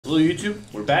Hello YouTube,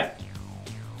 we're back.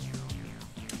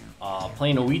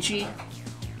 Playing Oichi,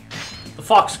 the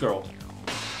Fox Girl.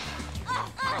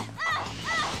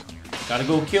 Gotta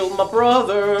go kill my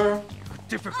brother.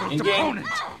 Difficult In-game. opponent.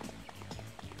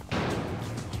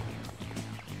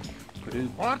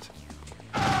 What?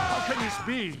 How can this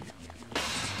be?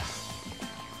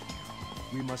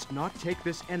 We must not take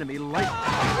this enemy lightly.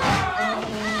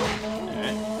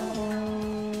 Alright.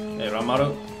 Hey,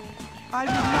 Ramaru. I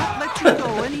will not let you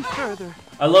go any further.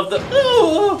 I love the.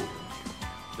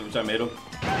 Every time I made him.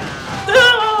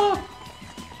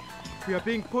 We are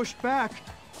being pushed back.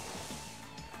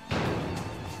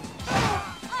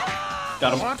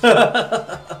 Got him. What?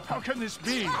 How can this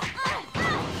be?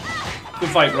 Good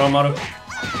fight, Ramaru.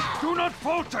 Do not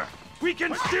falter. We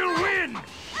can still win.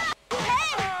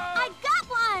 Hey, I got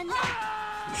one.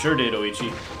 You sure did,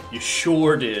 Oichi. You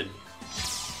sure did.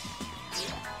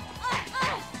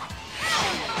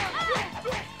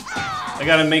 I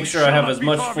gotta make sure I have as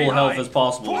much full health as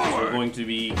possible because we're going to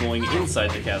be going inside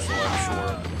the castle, I'm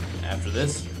sure, after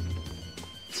this.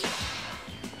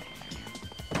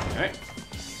 Alright.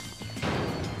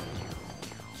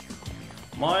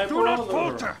 My Do not brother.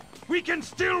 falter. We can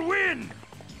still win.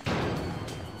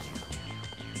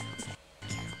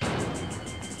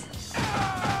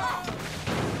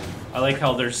 I like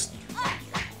how there's...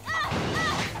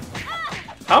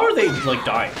 How are they, like,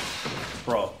 dying?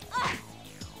 Bro.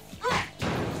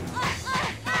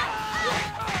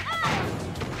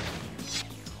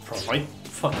 Bro, my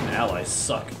fucking allies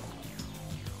suck.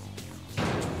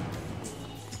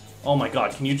 Oh my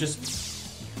god, can you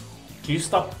just... Can you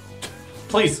stop?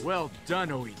 Please! Well done,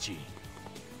 Oichi.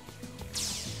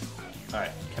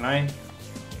 Alright, can I...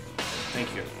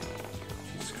 Thank you.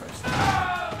 Jesus Christ.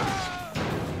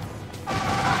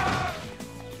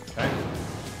 Okay.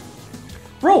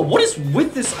 Bro, what is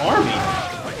with this army?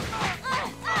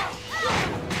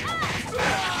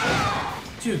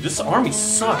 Dude, this army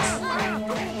sucks.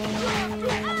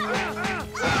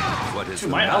 What is Dude,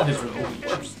 my allies are the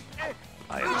worst.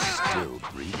 I am still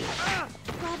breathing.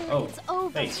 Brother, Oh, it's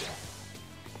over. hey.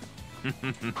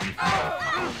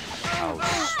 How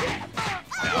sweet.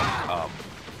 Now come.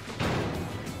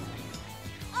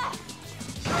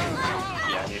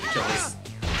 Yeah, I need to kill this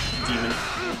demon.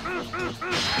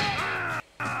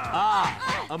 Ah,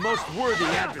 a most worthy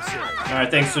adversary. Alright,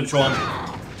 thanks, Sun Chuan.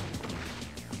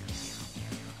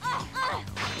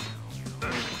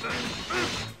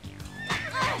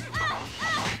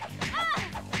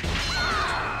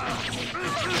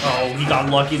 Oh, he got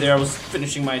lucky there. I was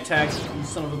finishing my attacks, you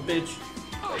son of a bitch.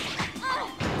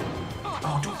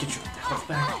 Oh, don't get your health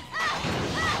back.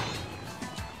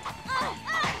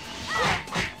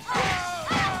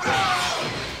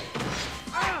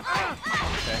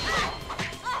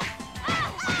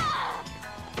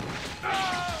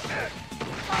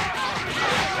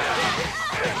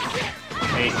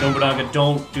 Okay. Hey, Nobunaga,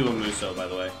 don't do a Muso, by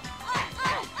the way.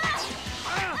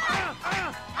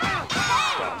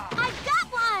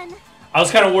 I was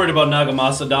kind of worried about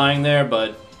Nagamasa dying there,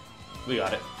 but we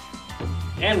got it.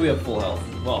 And we have full health.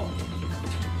 Well,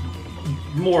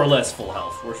 more or less full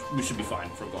health. We should be fine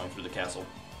for going through the castle.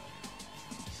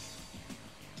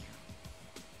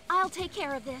 I'll take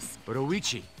care of this. But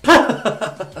Oichi.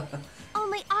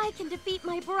 Only I can defeat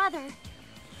my brother.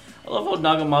 I love how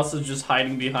Nagamasa's just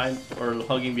hiding behind, or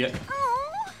hugging behind.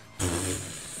 Oh.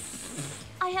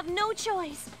 I have no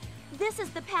choice. This is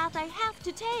the path I have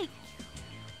to take.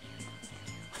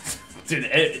 Dude,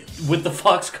 with the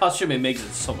fox costume, it makes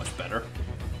it so much better.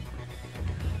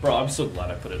 Bro, I'm so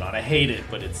glad I put it on. I hate it,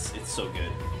 but it's so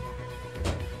good.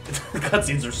 The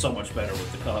cutscenes are so much better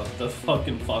with the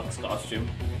fucking fox costume.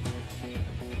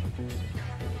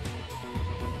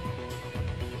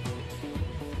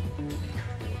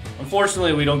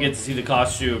 Unfortunately, we don't get to see the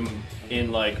costume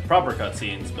in, like, proper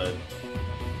cutscenes, but...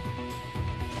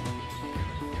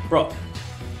 Bro.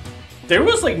 There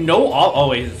was, like, no... Oh,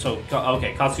 wait, so...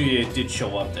 Okay, Katsuye did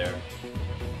show up there.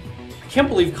 I can't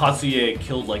believe Katsuye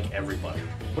killed, like, everybody.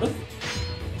 What a...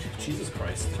 Jesus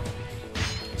Christ.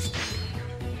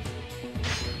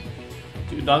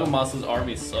 Dude, Nagamasa's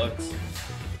army sucks.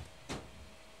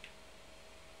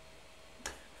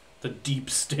 The deep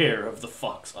stare of the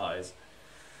fox eyes.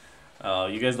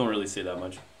 You guys don't really say that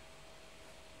much.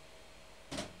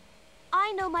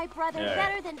 I know my brother All right.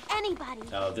 better than anybody.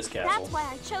 Oh, this castle. That's why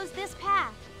I chose this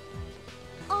path.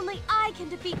 Only I can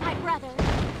defeat my brother.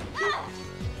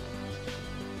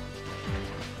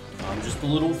 I'm just a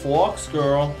little fox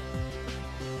girl.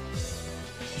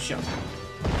 Shut up.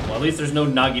 Well, at least there's no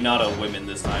Naginata women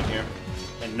this time here.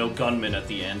 And no gunmen at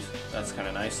the end. That's kind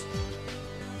of nice.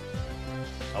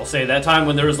 I I'll say that time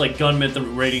when there was like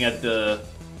gunmen waiting at the...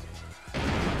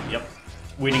 Yep.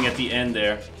 Waiting at the end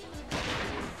there.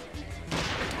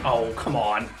 Oh, come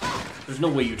on. There's no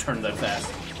way you turn that fast.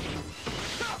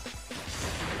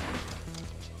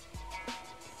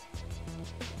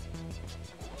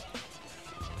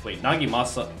 Wait,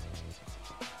 Nagimasa...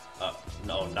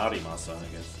 no, Narimasa, I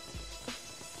guess.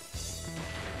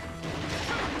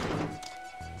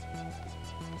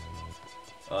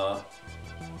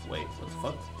 Wait, what the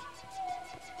fuck?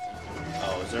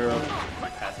 Oh, is there a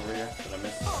path over here that I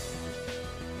missed?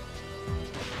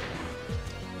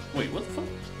 Wait, what the fuck?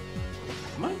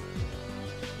 Am I?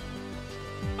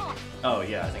 Oh,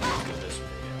 yeah, I think I can go this way,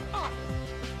 yeah.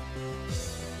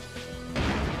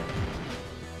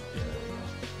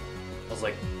 I was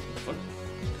like, what the fuck?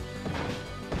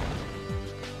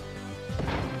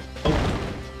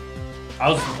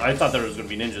 Oh. I thought there was gonna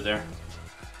be ninja there.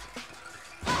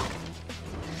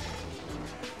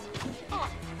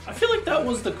 I feel like that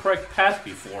was the correct path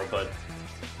before, but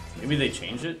maybe they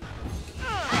changed it?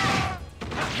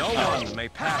 No one may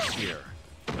pass here.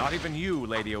 Not even you,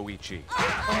 Lady Oichi.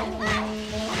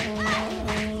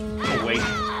 Oh, wait.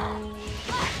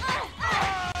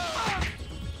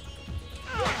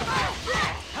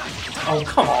 Oh,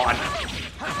 come on.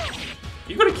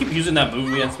 You gonna keep using that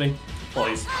move against me?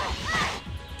 Please.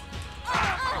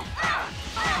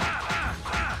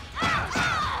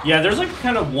 Yeah, there's like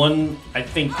kind of one, I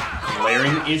think,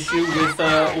 glaring issue with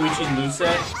Oichi's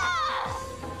moveset.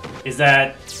 Is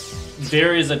that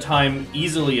there is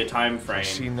easily a time frame.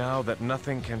 See now that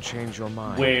nothing can change your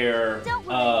mind. Where, Don't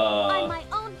worry, I'm my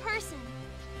own person.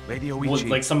 Lady Oichi,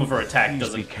 like some of her attack please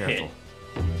doesn't be careful. hit.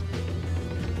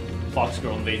 Fox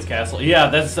Girl invades castle. Yeah,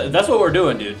 that's what we're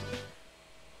doing, dude.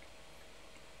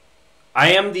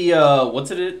 I am the what's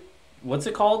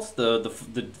it called? The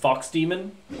Fox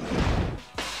Demon.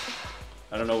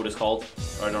 I don't know what it's called.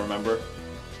 Or I don't remember.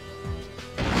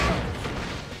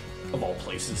 Of all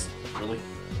places, really.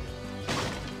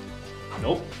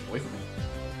 Nope, away from me.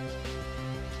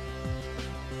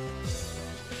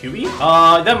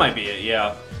 QB? That might be it.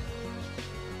 Yeah.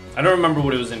 I don't remember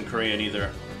what it was in Korean either.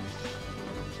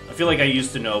 I feel like I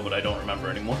used to know, but I don't remember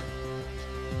anymore.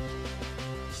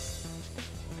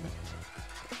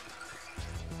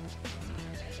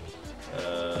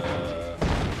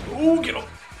 Ooh, get him!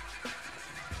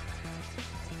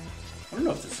 I don't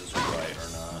know if this is right or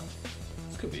not.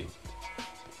 This could be.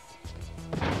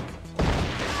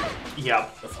 Yeah,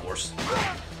 of course.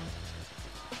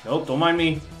 Nope, don't mind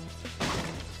me.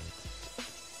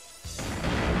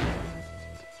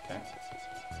 Okay.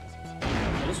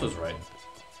 Well, this was right.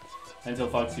 Until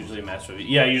Fox, usually a master of...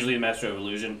 Yeah, usually a master of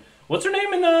illusion. What's her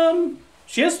name in,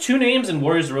 She has two names in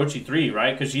Warriors of Orochi 3,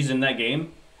 right? Because she's in that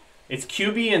game. It's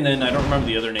QB, and then I don't remember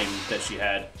the other name that she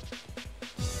had.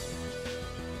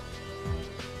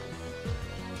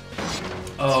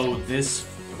 Oh, this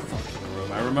fucking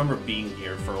room. I remember being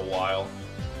here for a while.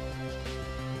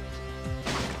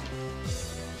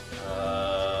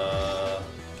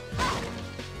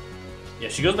 Yeah,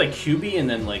 she goes by QB and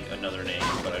then, like, another name,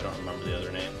 but I don't remember the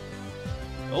other name.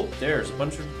 Oh, there's a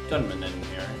bunch of gunmen in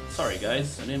here. Sorry,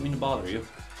 guys. I didn't mean to bother you.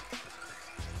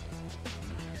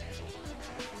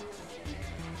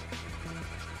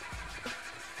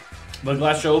 But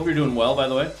Glass Show, hope you're doing well, by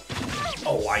the way.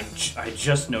 Oh, I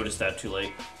just noticed that too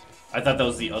late. I thought that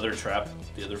was the other trap,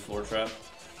 the other floor trap.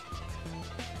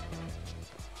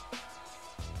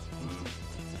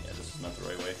 Yeah, this is not the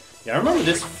right way. Yeah, I remember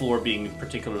this floor being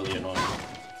particularly annoying.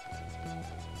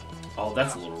 Oh,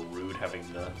 that's a little rude having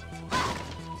the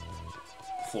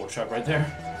floor trap right there.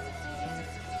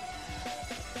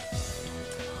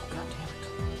 Oh, god damn it.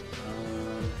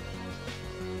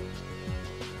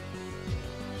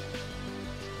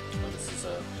 Oh, this is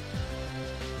a...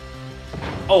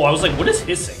 Oh, I was like, what is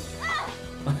hissing?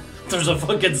 There's a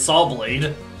fucking saw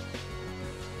blade.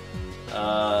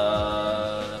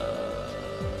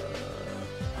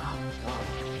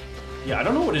 Yeah, I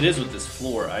don't know what it is with this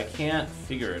floor. I can't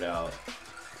figure it out.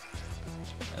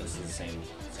 Yeah, this is the same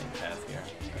path here.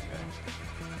 Okay.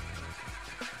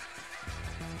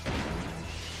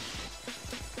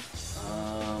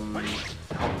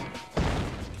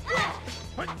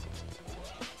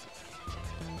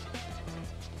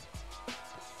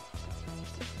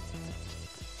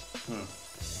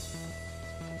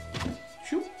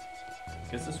 Shoot.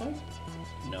 Guess this way?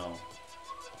 No.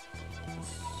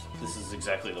 This is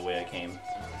exactly the way I came.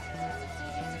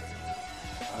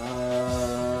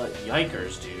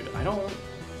 Yikers, dude. I don't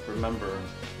remember.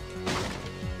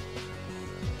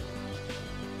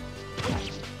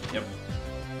 Yep.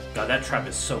 God, that trap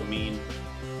is so mean.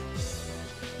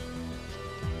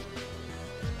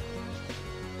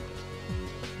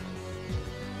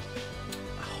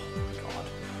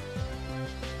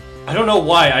 I don't know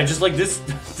why. I just like this.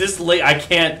 This I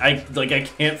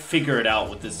can't figure it out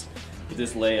with this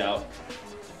layout.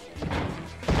 No.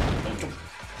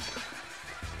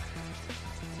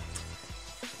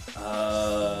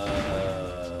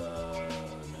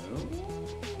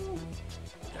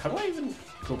 How do I even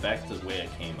go back to the way I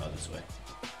came out this way?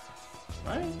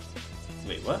 Right?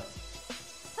 Wait, what?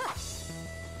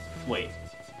 Wait.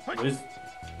 What is?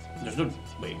 There's no.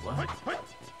 Wait, what?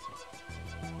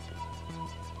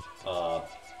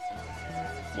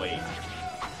 Wait.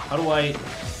 How do I?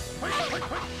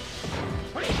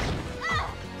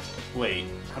 Wait.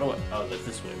 How do I? Oh, that's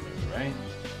this way, maybe, right?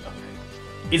 Okay.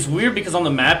 It's weird because on the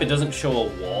map it doesn't show a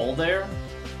wall there.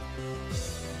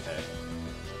 Okay.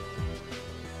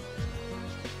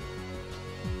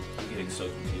 I'm getting so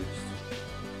confused.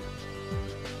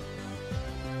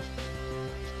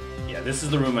 Yeah, this is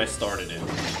the room I started in.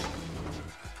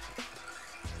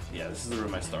 Yeah, this is the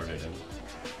room I started in.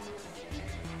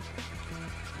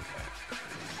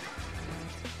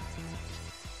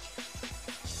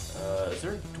 Is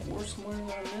there a door somewhere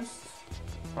that I missed?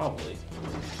 Probably.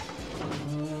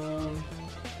 No,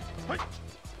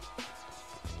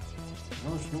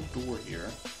 there's no door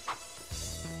here.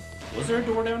 Was there a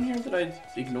door down here that I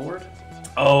ignored?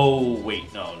 Oh,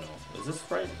 wait, no. Is this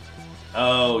right?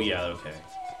 Oh, yeah, okay.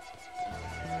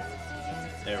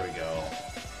 There we go.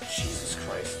 Jesus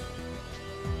Christ.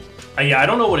 Yeah, I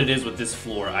don't know what it is with this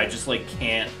floor. I just, like,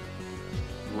 can't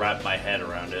wrap my head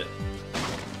around it.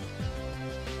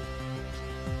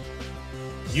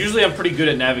 Usually I'm pretty good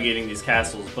at navigating these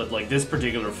castles, but, like, this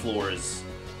particular floor is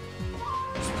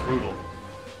brutal.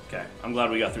 Okay, I'm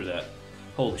glad we got through that.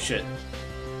 Holy shit.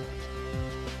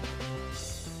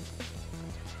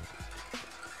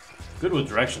 Good with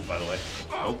directions, by the way.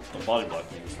 Oh, don't body block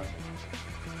me this time.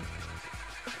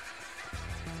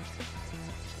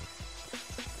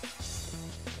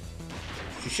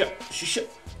 Shut.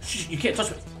 You can't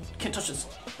touch me. Can't touch this.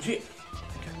 Okay.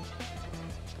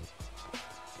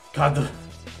 God,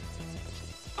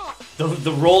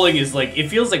 the rolling is like, it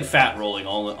feels like fat rolling,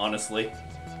 honestly.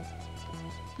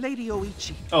 Lady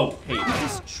Oichi. Oh, hey. Is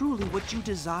this truly what you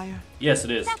desire? Yes,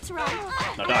 it is. That's right.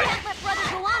 Now I die. can't let brother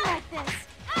go on like this.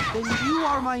 Then you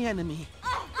are my enemy.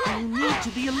 And you need to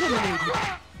be eliminated.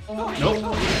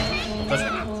 Nope. That's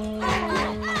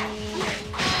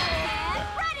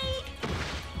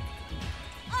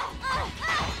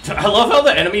I love how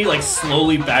the enemy like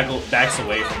slowly backs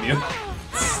away from you.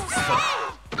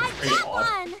 Very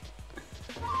odd.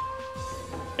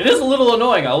 It is a little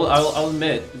annoying. I'll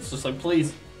admit. It's just like,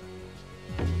 please.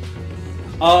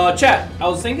 Chat. I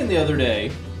was thinking the other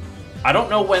day. I don't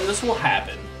know when this will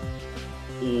happen,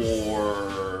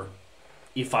 or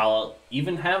if I'll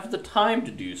even have the time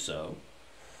to do so.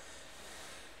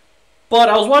 But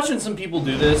I was watching some people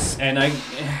do this, and I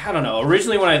don't know.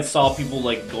 Originally, when I saw people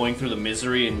like going through the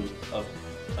misery and of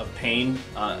pain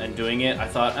and doing it, I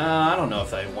thought, I don't know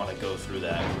if I want to go through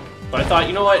that. But I thought,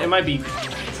 you know what? It might be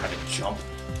try to jump.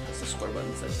 That's the square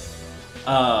button says.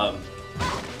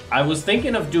 I was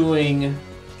thinking of doing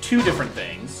two different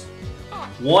things.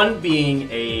 One being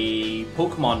a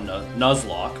Pokemon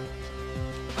Nuzlocke.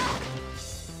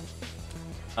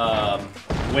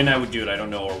 When I would do it, I don't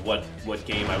know, or what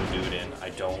game I would do it in.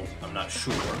 I'm not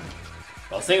sure.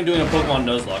 But I was thinking of doing a Pokemon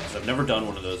Nuzlocke, because I've never done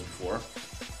one of those before.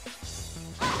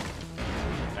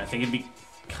 And I think it'd be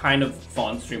kind of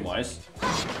fun, stream-wise.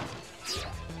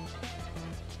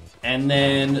 And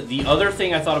then the other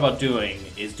thing I thought about doing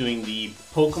is doing the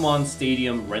Pokemon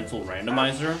Stadium Rental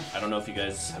Randomizer. I don't know if you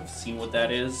guys have seen what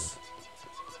that is.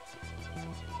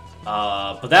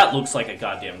 But that looks like a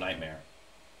goddamn nightmare.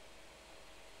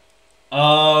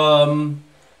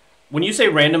 When you say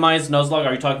randomized Nuzlocke,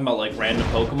 are you talking about like random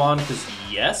Pokemon? Because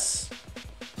yes.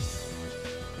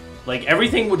 Like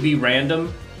everything would be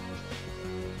random.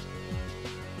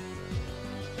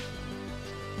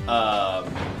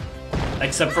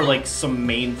 Except for like some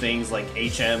main things like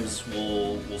HMs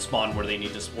will spawn where they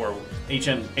need to, or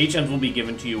HMs will be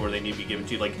given to you where they need to be given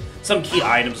to you. Like some key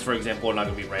items, for example, are not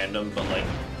going to be random, but like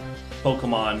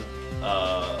Pokemon,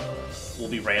 will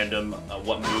be random.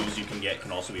 What moves you can get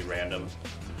can also be random.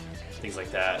 Things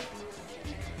like that.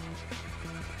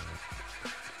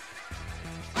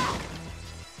 Oh,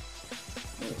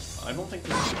 I don't think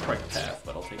this is the correct path,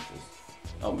 but I'll take this.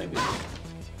 Oh, maybe it is.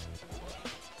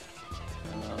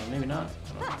 Maybe not. I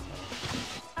don't know.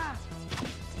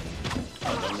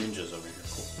 Oh, no ninjas over here.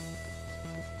 Cool.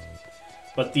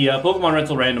 But the Pokemon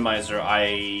Rental Randomizer,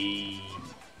 I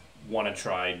want to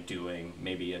try doing,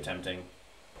 maybe attempting.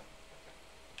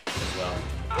 As well.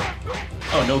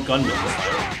 Oh, no Gundam this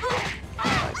time.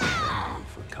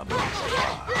 For coming so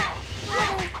far.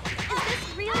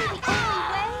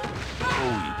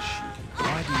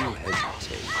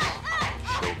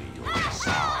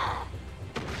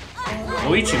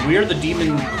 Oichi, we are the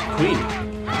demon queen,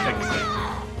 technically.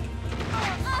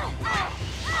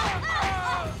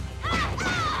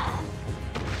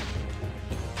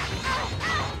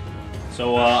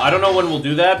 So, I don't know when we'll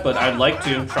do that, but I'd like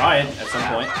to try it at some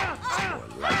point.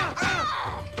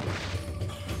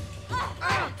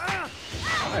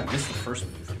 Oh, I missed the first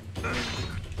move.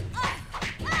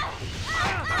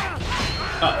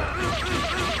 Uh-oh.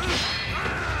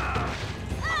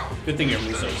 Good thing your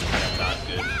Muso is kind of not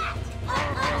good.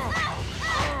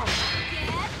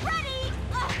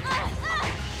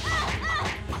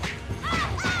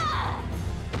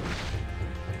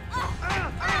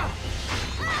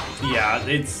 Yeah,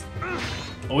 it's...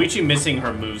 Oichi missing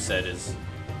her moveset is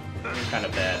kind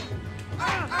of bad.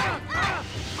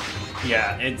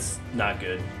 Yeah, it's not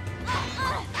good.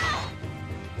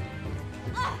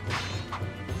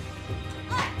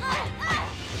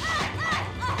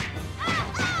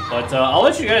 But I'll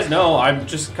let you guys know. I've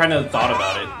just kind of thought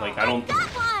about it. Like I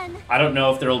don't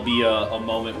know if there'll be a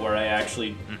moment where I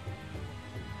actually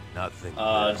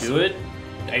do it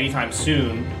anytime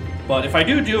soon. But if I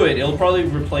do it, it'll probably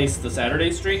replace the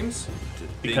Saturday streams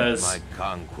because my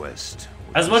conquest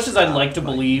as much as I'd like to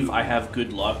believe I have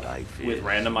good luck with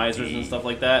randomizers and stuff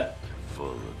like that,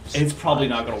 it's probably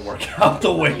not going to work out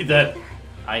the way that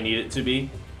I need it to be.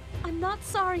 I'm not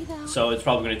sorry though. So it's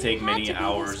probably going to take many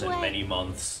hours and many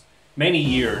months, many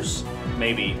years,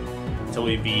 maybe, until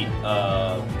we beat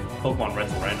Pokemon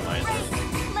Rental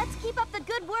Randomizers. Let's keep up the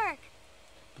good work.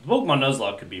 But the Pokemon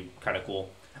Nuzlocke could be kind of cool.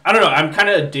 I don't know, I'm kind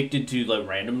of addicted to like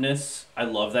randomness. I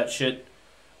love that shit.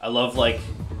 I love like,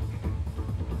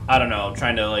 I don't know,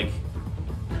 trying to like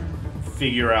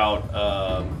figure out,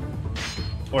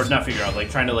 or not figure out, like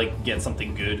trying to like get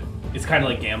something good. It's kind of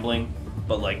like gambling,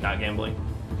 but like not gambling.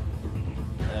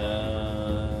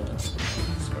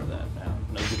 Discard that now.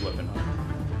 No good weapon, huh?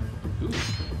 Ooh,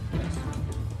 nice.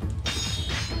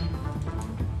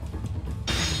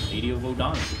 Lady of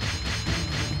Odon.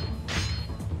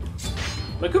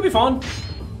 But it could be fun.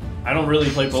 I don't really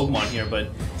play Pokemon here, but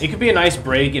it could be a nice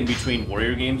break in between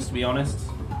Warrior games, to be honest.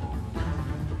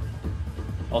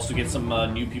 Also get some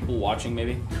new people watching,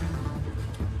 maybe.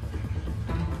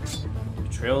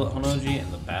 Betrayal at Honoji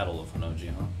and the Battle of Honoji,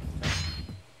 huh?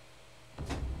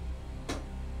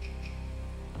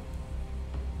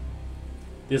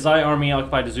 The Azai army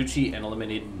occupied Azuchi and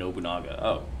eliminated Nobunaga.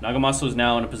 Oh, Nagamasu is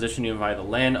now in a position to unify the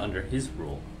land under his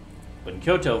rule. But in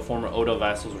Kyoto, former Odo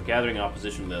vassals were gathering in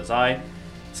opposition to the Azai,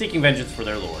 seeking vengeance for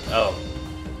their lord. Oh.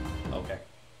 Okay.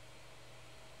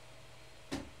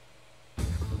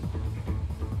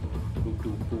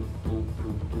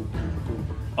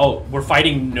 Oh, we're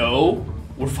fighting No?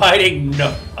 We're fighting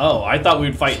No. Oh, I thought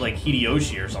we'd fight like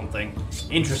Hideyoshi or something.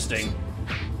 Interesting.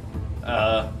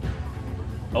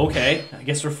 Okay. I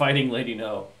guess we're fighting Lady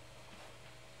No.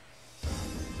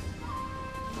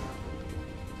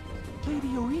 Lady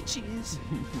Oichi is...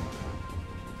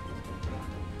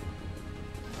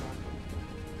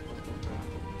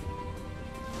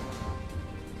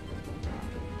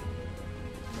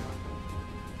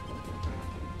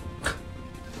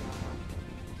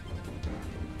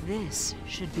 This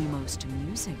should be most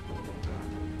amusing.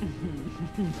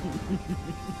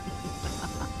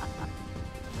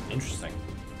 Interesting.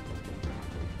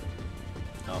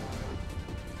 Oh.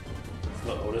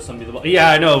 What, Oda's son be the boss?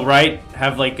 Yeah, I know, right?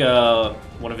 Have like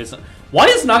one of his. Why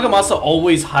is Nagamasa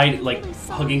always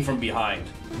hugging from behind,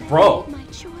 bro?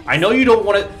 I know you don't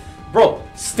want to, bro.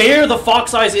 Stare the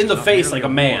fox eyes in the face like a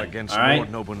man. Against all right.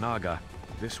 Lord Nobunaga.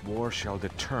 This war shall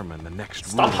determine the next.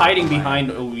 Stop hiding behind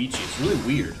Oichi. It's really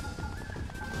weird.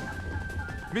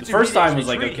 The first time was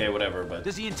like okay, whatever, but.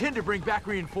 Does he intend to bring back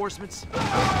reinforcements?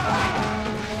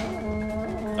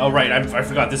 Oh right, I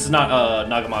forgot. This is not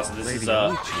Nagamasa.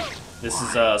 This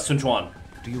is Sun Quan.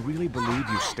 Do you really believe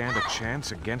you stand a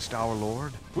chance against our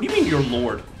lord? What do you mean, your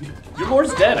lord? Your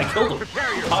lord's dead. I killed him. What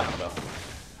are you talking about?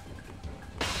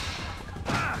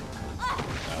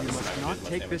 You must not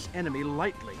take this enemy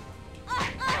lightly.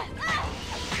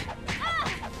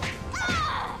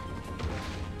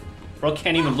 Bro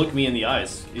can't even look me in the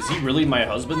eyes. Is he really my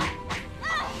husband?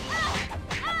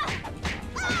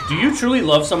 Do you truly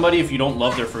love somebody if you don't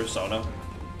love their persona?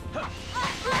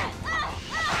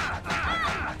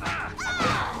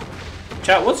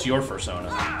 Chat, what's your persona?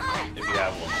 If you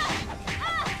have one.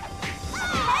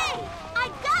 Hey, I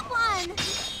got one.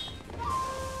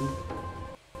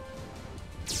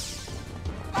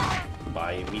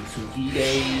 By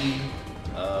Mitsuhide.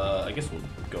 I guess we'll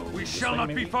go. We shall not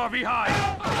be far behind.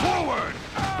 Forward!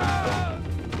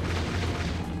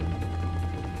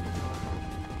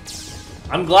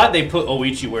 I'm glad they put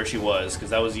Oichi where she was, because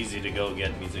that was easy to go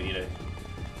get Mitsuhide.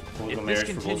 If marriage this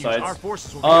for both continues, sides. our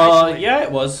forces will be isolated. Yeah,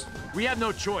 it was. We have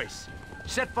no choice.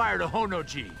 Set fire to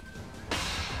Honoji.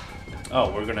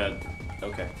 Oh, we're gonna.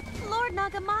 Okay. Lord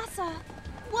Nagamasa,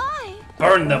 why?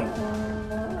 Burn them!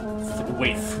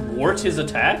 Wait, thwart his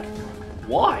attack?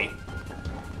 Why?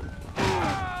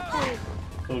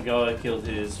 Tokugawa killed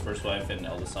his first wife and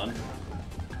eldest son.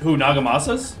 Who,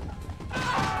 Nagamasa's?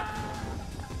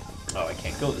 Oh, I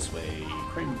can't go this way.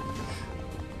 Cringe.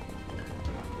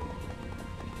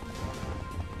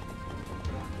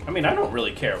 I mean, I don't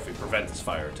really care if we prevent this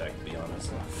fire attack, to be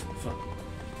honest.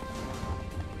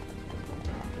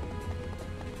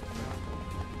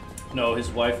 No, his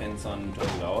wife and son,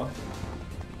 Tokugawa.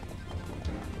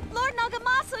 Lord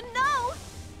Nagamasa, no!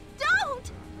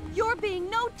 Don't! You're being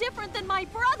no different than my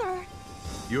brother.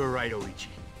 You're right, Oichi.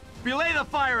 Belay the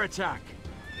fire attack.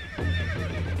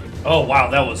 Oh, wow,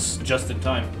 that was just in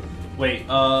time. Wait,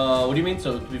 what do you mean?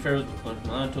 So, to be fair,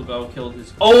 Tokugawa killed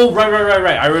his... Oh,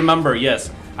 right. I remember, yes.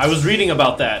 I was reading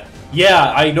about that.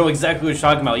 Yeah, I know exactly what you're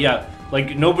talking about. Yeah,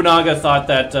 like, Nobunaga thought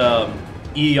that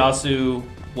Ieyasu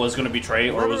was going to betray,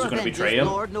 or was going to betray him.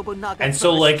 And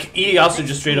so, like, Ieyasu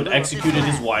just straight up executed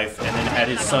his wife and then had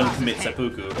his son commit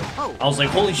seppuku. I was like,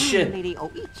 holy shit. Lady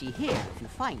Oichi here if you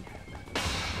find her.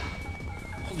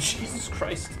 Oh, Jesus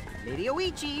Christ. Lady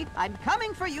Oichi, I'm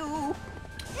coming for you.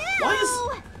 Why is...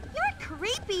 You're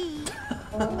creepy.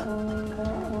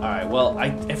 Alright, well,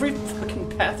 every fucking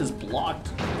path is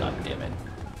blocked. God damn it.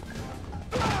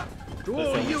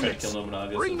 All units,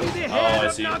 bring me the I head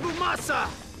of see. Nagumasa.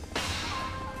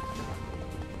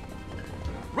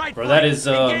 Right, Bro, that is,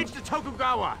 engage the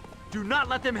Tokugawa. Do not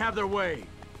let them have their way.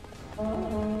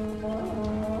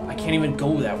 I can't even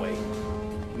go that way.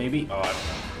 Maybe? Oh, I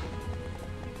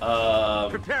don't know.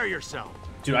 Prepare yourself.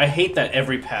 Dude, I hate that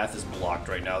every path is blocked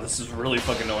right now. This is really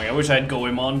fucking annoying. I wish I had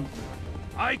Goemon.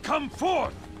 I come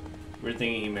forth. Weird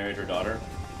thinking he married her daughter.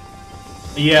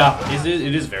 Yeah, it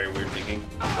is very weird thinking.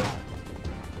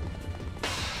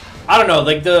 I don't know,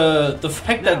 like, the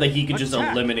fact that he could just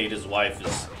eliminate his wife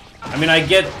is... I mean, I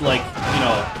get, like, you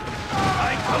know...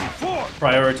 I come forth.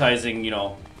 Prioritizing, you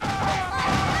know...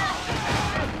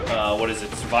 what is it?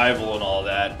 Survival and all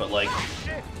that, but, like...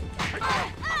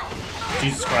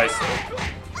 Jesus Christ.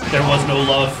 There was no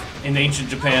love in ancient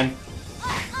Japan.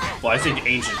 Well, I say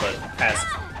ancient, but past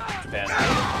Japan.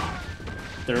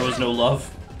 There was no love.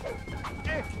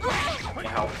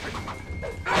 Ow.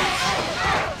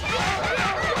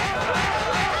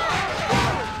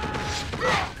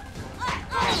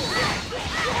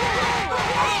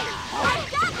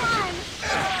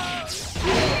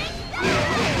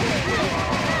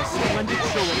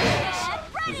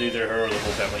 It's either her or the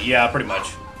whole family. Yeah, pretty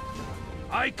much.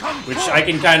 I come Which forth. I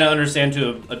can kind of understand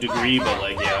to a degree, but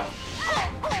like, yeah.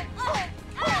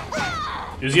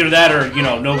 It was either that or, you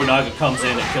know, Nobunaga comes in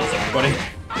and kills everybody.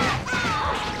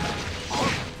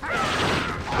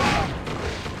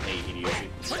 Hey, Hideyoshi.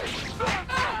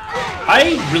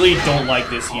 I really don't like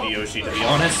this Hideyoshi, to be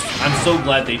honest. I'm so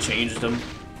glad they changed him.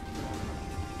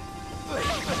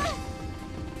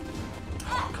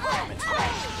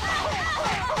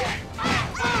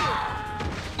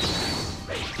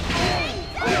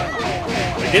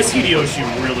 This Hideyoshi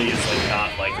really is, like,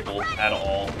 not likable at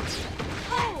all.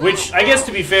 Which, I guess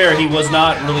to be fair, he was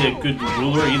not really a good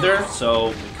ruler either,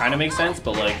 so it kind of makes sense,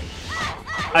 but, like,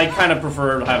 I kind of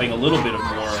prefer having a little bit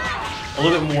more,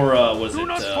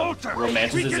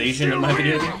 romanticization in my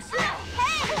video games.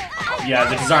 Yeah,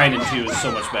 the design in 2 is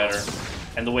so much better.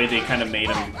 And the way they kind of made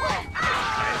him...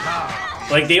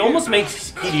 Like, they almost make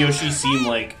Hideyoshi seem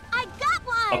like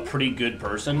a pretty good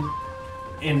person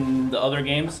in the other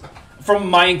games. From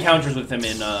my encounters with him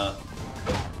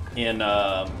in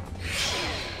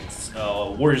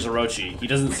Warriors Orochi, he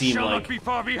doesn't seem Shall like not be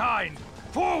far behind.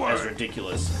 Forward. as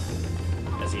ridiculous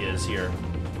as he is here.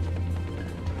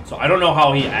 So I don't know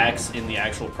how he acts in the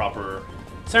actual proper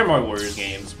Samurai Warriors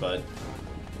games, but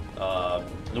the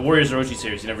Warriors Orochi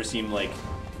series, he never seemed like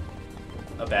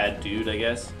a bad dude, I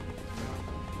guess.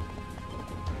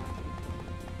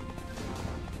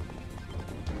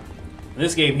 In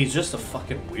this game, he's just a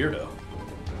fucking weirdo.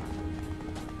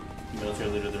 Military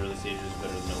leader of the early stages is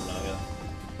better than Nobunaga.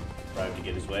 Bribed to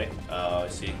get his way. Oh, I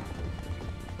see.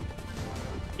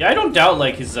 Yeah, I don't doubt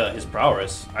like his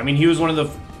prowess. I mean, he was one of the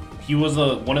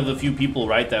few people,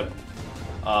 right, that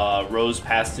rose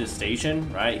past his station,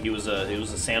 right? He was a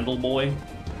sandal boy,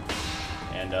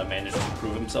 and managed to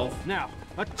prove himself. Now,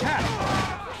 attack!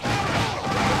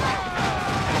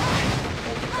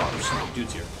 Oh god, there's so many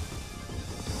dudes here.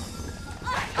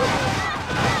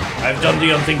 I've done the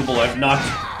unthinkable. I've knocked.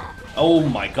 Oh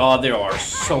my god, there are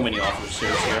so many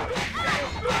officers here.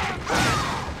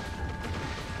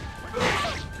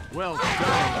 Well done.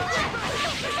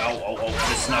 Oh,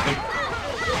 this is not good.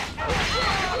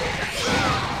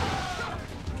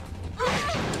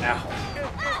 Ow.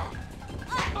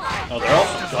 Oh, they're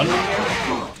also gunning here?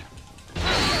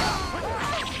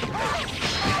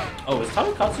 Oh, is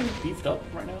Tamakatsu beefed up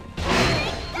right now?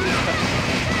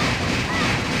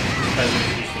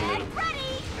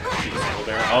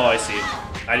 Oh, I see.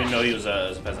 I didn't know he was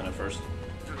a peasant at first.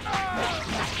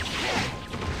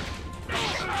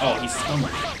 Oh, he's stunned.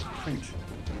 Cringe.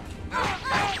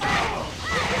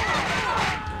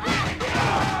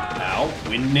 Ow.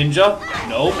 Wind ninja?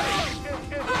 Nope.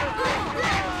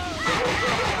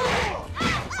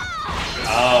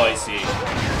 Oh, I see.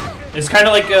 It's kind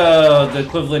of like the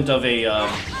equivalent of a, oh,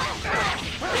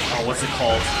 what's it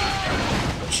called?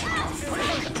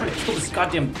 I'm trying to kill this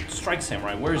goddamn strike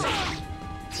samurai. Where is he?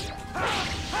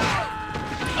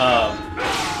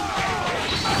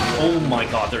 Oh my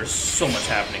god, there's so much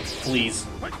happening. Please.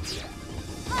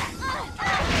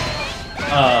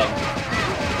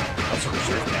 What's a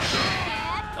reserve now?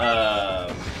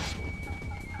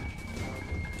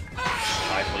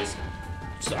 Hi, please.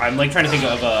 So I'm like trying to think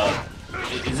of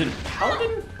is it a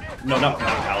paladin? No, not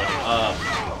paladin.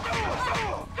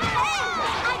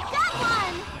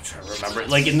 I'm trying to remember.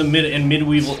 Like in the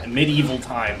medieval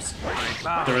times,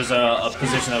 there was a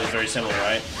position that was very similar,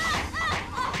 right?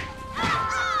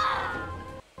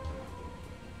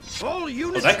 All Oh,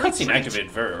 units that cutscene retreat.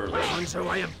 activated very early. And so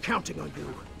I am counting on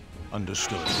you.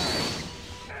 Understood.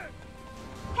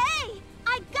 Hey,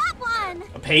 I got one.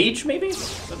 A page, maybe? Is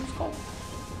that what it's called?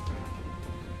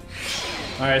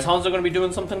 Alright, is Hanzo gonna be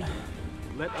doing something?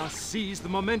 Let us seize the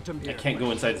momentum I here. can't go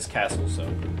inside this castle, so.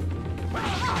 Okay,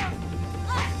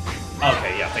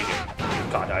 yeah, thank you.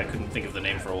 God, I couldn't think of the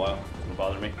name for a while. It didn't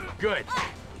bother me. Good.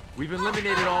 We've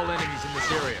eliminated all enemies in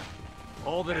this area.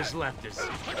 All that is left is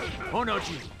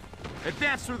Honoji.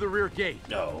 Advance through the rear gate.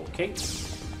 Okay.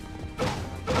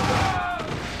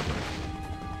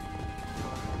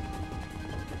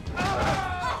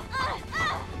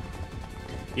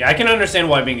 Yeah, I can understand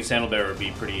why being a sandal bearer would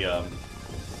be pretty, I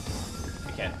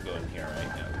can't go in here,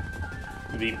 right? No.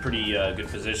 Would be pretty, good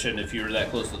position if you were that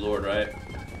close to the Lord, right?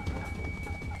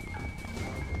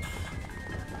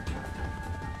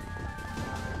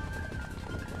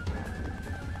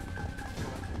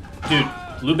 Dude,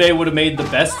 Liu Bei would have made the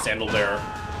best sandal bearer.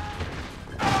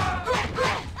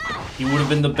 He would have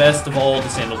been the best of all the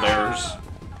sandal bearers.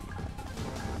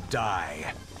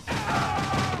 Die.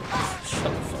 Shut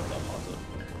the fuck up, Hanzo.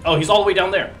 Oh, he's all the way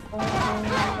down there.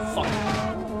 Fuck.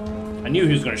 I knew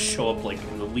he was gonna show up like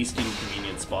in the least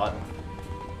inconvenient spot.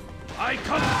 I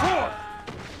come forth.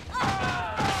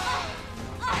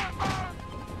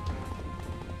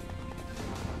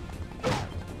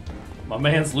 My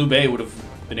man's Liu Bei would have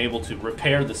been able to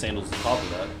repair the sandals on top of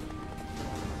that.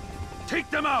 Take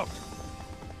them out.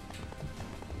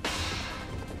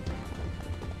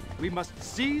 We must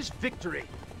seize victory.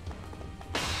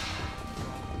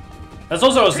 That's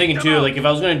also what I was thinking too, like if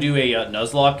I was gonna do a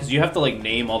Nuzlocke, because you have to like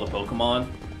name all the Pokemon,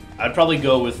 I'd probably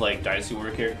go with like Dynasty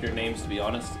Warrior character names, to be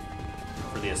honest,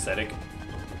 for the aesthetic.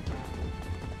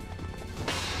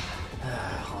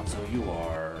 Hanzo, you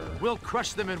are We'll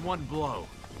crush them in one blow.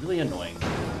 really annoying.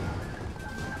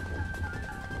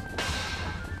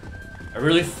 I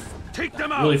really, Take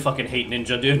them out. really fucking hate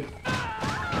Ninja, dude.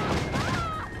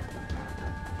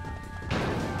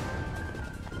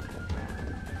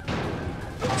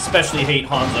 Especially hate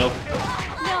Hanzo.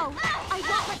 No, I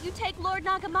won't let you take Lord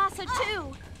Nagamasa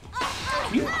too.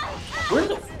 Can you,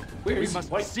 where We is must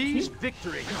why, can you seize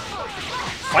victory.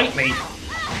 fight me?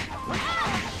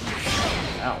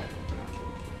 Ow.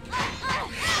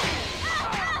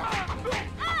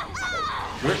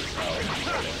 Where?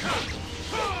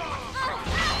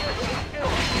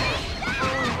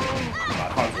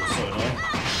 God, Hanzo's so annoying.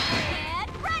 Get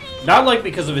ready. Not like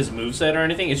because of his moveset or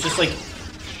anything, it's just like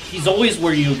he's always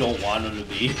where you don't want him to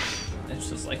be. It's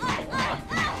just like, come on.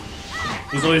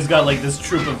 He's always got like this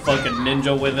troop of fucking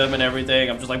ninja with him and everything.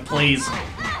 I'm just like, please.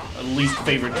 Least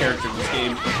favorite character in this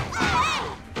game.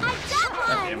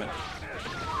 God damn it.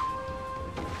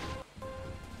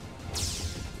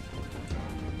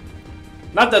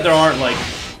 Not that there aren't like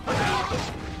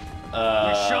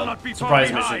shall not be far surprise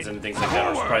behind. missions and things like that,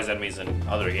 or Forward. surprise enemies in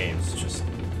other games. It's just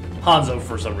Hanzo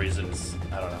for some reason is,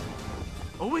 I don't know.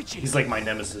 Oichi, He's like my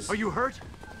nemesis. are you hurt?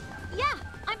 Yeah,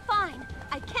 I'm fine.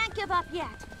 I can't give up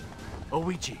yet.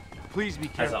 Oichi, please be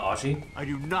As careful. a Ashi? I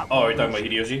do not Oh, are want you talking to about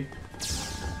lose you. Hideyoshi?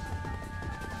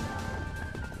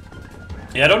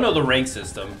 Yeah, I don't know the rank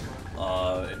system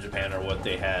in Japan or what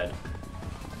they had.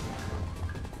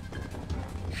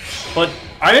 But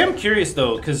I am curious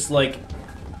though, because like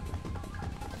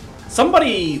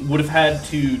somebody would have had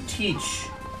to teach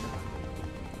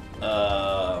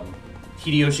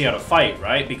Hideyoshi how to fight,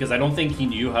 right? Because I don't think he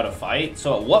knew how to fight.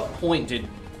 So at what point did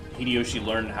Hideyoshi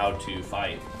learn how to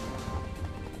fight?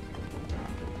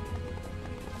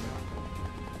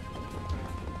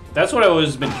 That's what I've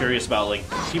always been curious about, like,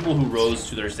 people who rose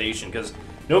to their station, because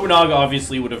Nobunaga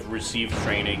obviously would have received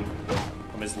training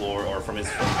from his lord, or from his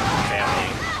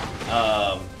family.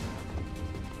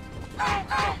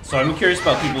 So I'm curious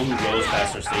about people who rose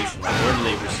past their station. Like, where do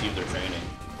they receive their training?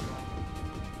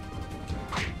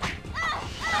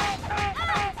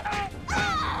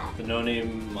 The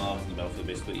no-name mob in the battlefield,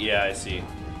 basically. Yeah, I see.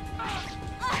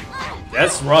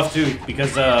 That's rough, too,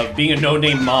 because being a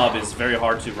no-name mob is very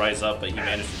hard to rise up, but he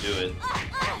managed to do it.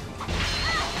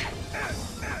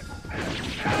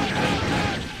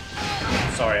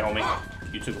 Sorry, homie.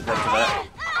 You took a part to that.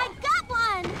 I got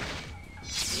one!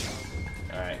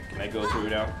 Alright, can I go through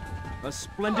now? A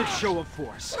splendid show of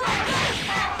force.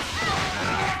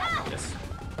 Yes.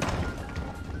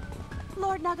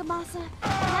 Lord Nagamasa,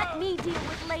 let me deal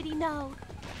with Lady No.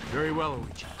 Very well,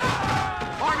 Oichi.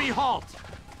 Army, halt!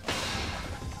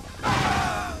 Can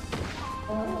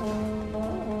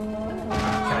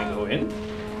I go in?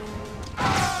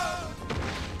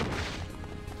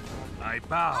 I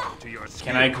bow to your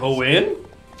skill. Can I go in?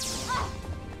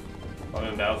 I'm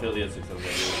in battlefield, yeah, 6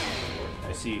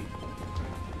 I see.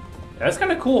 That's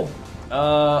kind of cool.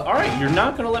 Alright, you're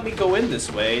not gonna let me go in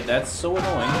this way. That's so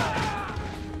annoying.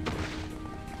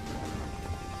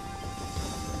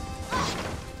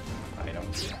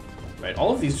 Items. Right,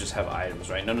 all of these just have items,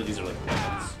 right? None of these are like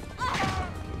weapons.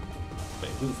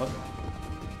 Wait, who the fuck?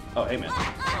 Oh, hey, man.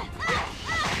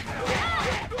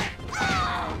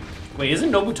 Wait,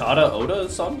 isn't Nobutada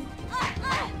Oda's son?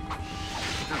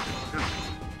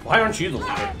 Why aren't you the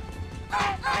leader?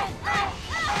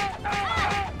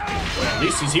 Well, at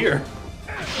least he's here.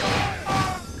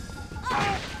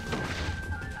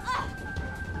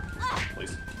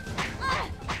 Please.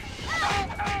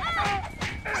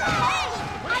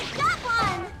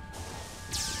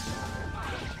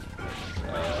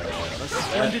 A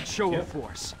splendid show of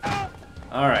force.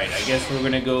 Alright, I guess we're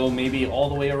gonna go maybe all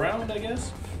the way around, I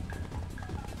guess.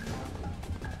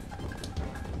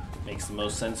 Makes the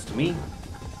most sense to me.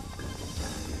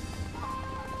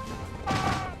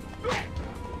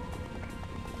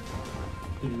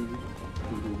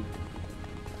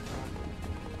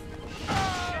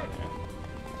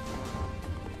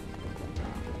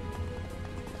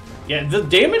 Yeah, the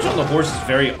damage on the horse is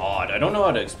very odd. I don't know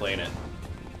how to explain it.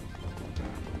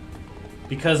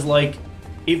 Because, like,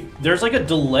 if there's like a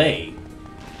delay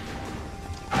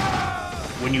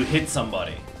when you hit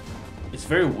somebody. It's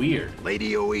very weird.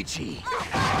 Lady Oichi,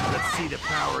 let's see the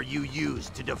power you use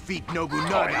to defeat Oh,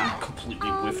 Nobunaga. I completely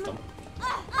whiffed him.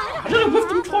 How did I whiff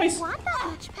them twice? I don't want that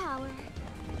much power.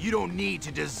 You don't need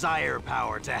to desire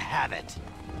power to have it.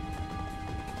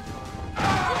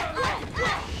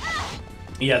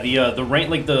 Yeah, the rank,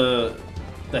 like the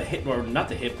hit, or not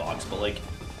the hitbox, but like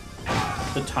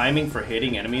the timing for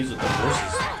hitting enemies with the horse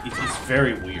is it's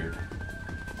very weird.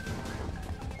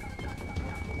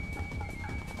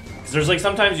 Because there's like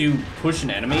sometimes you push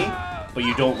an enemy, but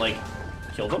you don't like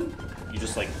kill them. You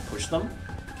just like push them.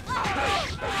 All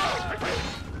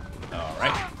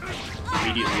right.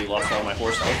 Immediately lost all my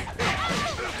horse health.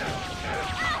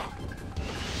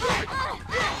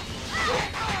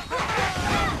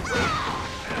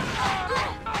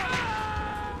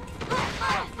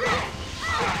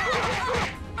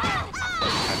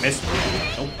 I missed.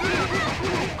 Nope.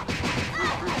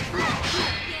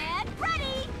 Get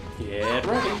ready! Get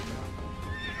ready.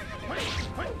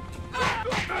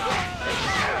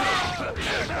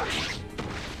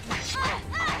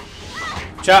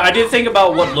 Chat, I did think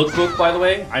about what lookbook, by the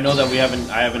way. I know that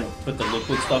I haven't put the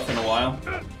lookbook stuff in a while.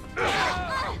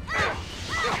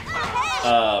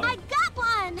 I got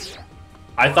one!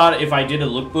 I thought if I did a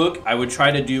lookbook, I would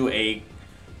try to do a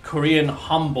Korean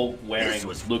hanbok wearing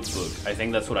lookbook. I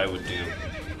think that's what I would do.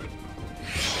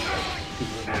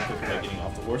 Getting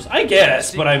off the horse? I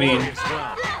guess, but I mean,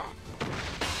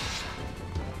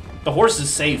 the horse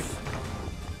is safe.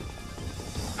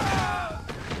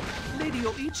 Lady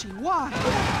Oichi, why?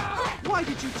 Why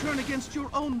did you turn against your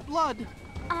own blood?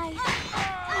 I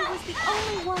was the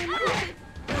only one who could...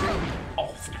 Oh,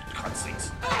 for God's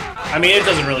sakes. I mean, it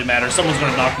doesn't really matter. Someone's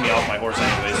gonna knock me off my horse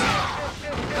anyways.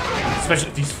 Especially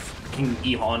with these fucking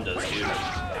E-Hondas, dude.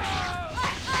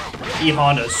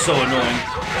 E-Honda is so annoying.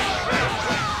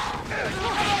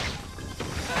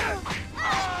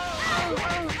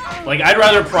 Like, I'd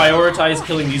rather prioritize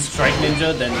killing these Strike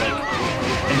Ninja than, like,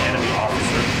 an enemy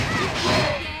officer.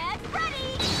 Get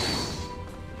ready!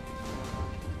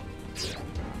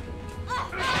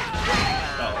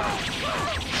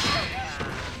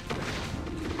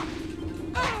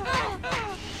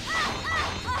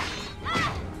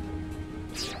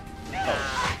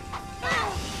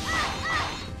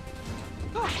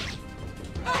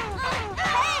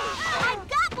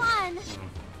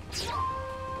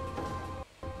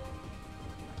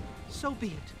 so be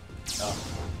it. Oh.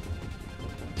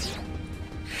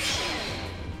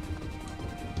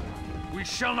 We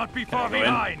shall not be I far go in?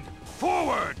 behind.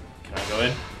 Forward! Can I go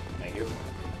in? Thank you.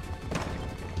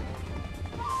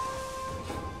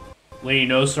 Lady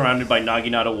No surrounded by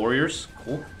Naginata warriors.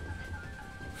 Cool.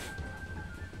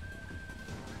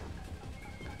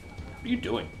 What are you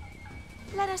doing?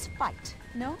 Let us fight,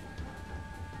 no?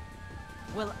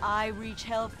 Will I reach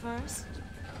hell first?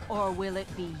 Or will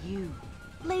it be you?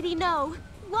 Lady No,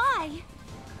 why?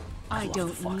 I love don't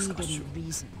the fox need any costume.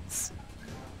 reasons.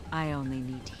 I only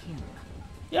need him.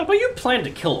 Yeah, but you plan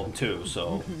to kill him too,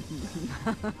 so.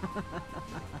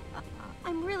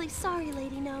 I'm really sorry,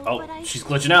 Lady No, Oh, but she's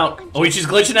glitching out. I'm Oh, wait, she's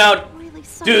glitching out. really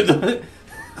sorry. Dude,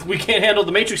 we can't handle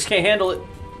the Matrix. Can't handle it,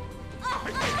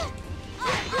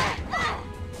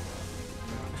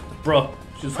 bro.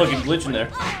 She's fucking glitching there.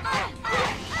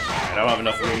 I don't have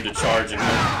enough room to charge in here.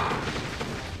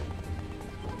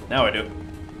 Now I do.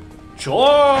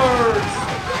 Charge!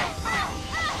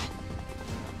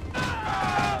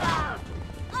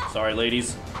 Sorry,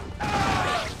 ladies.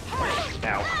 Ow.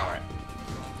 Alright.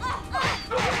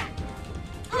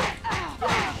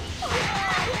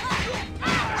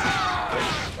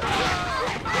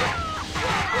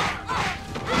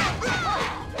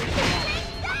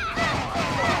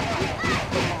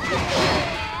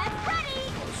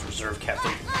 This reserve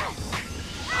captain.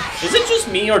 Is it just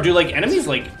me, or do, like, enemies,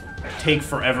 like, take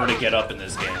forever to get up in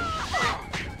this game?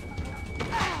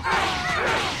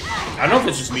 I don't know if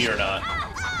it's just me or not.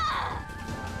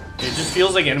 It just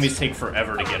feels like enemies take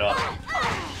forever to get up.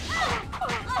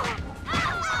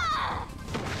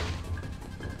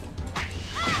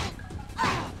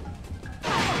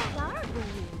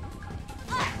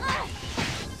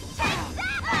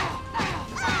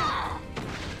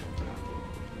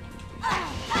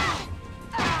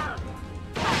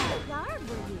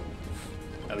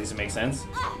 At least it makes sense.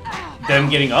 Them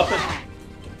getting up,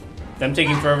 them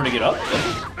taking forever to get up.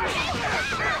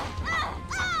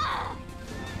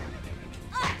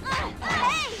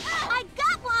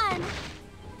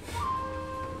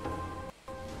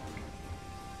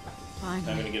 I'm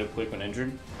gonna get up quick when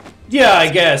injured. Yeah, I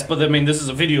guess, but I mean, this is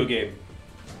a video game.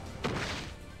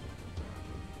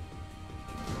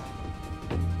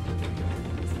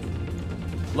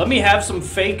 Let me have some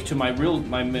fake to my real,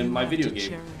 my video game.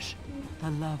 Cherish the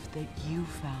love that you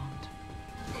found.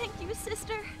 Thank you,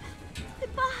 sister.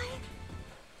 Goodbye.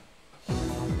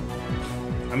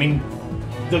 I mean,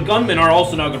 the gunmen are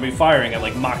also not going to be firing at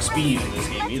like Mach speed in this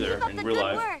game Let's either, keep up in the real good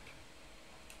life. work.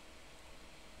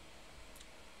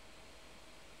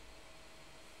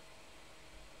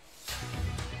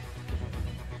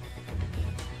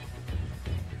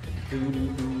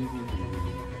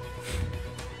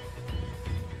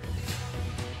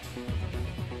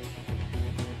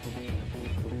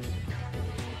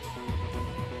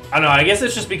 I don't know, I guess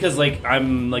it's just because like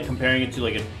I'm like comparing it to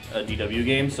like a DW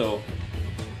game, so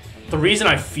the reason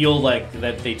I feel like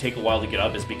that they take a while to get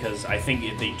up is because I think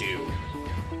they do.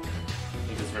 I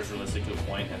think it's very realistic to a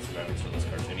point, and the graphics are less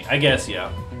cartoony. I guess,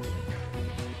 yeah.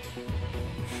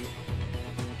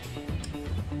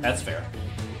 That's fair.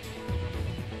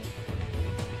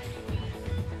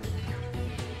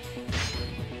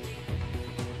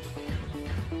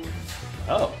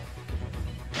 Oh.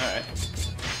 Alright.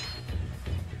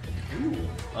 Ooh.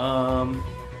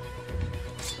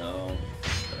 No.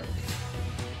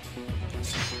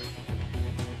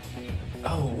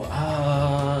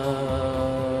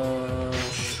 Oh,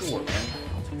 sure, man.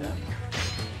 I'll take that.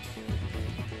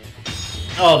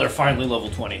 Oh, they're finally level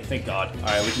 20. Thank God.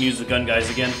 Alright, we can use the gun guys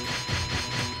again.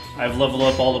 I've leveled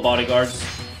up all the bodyguards.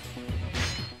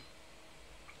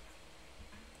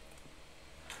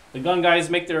 The gun guys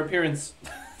make their appearance.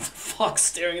 The fox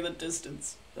staring in the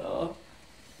distance. Oh.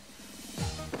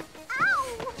 Ow!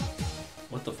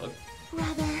 What the fuck?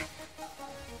 Brother.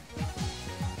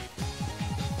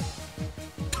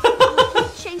 I'll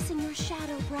keep chasing your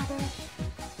shadow, brother.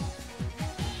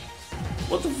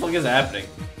 What the fuck is happening?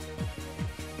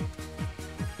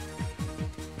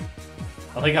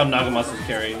 I like how Nagamasu's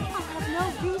carrying. I'll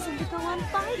have no reason to go on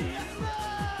fighting.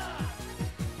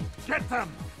 Get them!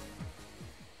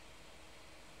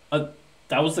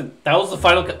 That was the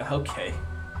final okay.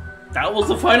 That was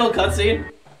the final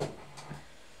cutscene?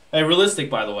 Hey, realistic,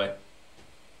 by the way.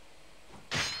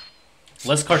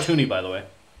 Less cartoony, by the way.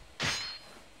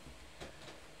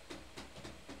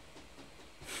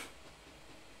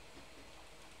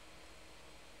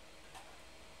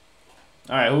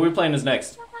 Alright, who are we playing as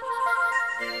next?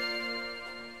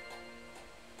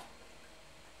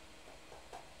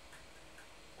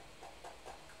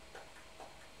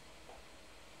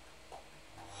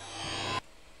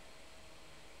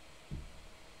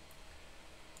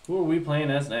 Who are we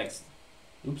playing as next?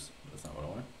 Oops, that's not what I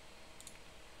wanted.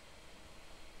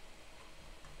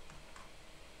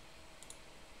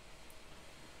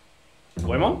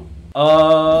 Goemon?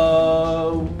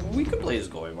 We could play as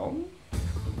Goemon.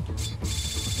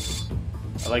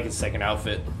 I like his second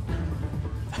outfit.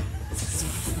 This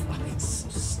is fucking so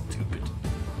stupid.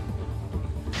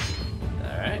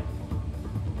 Alright.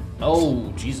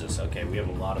 Oh, Jesus. Okay, we have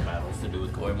a lot of battles to do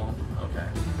with Goemon. Okay.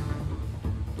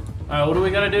 Alright, what do we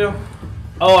gotta do?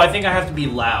 Oh, I think I have to be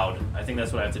loud. I think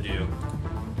that's what I have to do.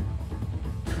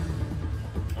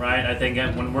 Right? I think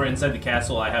when we're inside the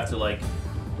castle, I have to, like...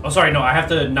 Oh, sorry, no, I have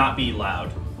to not be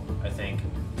loud, I think.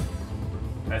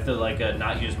 I have to, like,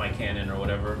 not use my cannon or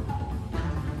whatever.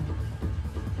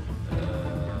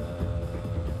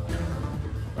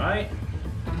 Right?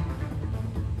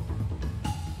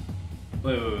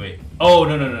 Wait. Oh,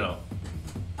 no.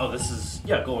 Oh, this is...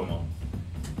 Yeah, Goemon.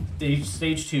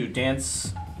 Stage 2,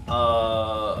 Dance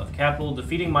of the Capital.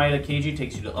 Defeating Maeda Keiji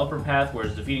takes you to the upper path,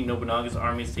 whereas defeating Nobunaga's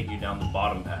armies take you down the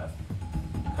bottom path.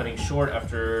 Cutting short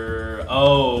after...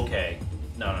 Oh, okay.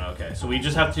 No, okay. So we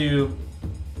just have to...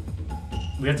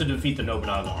 We have to defeat the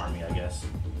Nobunaga army, I guess.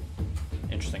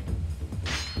 Interesting.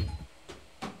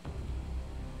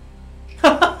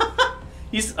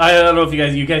 I don't know if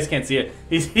you guys can't see it.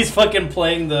 He's fucking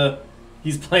playing the...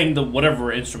 He's playing the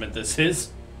whatever instrument this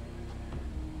is.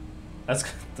 That's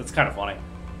kind of funny.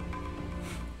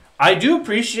 I do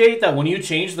appreciate that when you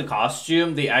change the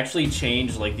costume, they actually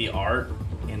change like the art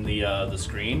in the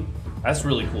screen. That's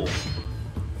really cool.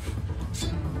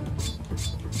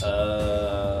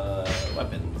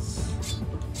 Weapons.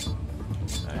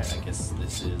 Alright, I guess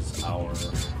this is our...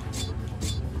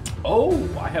 Oh,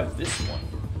 I have this one.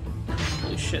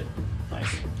 Holy shit.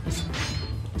 Nice.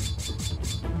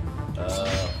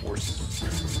 Horse.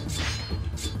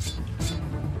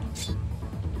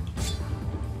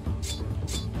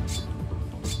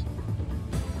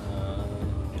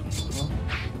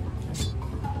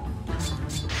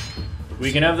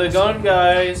 We can have the gun,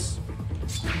 guys.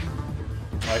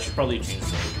 Oh, I should probably change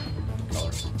the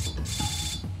color.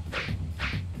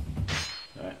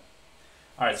 Alright.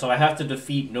 Alright, so I have to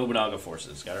defeat Nobunaga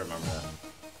forces. Gotta remember that.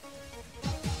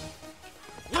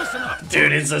 Listen up.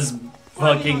 Dude, it's as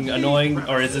fucking annoying,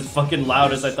 or is it fucking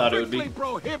loud as I thought it would be?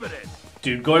 Prohibited.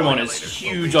 Dude, Goemon is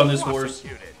huge on this horse.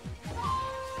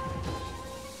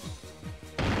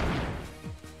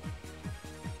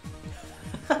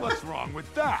 What's wrong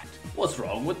with that? What's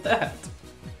wrong with that?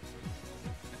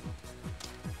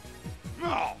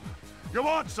 No. You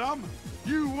want some?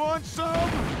 You want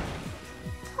some?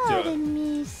 Pardon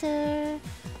me, sir.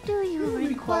 Do you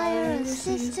require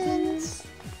assistance?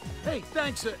 Hey,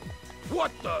 thanks.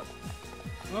 What the?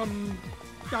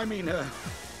 I mean,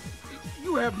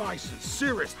 you have my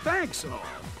sincerest thanks and all.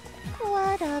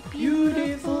 What a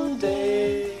beautiful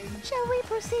day. Shall we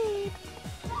proceed?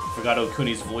 Forgot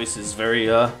Okuni's voice is very,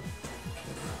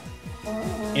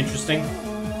 interesting.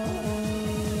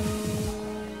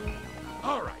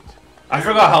 All right. I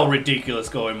forgot how ridiculous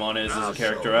Goemon is as a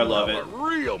character. I love it.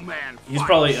 Real man. He's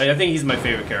probably, I think he's my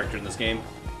favorite character in this game.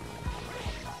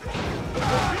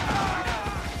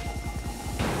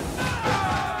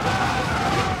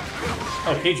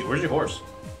 Oh, Keiji, where's your horse?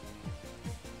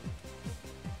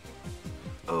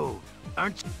 Oh,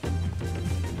 aren't you?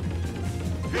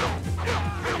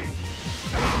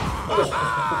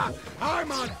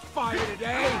 I'm on fire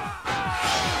today.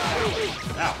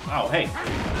 Ow, hey.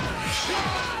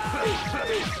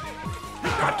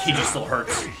 God, Keiji still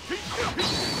hurts.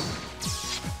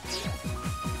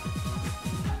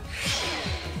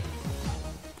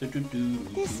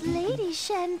 This lady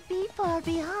shan't be far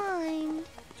behind.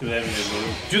 Do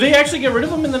they actually get rid of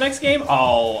him in the next game?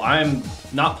 Oh, I'm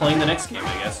not playing the next game,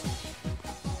 I guess.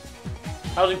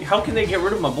 How can they get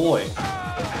rid of my boy?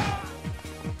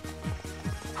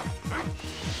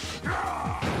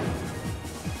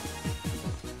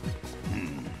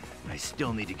 I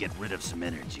still need to get rid of some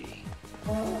energy.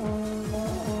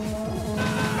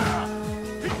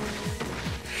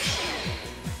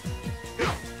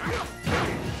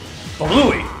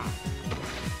 Bluey!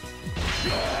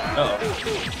 Uh-oh.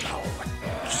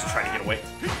 Just trying to get away.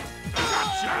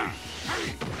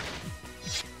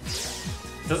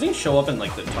 Doesn't he show up in,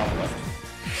 like, the top left?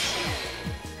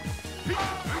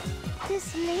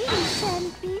 This lady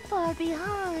shan't be far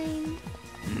behind.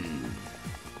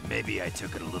 Maybe I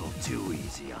took it a little too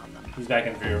easy on them. He's back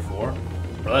in 3 or 4.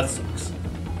 Bro, that sucks.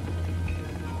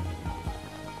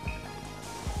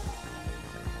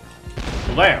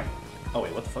 Bam! Oh,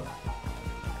 wait, what the fuck?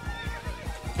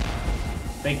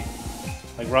 Thank you.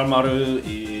 Like Ranmaru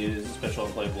is special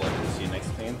and playable. I can see you next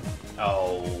game.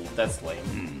 Oh, that's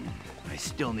lame. I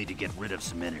still need to get rid of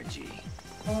some energy.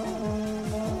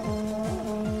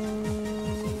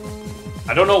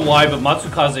 I don't know why, but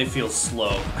Matsukaze feels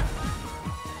slow.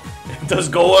 Does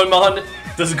Goemon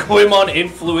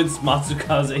influence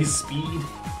Matsukaze's speed?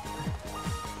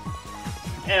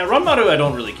 And Ranmaru I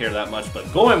don't really care that much, but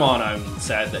Goemon I'm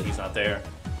sad that he's not there.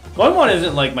 Goemon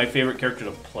isn't like my favorite character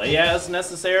to play as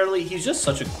necessarily, he's just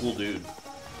such a cool dude.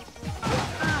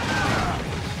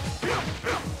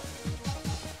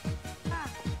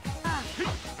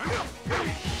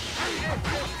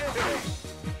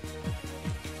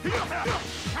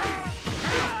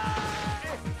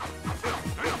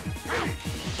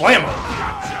 Blammo!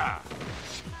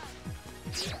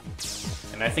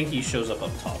 And I think he shows up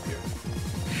top here.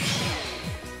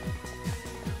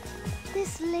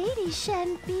 This lady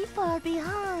shan't be far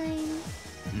behind.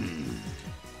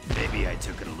 Maybe I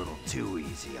took it a little too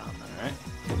easy on them. Alright.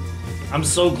 I'm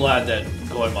so glad that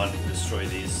Goemon can destroy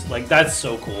these. Like, that's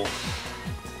so cool.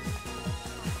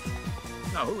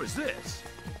 Now who is this?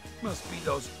 Must be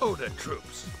those Oda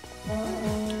troops.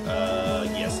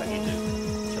 Yes, I need to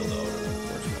kill the Oda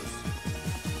reinforcements.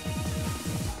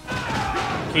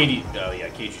 Katie, oh yeah,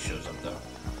 Katie shows up though.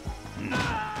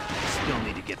 Still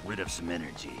need to get rid of some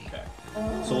energy. Okay.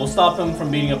 So we'll stop him from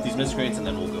beating up these miscreants and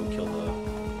then we'll go kill the...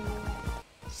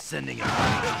 Sending a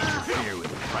army to interfere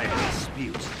with a private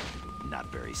dispute.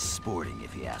 Not very sporting,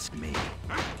 if you ask me.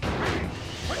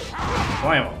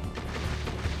 Blammo!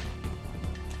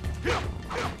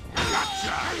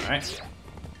 Alright.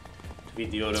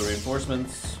 Defeat the Oda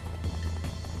reinforcements.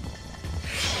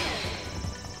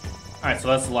 Alright, so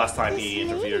that's the last time he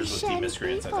interferes with the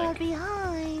miscreants, I think.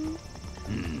 Behind.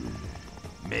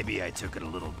 Maybe I took it a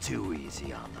little too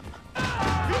easy on them.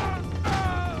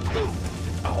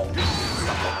 Oh,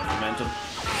 stop that momentum.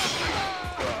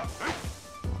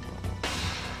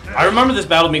 I remember this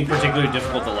battle being particularly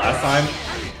difficult the last time.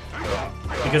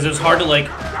 Because it was hard to, like,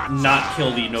 not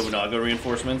kill the Nobunaga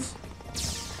reinforcements.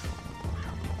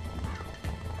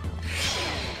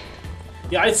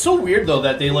 Yeah, it's so weird though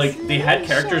that they had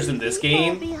characters in this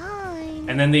game,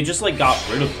 and then they just like got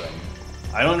rid of them.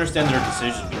 I don't understand their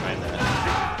decision behind that.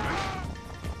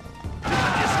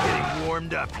 I'm just getting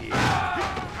warmed up here.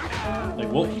 Like,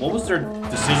 what was their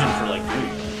decision for like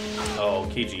doing that? Oh,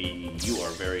 KG, you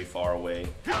are very far away.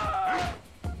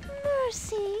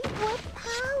 Mercy, what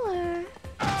power?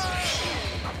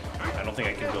 I don't think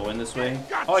I can go in this way.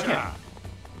 Oh, I can.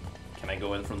 Can I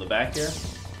go in from the back here?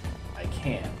 I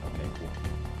can. Okay, cool.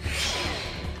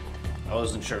 I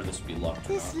wasn't sure this would be locked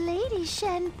or This not. lady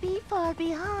shan't be far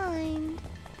behind.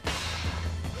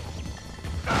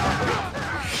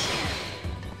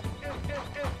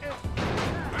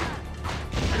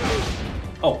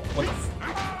 Oh, what the f...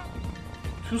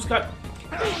 Who's got...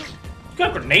 You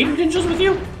got grenade ninjas with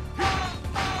you?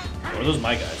 Or are those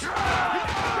my guys?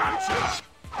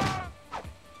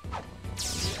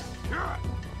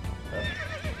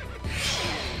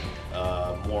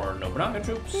 More Nobunaga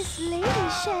troops. This lady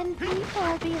shan't be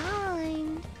far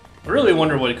behind. I really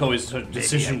wonder what Koei's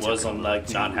decision was on like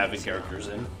not having characters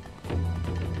in.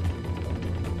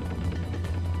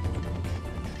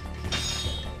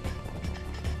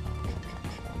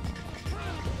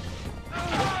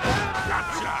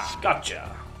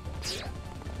 Gotcha.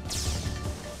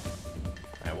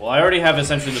 Alright, well I already have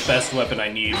essentially the best weapon I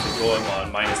need for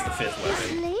Goemon minus the 5th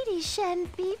This weapon. lady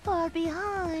shan't be far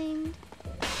behind.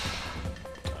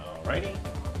 Alrighty.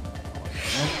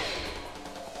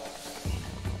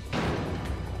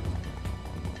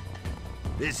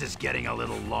 This is getting a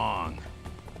little long.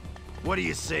 What do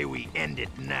you say we end it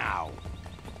now?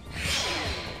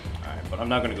 Alright, but I'm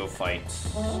not gonna go fight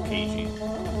KG.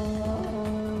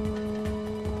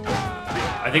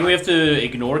 I think we have to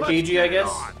ignore KG, I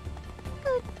guess.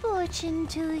 Good fortune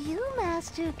to you,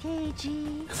 Master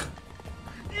KG.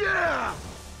 Yeah!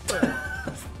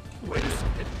 Wait a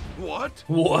second. What?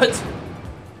 What?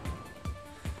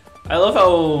 I love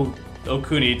how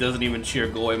Okuni doesn't even cheer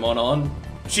Goemon on.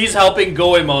 She's helping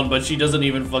Goemon, but she doesn't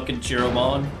even fucking cheer him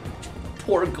on.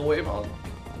 Poor Goemon.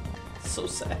 So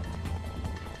sad.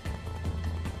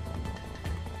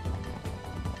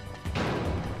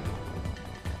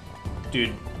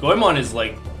 Dude, Goemon is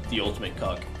like the ultimate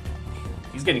cuck.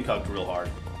 He's getting cucked real hard.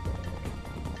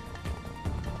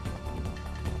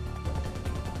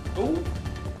 Ooh.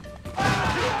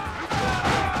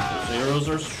 Those arrows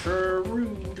are sure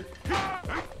rude.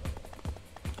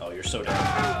 Oh, you're so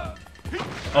down.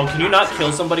 Oh, can you not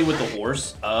kill somebody with the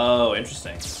horse? Oh,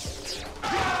 interesting.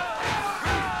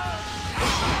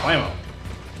 Blammo.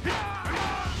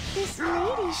 This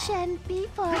lady lady shan't be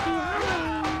far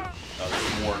behind. Oh,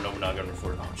 there's more Nobunaga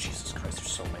Reforged. Oh, Jesus Christ,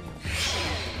 there's so many.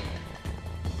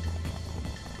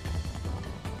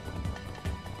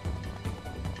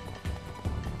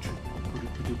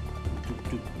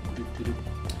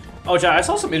 Oh, Chad, I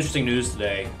saw some interesting news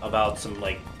today about some,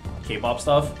 like, K-pop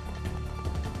stuff.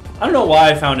 I don't know why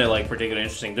I found it, like, particularly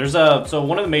interesting. There's so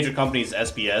one of the major companies,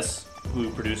 SBS, who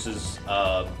produces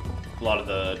a lot of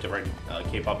the different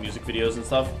K-pop music videos and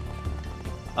stuff.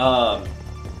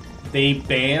 They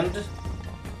banned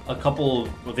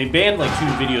they banned like 2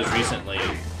 videos recently.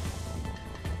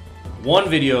 One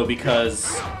video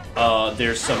because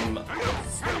there's some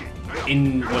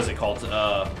what's it called?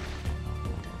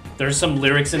 There's some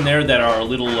lyrics in there that are a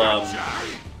little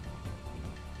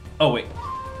oh wait.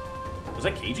 Was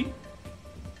that Keiji?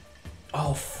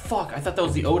 Oh fuck, I thought that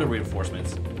was the Oda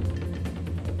reinforcements.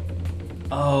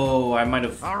 Oh, I might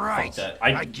have All right, fucked that.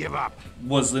 I give up.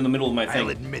 Was in the middle of my thing. I'll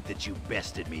admit that you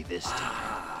bested me this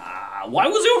time. Why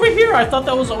was he over here? I thought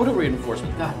that was Oda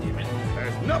reinforcement. God damn it.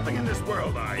 There's nothing in this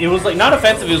world It was like not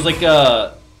offensive, it was like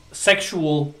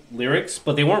sexual lyrics,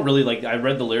 but they weren't really like I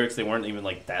read the lyrics, they weren't even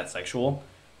like that sexual.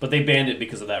 But they banned it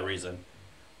because of that reason.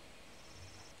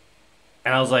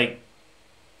 And I was like,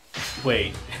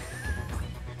 wait.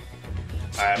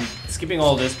 I'm skipping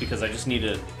all this because I just need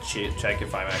to check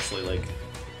if I'm actually like...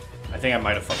 I think I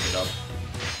might have fucked it up.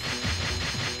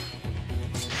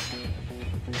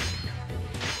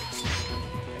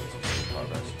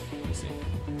 Let me see.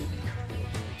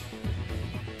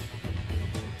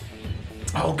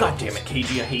 Oh, god damn it,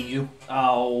 KG, I hate you.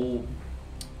 Oh...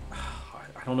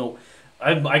 I don't know.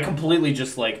 I completely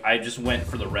just like, I just went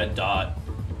for the red dot.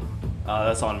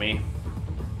 That's on me.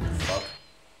 Fuck.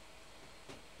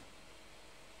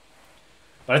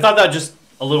 But I thought that just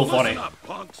a little funny. Listen up,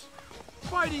 punks.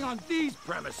 Fighting on these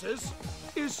premises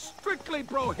is strictly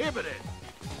prohibited.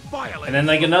 And then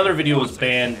like another video was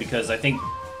banned because I think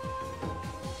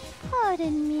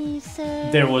Pardon me, sir.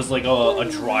 there was like a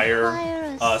dryer,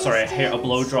 a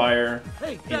blow dryer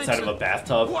inside of a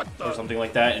bathtub or something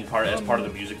like that as part of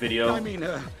the music video.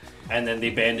 And then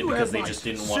they banned it because they just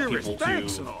didn't want people to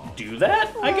do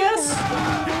that, I guess?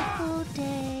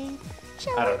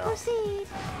 I don't know.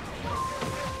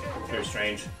 Very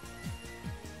strange.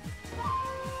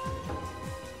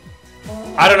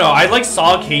 I don't know, I like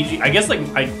saw KG, I guess like,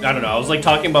 I don't know, I was like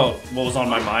talking about what was on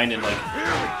my mind and like,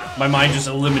 my mind just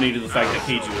eliminated the fact that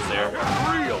KG was there.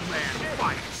 Real man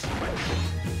fights.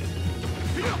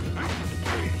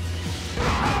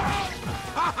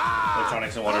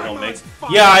 Electronics and water don't mix.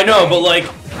 Yeah, I know, but like,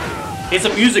 it's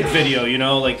a music video, you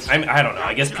know, like, I don't know,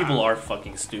 I guess people are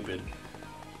fucking stupid.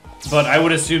 But I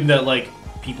would assume that like,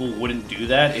 people wouldn't do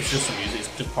that, it's just it's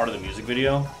just part of the music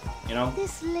video. You know?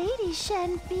 This lady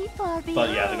shan't be far behind. But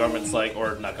yeah, the government's like,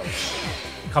 or not government,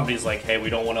 company's like, hey, we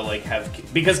don't want to like have,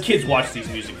 because kids watch these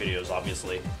music videos,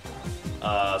 obviously.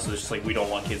 So it's just like, we don't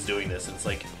want kids doing this. And it's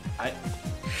like, I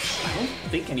don't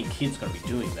think any kid's gonna be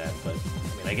doing that, but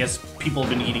I mean, I guess people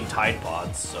have been eating Tide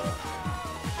Pods, so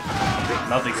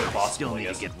nothing's impossible. Still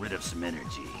need to get rid of some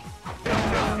energy.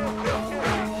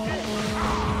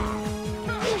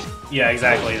 Yeah,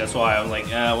 exactly. That's why I'm like,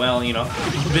 well, you know,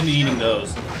 people have been eating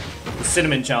those. The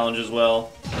cinnamon challenge as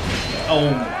well.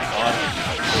 Oh my god.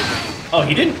 Oh,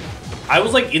 he didn't. I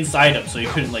was like inside him, so he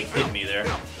couldn't like hit me there.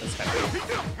 That's kind of cool.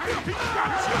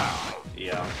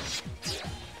 Yeah.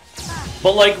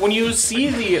 But like when you see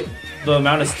the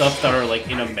amount of stuff that are like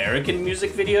in American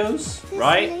music videos,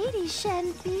 right? This lady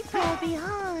shan't be far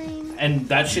behind. And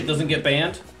that shit doesn't get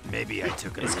banned. Maybe I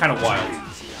took it. It's kind of wild.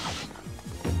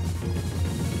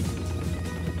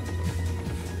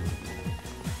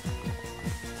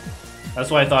 That's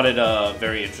why I thought it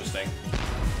very interesting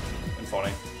and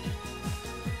funny.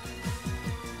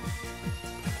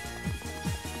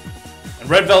 And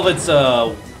Red Velvet's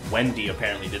Wendy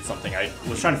apparently did something. I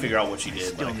was trying to figure out what she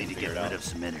did, but I need to get rid of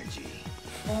some energy.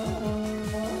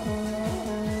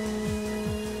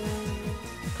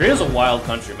 Korea's a wild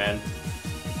country, man.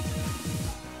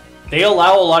 They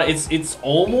allow a lot. It's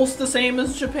almost the same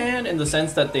as Japan in the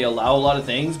sense that they allow a lot of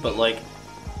things, but like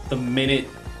the minute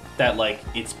that like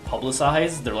it's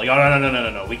publicized, they're like, oh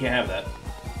no, we can't have that.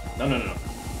 No,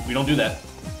 we don't do that.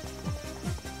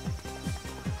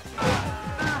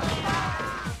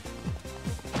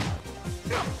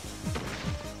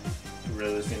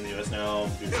 Really in the US now.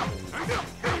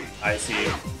 I see.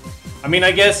 I mean,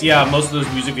 I guess yeah, most of those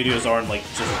music videos are on like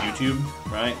just YouTube,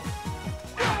 right?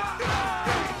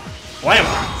 Wham!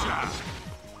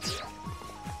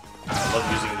 I love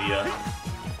using the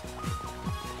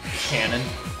cannon.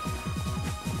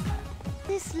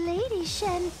 This lady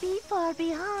shan't be far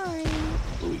behind.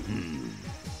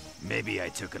 Maybe I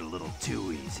took it a little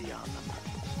too easy on them.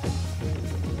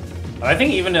 But I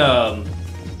think even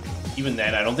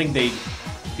then, I don't think they'd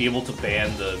be able to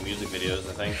ban the music videos,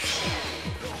 I think.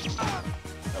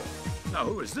 Now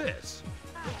who is this?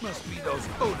 It must be those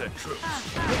Oda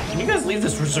troops. Can you guys leave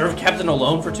this reserve captain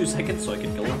alone for 2 seconds so I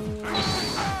can kill him?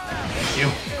 Thank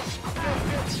you.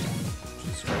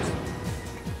 Jesus Christ.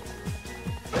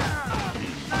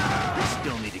 We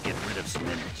still need to get rid of some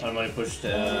energy. I'm gonna push to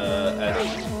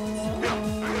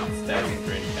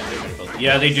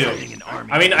yeah, they do.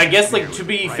 I mean, I guess, like, to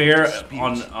be fair,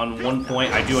 on one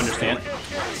point, I do understand.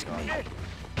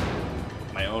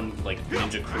 My own, like,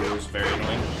 ninja crew is very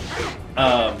annoying.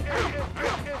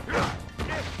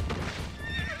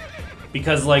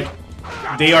 Because, like,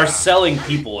 they are selling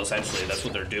people, essentially. That's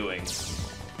what they're doing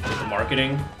with the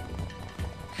marketing.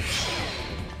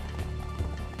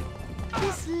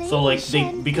 So, like,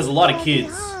 because a lot of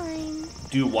kids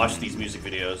do watch these music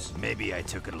videos. Maybe I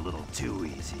took it a little too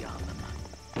easy on them.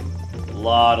 A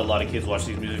lot of kids watch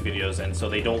these music videos, and so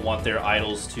they don't want their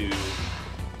idols to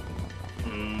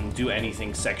do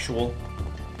anything sexual,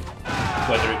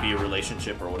 whether it be a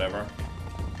relationship or whatever.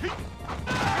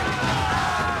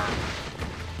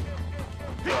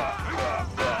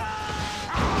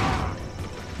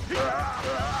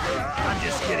 I'm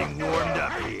just getting warmed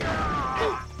up here.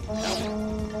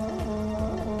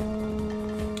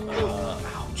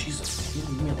 Ow, Jesus, leave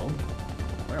me alone.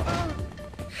 Where am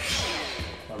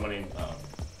I? I'm running.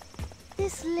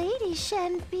 This lady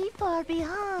shan't be far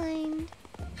behind.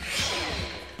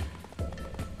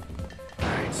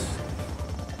 Alright.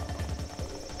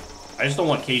 I just don't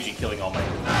want KG killing all my.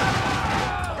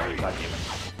 Oh, God damn it.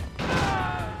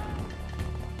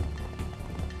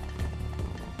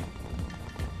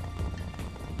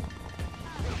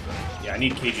 Yeah, I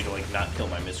need KG to, like, not kill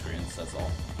my miscreants, that's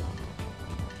all.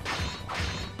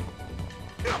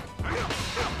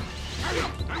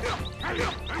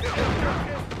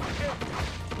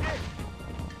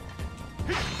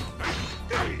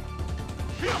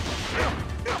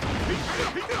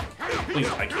 Please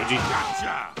die, KG.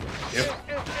 Yep.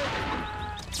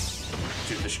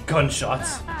 Dude, the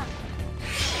gunshots.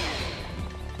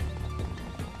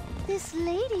 This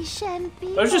lady shan't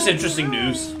be. That was just interesting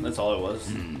news. That's all it was.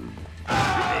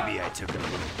 Maybe I took it a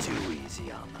little too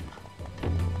easy on them.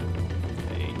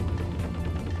 Okay.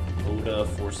 Oda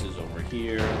forces over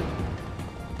here.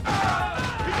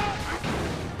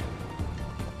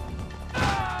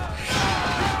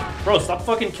 Bro, stop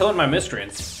fucking killing my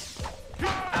miscreants.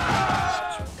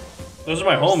 Those are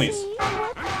my homies.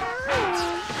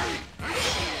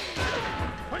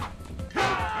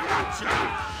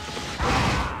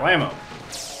 Whammo.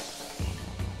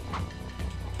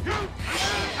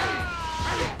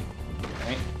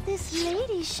 Okay. This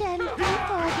lady shan't be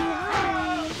far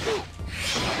behind.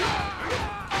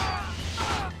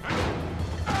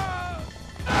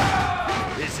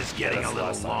 This is getting a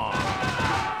little long.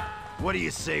 What do you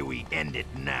say we end it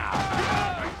now?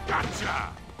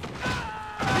 Gotcha!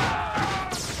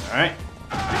 Alright.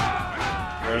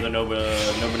 Where are the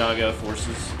Nobunaga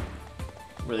forces?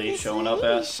 Where are they showing up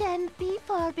at? Shan't be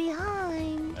far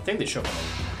behind. I think they show up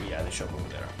over. Yeah, they show up over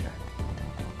there.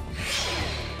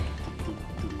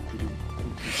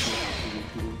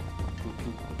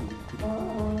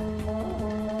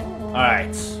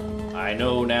 Alright. I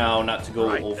know now not to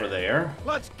go over there.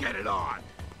 Let's get it on.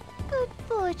 Good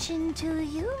fortune to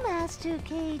you, Master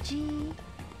KG.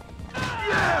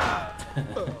 Yeah!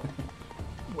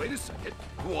 Wait a second.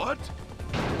 What?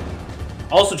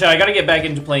 Also, Chad, I gotta get back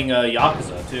into playing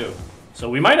Yakuza, too. So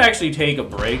we might actually take a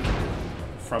break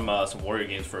from some Warrior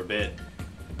games for a bit.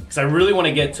 Because I really want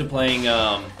to get to playing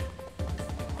the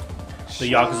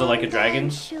Yakuza Like a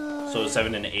Dragon. So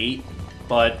 7 and 8.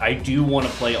 But I do want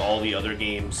to play all the other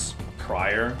games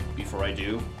prior, before I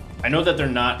do. I know that they're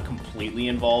not completely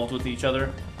involved with each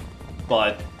other,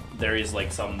 but there is,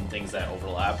 like, some things that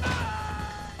overlap.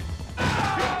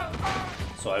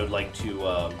 So I would like to,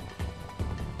 I'd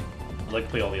like to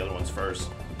play all the other ones first.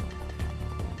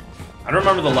 I don't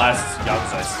remember the last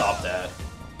Yakuza I stopped at.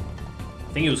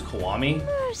 I think it was Kiwami.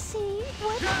 Mercy,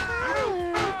 what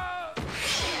power?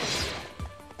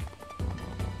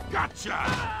 Gotcha!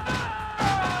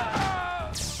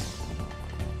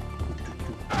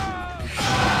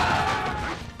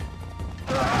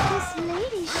 This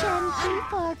lady shan't be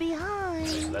far behind.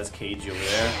 So that's Cage over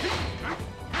there.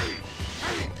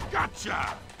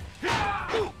 Gotcha!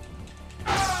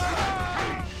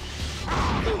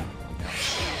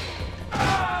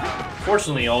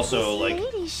 Fortunately, also, like,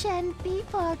 Lady shan't be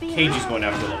far behind. Cage is going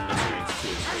after little miscreants too,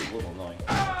 so it's a little annoying.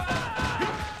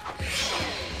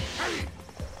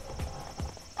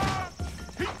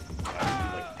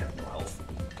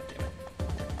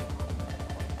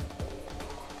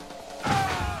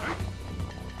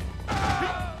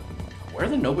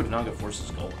 Nobunaga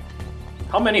forces go?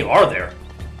 How many are there?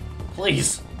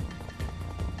 Please.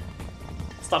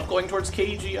 Stop going towards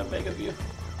KG, I beg of you.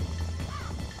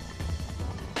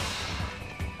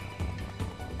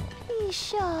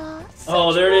 Pisha.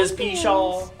 Oh, there it is,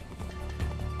 Pisha.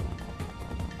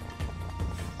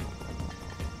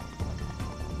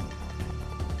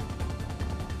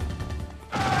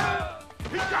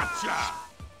 Gotcha!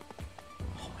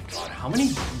 Oh my god, how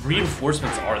many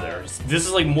reinforcements are there? This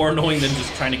is like more annoying than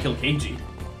just trying to kill KG.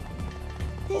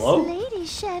 Hello? This lady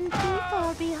shan't be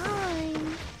far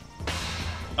behind.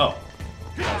 Oh.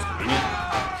 That was convenient.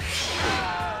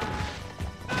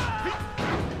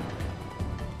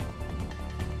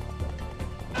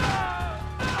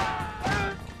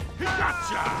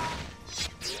 Gotcha!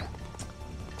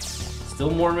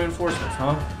 Still more reinforcements,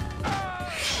 huh?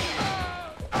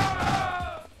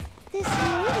 This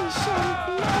lady shan't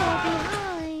be far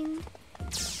behind.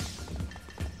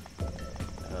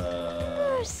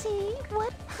 Mercy,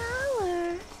 what power?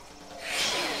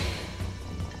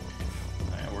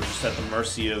 Alright, we're just at the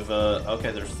mercy of,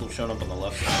 okay, they're still showing up on the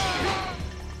left side.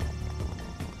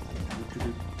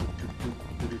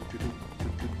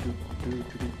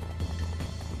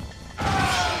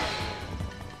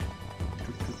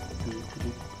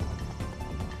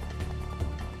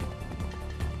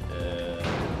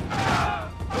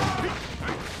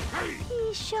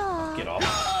 Pisha. Get off.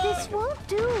 This won't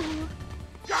do.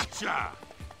 Gotcha!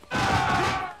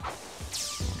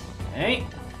 Hey.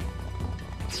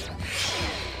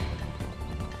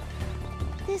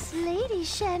 This lady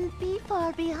shan't be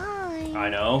far behind. I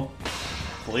know.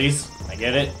 Please, I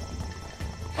get it.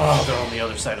 Oh, they're on the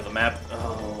other side of the map.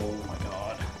 Oh my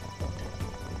god.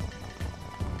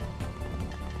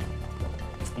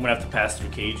 I'm gonna have to pass through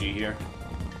KG here.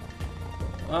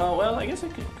 Well, I guess I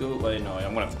could go. Wait, no,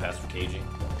 I'm gonna have to pass through KG.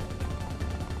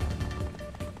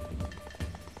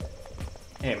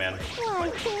 Hey, man. Why,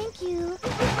 thank you.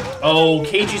 Oh,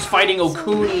 KG's fighting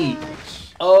Okuni.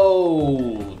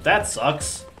 Oh, that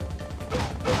sucks.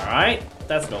 Alright,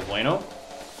 that's no bueno.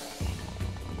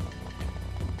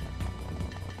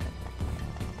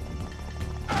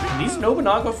 Can these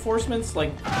Nobunaga forcements,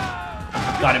 like...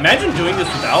 God, imagine doing this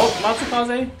without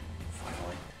Matsukaze?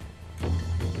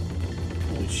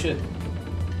 Holy shit.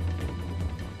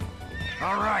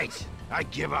 All right, I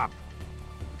give up.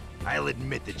 I'll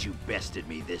admit that you bested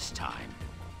me this time.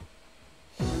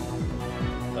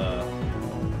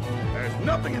 There's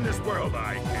nothing in this world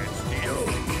I can't steal.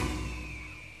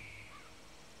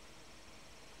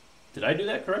 Did I do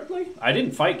that correctly? I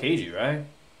didn't fight KG, right?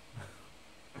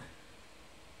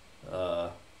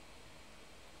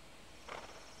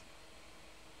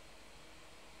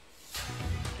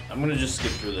 I'm gonna just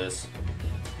skip through this.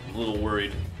 I'm a little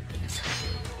worried.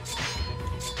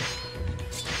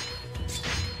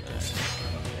 I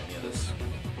don't need any of this.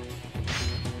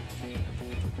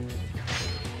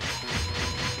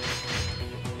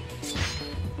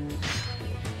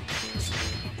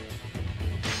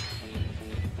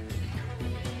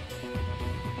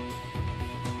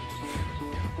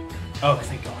 Oh,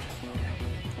 thank God.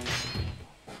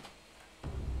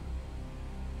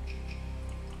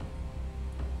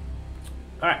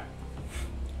 Alright.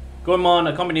 Goemon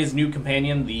accompanies new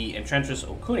companion, the enchantress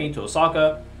Okuni, to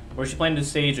Osaka, where she planned to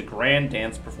stage a grand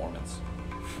dance performance.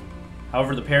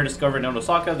 However, the pair discovered in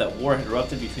Osaka that war had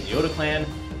erupted between the Oda clan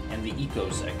and the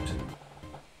Iko sect.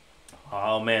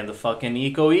 Oh man, the fucking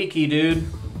Iko Iki, dude.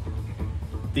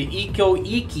 The Iko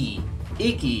Iki.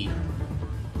 Icky.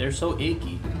 They're so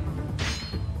icky.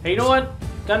 Hey, you know what?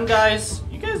 Gun guys,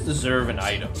 you guys deserve an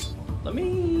item. Let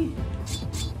me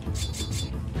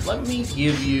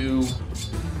give you...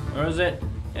 Where is it?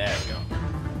 There we go.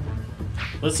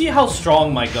 Let's see how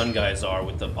strong my gun guys are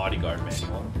with the bodyguard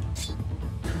manual.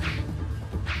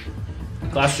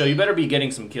 Class Joe, you better be getting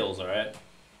some kills, alright?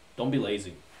 Don't be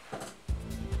lazy.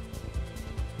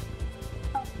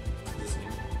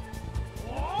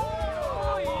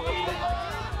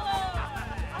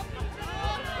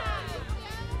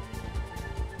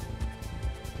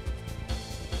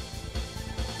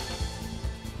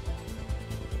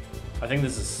 I think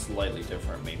this is slightly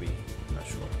different, maybe. I'm not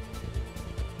sure.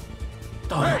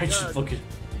 Oh, Hey, I should fucking...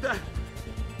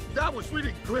 That was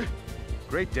really great.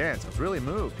 Great dance. I was really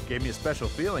moved. It gave me a special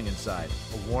feeling inside.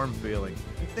 A warm feeling.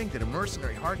 You think that a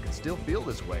mercenary heart could still feel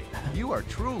this way? You are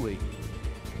truly...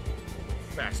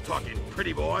 Fast talking,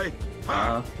 pretty boy.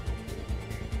 Huh?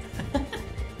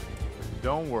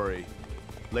 Don't worry.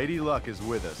 Lady Luck is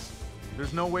with us.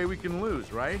 There's no way we can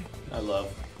lose, right? I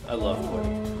love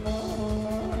Quinn.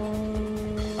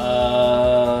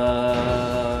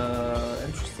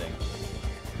 Interesting.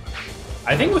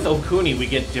 I think with Okuni we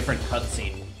get different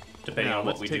cutscene depending on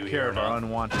what we do take here. care of our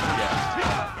unwanted guests.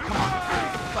 Come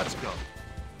on, let's go.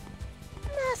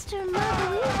 Master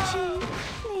Maruichi,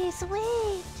 please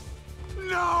wait.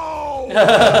 No!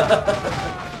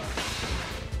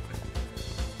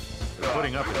 They're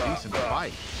putting up a decent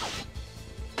fight.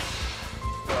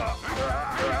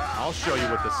 I'll show you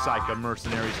what the Psycho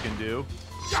mercenaries can do.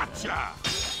 Gotcha!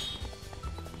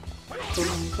 Alright,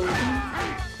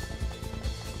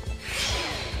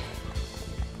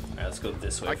 let's go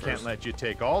this way I first. can't let you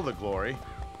take all the glory.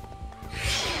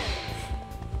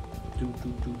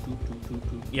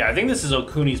 Yeah, I think this is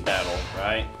Okuni's battle,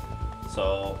 right?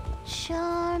 So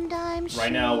Charmed, I'm sure.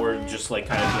 right now we're just like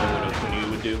kind of doing what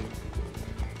Okuni would do.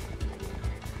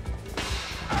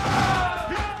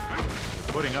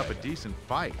 Putting up a decent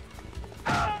fight.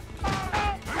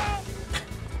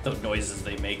 The noises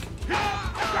they make.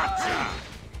 Gotcha!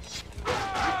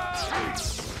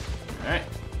 Alright.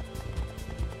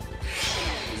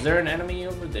 Is there an enemy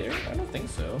over there? I don't think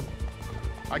so.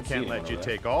 I can't let you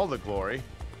take all the glory.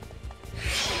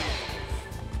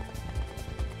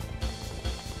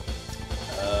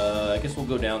 I guess we'll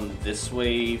go down this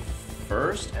way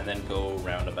first and then go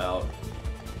roundabout.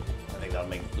 I think that'll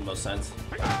make the most sense.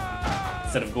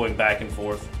 Instead of going back and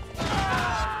forth.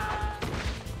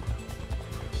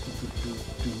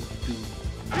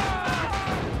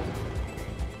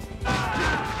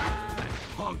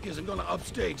 Punk isn't gonna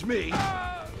upstage me.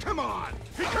 Come on!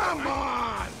 Come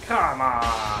on! Come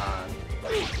on!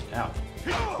 Ow.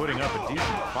 Putting up a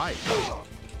decent fight.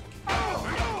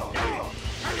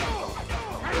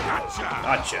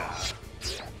 Gotcha!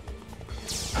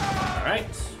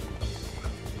 Alright.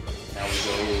 Now we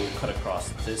go cut across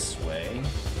this way.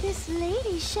 This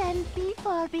lady shan't be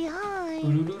far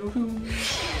behind.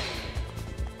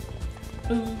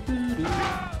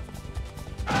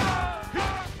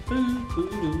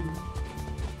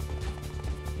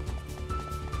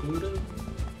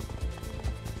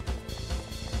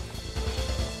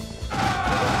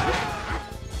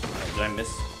 Did I miss?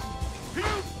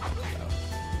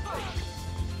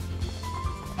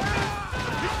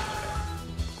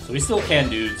 So we still can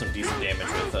do some decent damage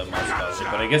with Masakazu,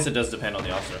 but I guess it does depend on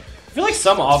the officer. I feel like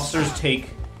some officers take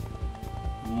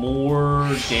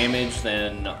more damage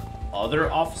than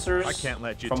other officers. I can't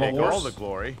let you from take a horse. all the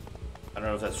glory. I don't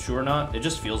know if that's true or not. It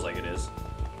just feels like it is.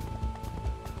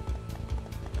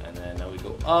 And then now we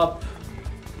go up.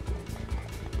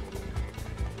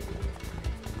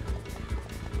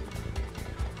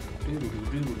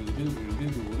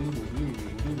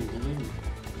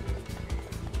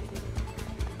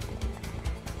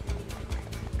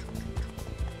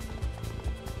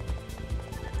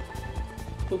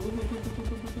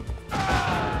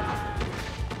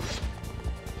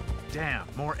 Damn,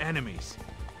 more enemies.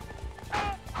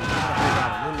 Hold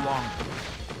on a little longer.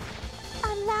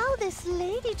 Allow this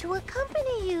lady to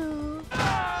accompany you.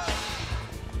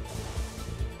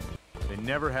 They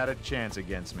never had a chance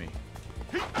against me.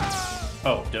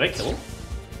 Oh, did I kill him?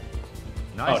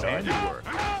 Nice no, I didn't. handiwork.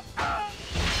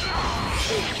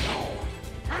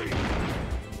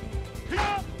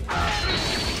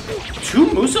 Two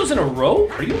Musos in a row?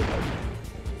 Are you?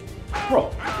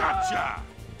 Bro. Gotcha!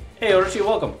 Hey, Orochi,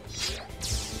 welcome.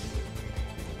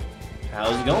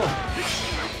 How's it going?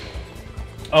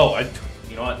 Oh,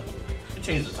 you know what? I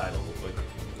changed the title real quick.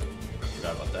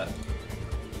 Forgot about that.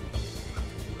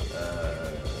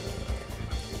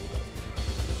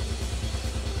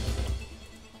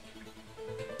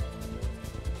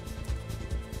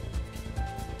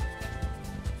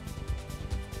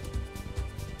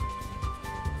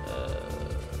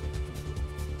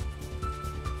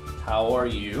 How are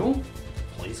you?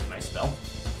 Please, can I spell?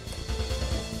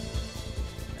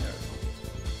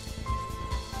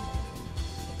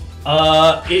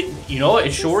 You know what?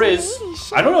 It sure is.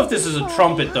 I don't know if this is a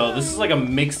trumpet though. This is like a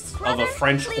mix of a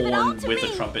French horn with a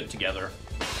trumpet together.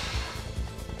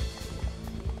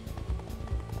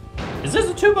 Is this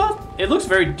a tuba? It looks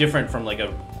very different from like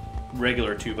a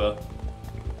regular tuba.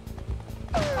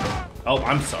 Oh,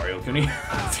 I'm sorry, Okuni.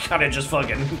 Kinda just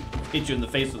fucking hit you in the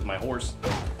face with my horse.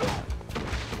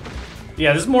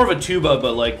 Yeah, this is more of a tuba,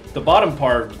 but like the bottom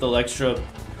part with the extra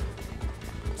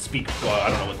speak. Well, I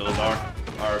don't know what those are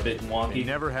a bit wonky. They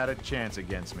never had a chance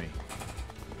against me.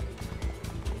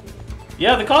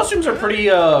 Yeah, the costumes are pretty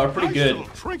good.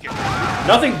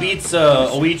 Nothing beats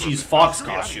Oichi's fox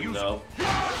costume though.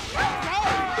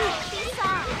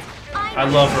 I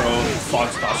love her own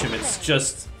fox costume. It's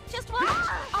just.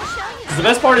 The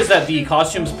best part is that the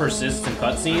costumes persist in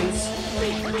cutscenes,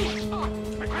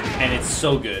 and it's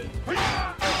so good.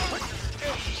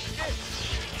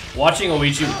 Watching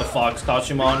Oichi with the fox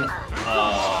costume on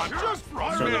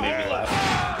certainly made me laugh.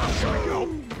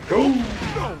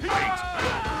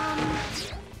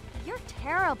 You're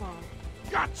terrible.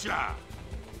 Gotcha.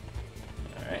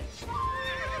 All right.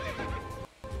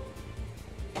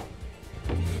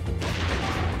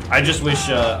 I just wish.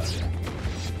 What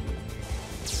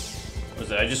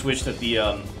was it? I just wish that the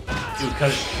it would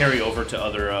carry over to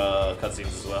other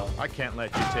cutscenes as well. I can't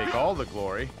let you take all the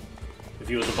glory. If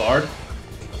he was a bard.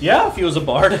 Yeah, if he was a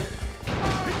bard.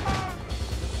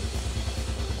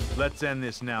 Let's end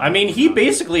this now. I mean, he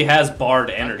basically has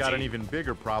bard energy. I've got an even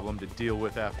bigger problem to deal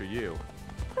with after you.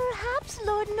 Perhaps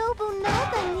Lord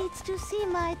Nobunaga needs to see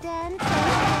my dance.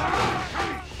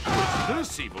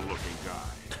 This evil-looking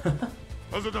guy.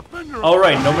 As a defender of Oh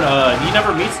right, Nobunaga. He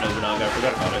never meets Nobunaga. I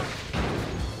forgot about it.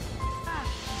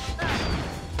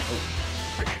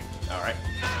 Oh. All right.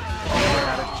 Never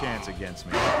had a chance against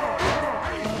me.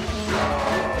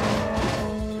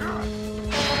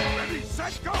 Ready,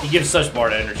 set, go. He gives such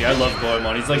bard energy. I love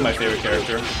Goemon. He's like my favorite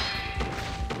character.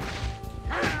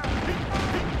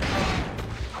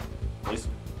 Please.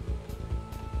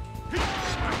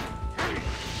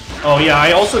 Oh yeah,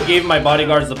 I also gave my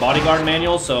bodyguards the bodyguard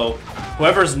manual, so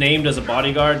whoever's named as a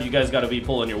bodyguard, you guys gotta be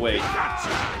pulling your weight.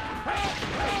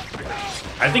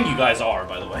 I think you guys are,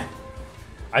 by the way.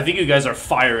 I think you guys are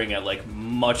firing at like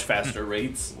much faster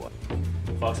rates.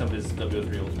 Fox Hunt is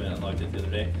W3 Ultimate, unlocked it the other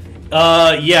day.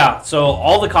 Yeah, so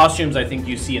all the costumes I think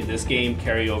you see in this game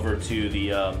carry over to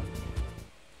the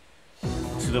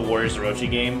Warriors Orochi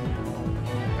game.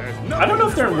 I don't know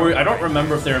if they're in I don't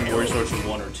remember if they're in Warriors Orochi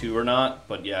 1 or 2 or not,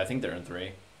 but yeah, I think they're in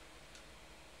 3.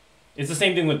 It's the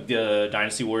same thing with the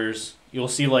Dynasty Warriors. You'll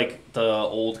see like the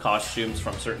old costumes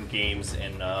from certain games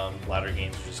in latter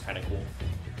games, which is kind of cool.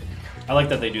 I like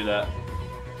that they do that.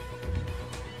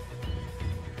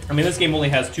 I mean, this game only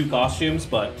has 2 costumes,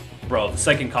 but bro, the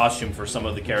second costume for some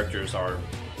of the characters are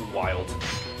wild.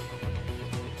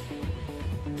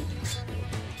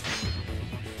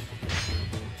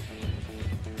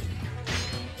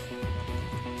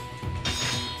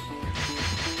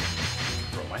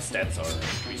 My stats are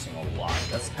increasing a lot.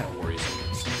 That's kind of worrisome.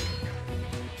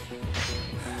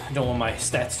 I don't want my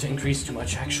stats to increase too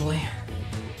much, actually.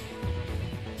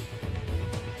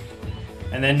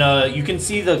 And then you can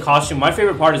see the costume. My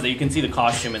favorite part is that you can see the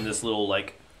costume in this little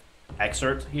like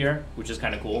excerpt here, which is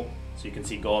kind of cool. So you can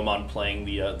see Goemon playing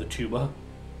the tuba.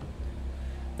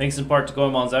 Thanks in part to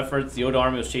Goemon's efforts, the Oda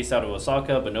army was chased out of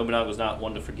Osaka, but Nobunaga was not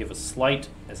one to forgive a slight,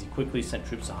 as he quickly sent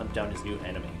troops to hunt down his new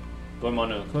enemy.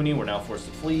 Goemon and Okuni were now forced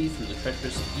to flee through the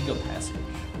treacherous Eagle Passage.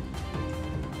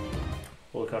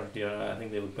 I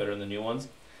think they look better than the new ones.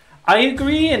 I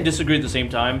agree and disagree at the same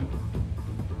time.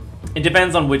 It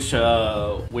depends on which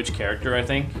character, I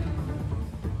think.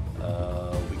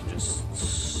 We can just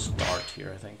start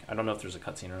here, I think. I don't know if there's a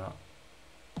cutscene or not.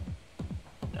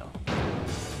 No.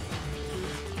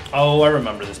 Oh, I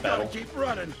remember this battle. Keep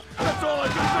running. That's all I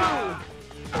can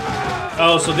do.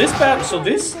 Oh, so this battle,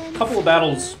 this couple of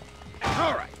battles.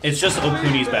 All right. It's just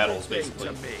Okuni's battles, basically.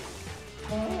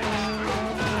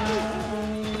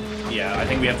 Yeah, I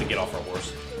think we have to get off our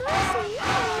horse.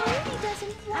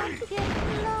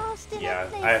 Yeah,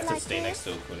 I have to stay next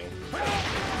to Okuni.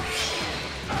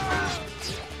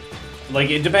 Like,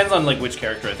 it depends on like which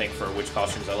character I think for which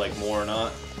costumes I like more or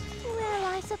not. Well,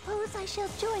 I suppose I shall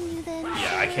join you then.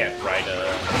 Yeah, I can't ride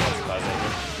a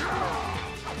Kazuha.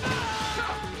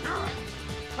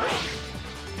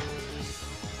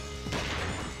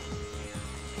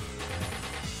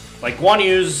 Like, Guan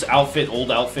Yu's outfit,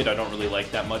 old outfit, I don't really like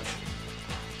that much.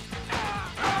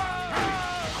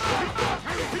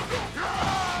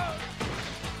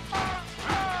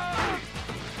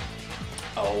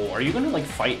 Oh, are you gonna, like,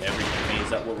 fight every enemy?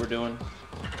 Is that what we're doing?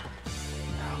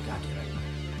 Oh, god damn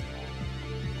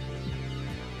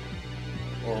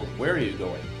it. Or, where are you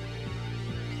going?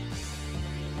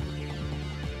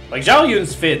 Like, Zhao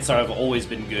Yun's fits have always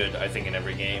been good, I think, in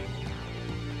every game.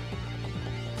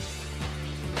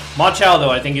 Ma Chao, though,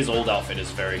 I think his old outfit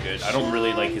is very good. I don't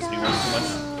really like his new one too much.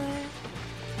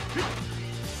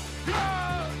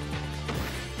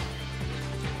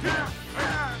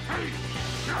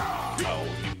 Oh,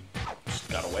 you just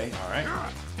got away? Alright.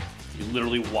 You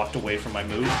literally walked away from my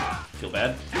move. Feel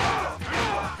bad?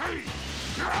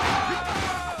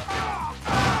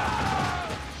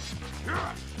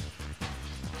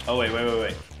 Oh,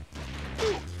 wait.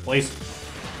 Please.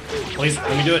 Please,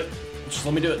 let me do it. Just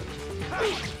let me do it.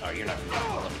 Oh, you're not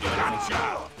gonna let me do anything.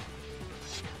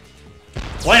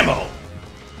 Flammo!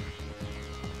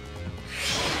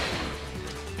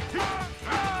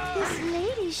 This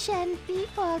lady shan't be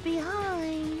far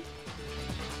behind.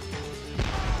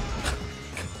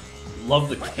 love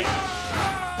the cannon.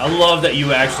 I love that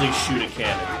you actually shoot a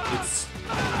cannon. It's...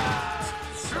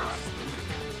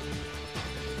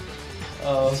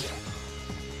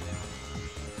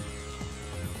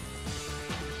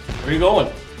 Where are you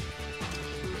going?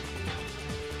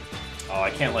 Oh, I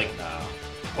can't, like, I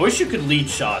wish you could lead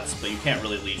shots, but you can't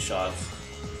really lead shots.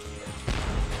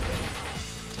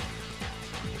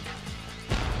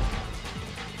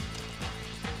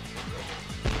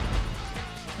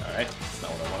 Alright, that's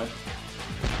not what I wanted.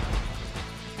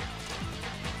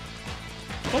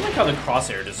 I don't like how the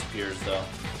crosshair disappears, though.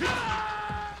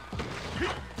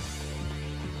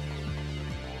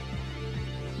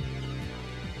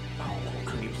 Oh,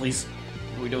 could you please?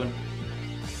 What are we doing?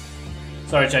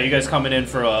 Sorry, chat, you guys coming in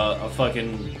for a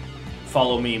fucking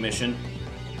follow me mission.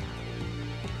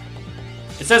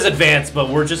 It says advanced, but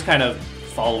we're just kind of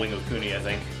following Okuni, I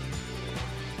think.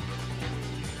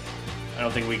 I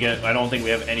don't think we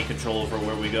have any control over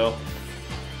where we go.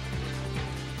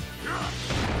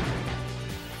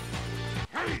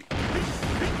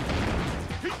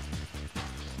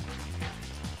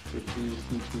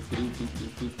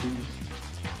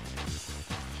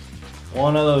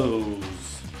 One of those.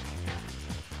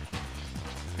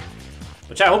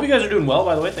 But chat, I hope you guys are doing well,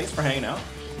 by the way. Thanks for hanging out.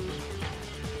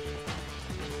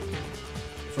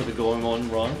 For the Goemon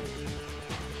run.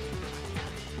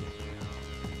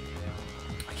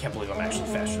 I can't believe I'm actually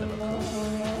faster than Okuni.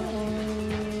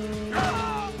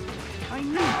 I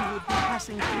knew you would be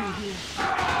passing through here.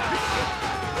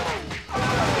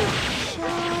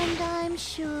 And I'm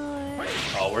sure.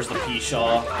 Oh, where's the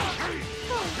P-Shaw?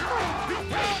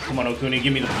 Come on, Okuni,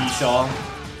 give me the P-Shaw.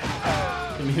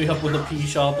 Give me up with a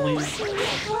P-Shaw, please.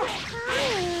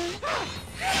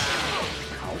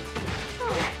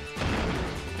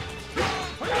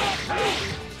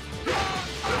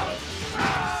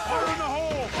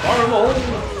 Fire in the hole!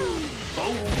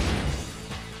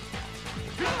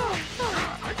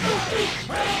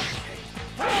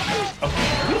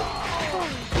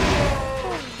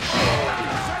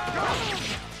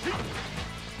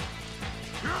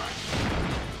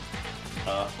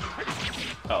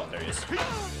 Oh, there he is.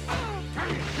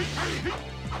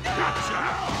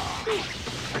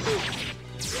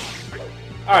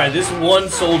 Alright, this one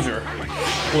soldier,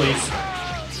 please.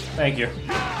 Thank you.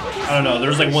 I don't know,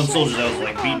 there's like one soldier that was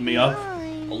like beating me up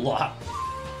a lot.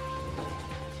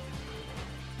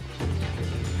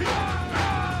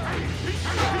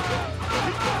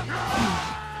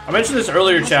 I mentioned this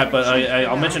earlier, chat, but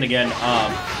I'll mention again.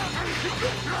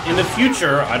 In the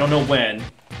future, I don't know when,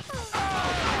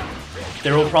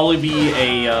 there will probably be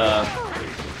a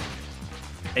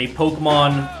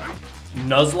Pokemon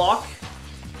Nuzlocke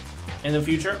in the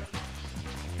future,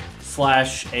 /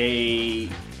 a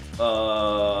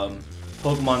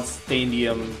Pokemon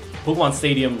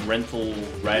Stadium rental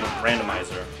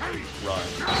randomizer run.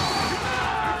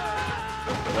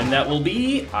 When that will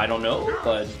be, I don't know,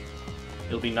 but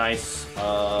it'll be nice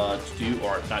to do,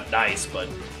 or not nice, but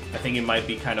I think it might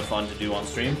be kind of fun to do on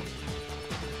stream.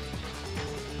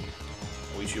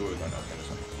 We should work on that kind of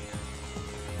stuff.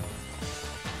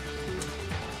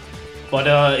 But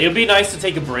it'd be nice to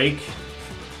take a break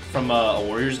from a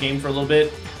Warriors game for a little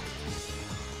bit.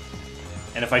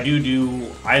 And if I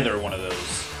do either one of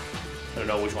those, I don't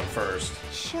know which one first.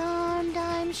 Charmed,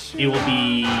 I'm sure. It will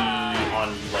be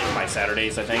on like my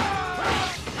Saturdays, I think.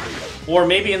 Or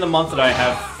maybe in the month that I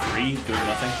have free, doing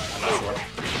nothing. I'm not sure.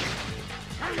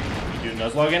 You do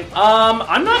Nuzlocke again?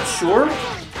 I'm not sure.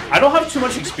 I don't have too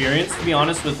much experience, to be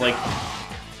honest, with like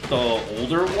the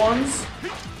older ones.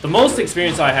 The most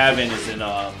experience I have in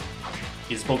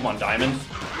is Pokemon Diamond.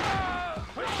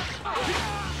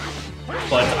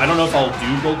 But I don't know if I'll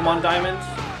do Pokemon Diamond.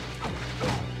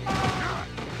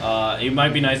 It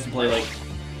might be nice to play like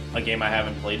a game I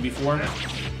haven't played before,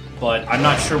 but I'm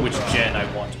not sure which gen I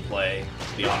want to play,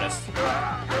 to be honest.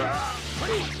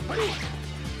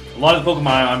 A lot of the Pokemon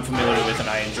I'm familiar with and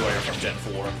I enjoy are from Gen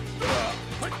 4.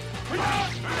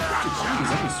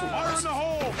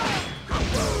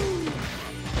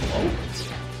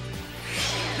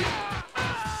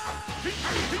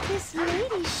 This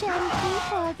lady shan't be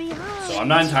far behind. So I'm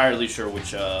not entirely sure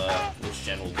which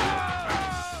gen will do.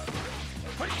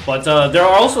 But there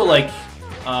are also like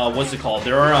what's it called?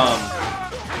 There are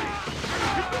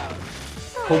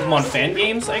Pokemon fan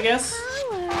games, I guess,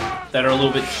 that are a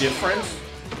little bit different.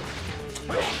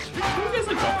 Do you guys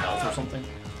like Jump Health or something?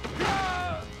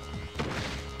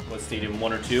 What Stadium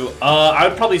 1 or 2? I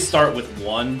would probably start with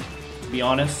 1, to be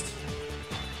honest.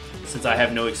 Since I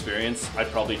have no experience, I'd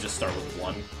probably just start with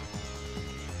 1.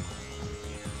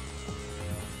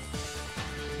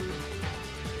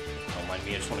 Don't mind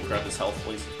me, I just want to grab this health,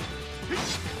 please.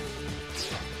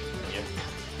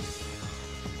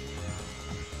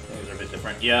 bit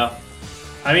different. Yeah.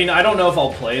 I mean, I don't know if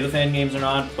I'll play the fan games or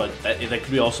not, but that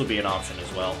could also be an option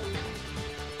as well.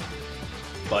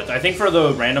 But I think for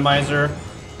the randomizer,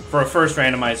 for a first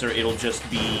randomizer, it'll just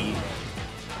be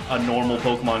a normal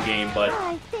Pokemon game, but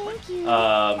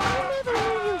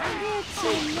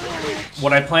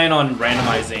what I plan on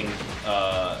randomizing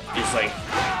is like,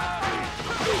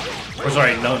 or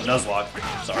sorry, no, Nuzlocke,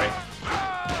 sorry.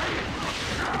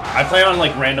 I plan on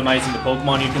like randomizing the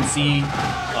Pokemon you can see,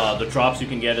 the drops you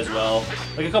can get as well,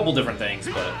 like a couple different things,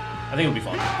 but I think it'll be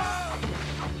fun.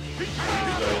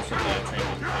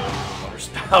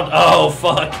 Oh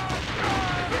fuck!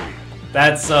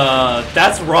 That's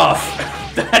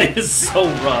rough. That is so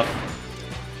rough.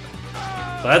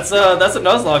 That's a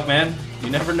Nuzlocke, man. You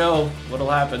never know what'll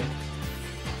happen.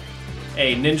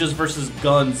 Hey, ninjas versus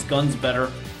guns. Guns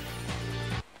better.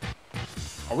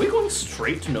 Are we going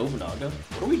straight to Nobunaga?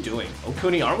 What are we doing?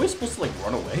 Okuni, aren't we supposed to like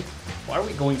run away? Why are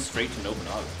we going straight to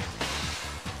Nobunaga?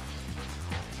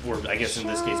 Or I guess in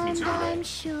this case Mitsuki, right?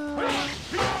 Sure.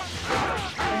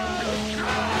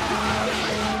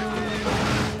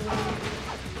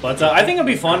 But I think it'll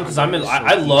be fun because I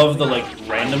love the like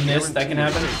randomness that can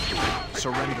happen.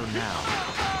 Surrender now.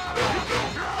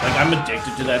 Like I'm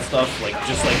addicted to that stuff. Like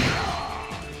just like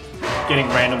getting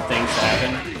random things to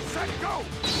happen.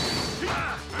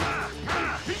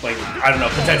 Like I don't know,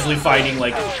 potentially fighting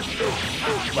like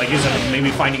is it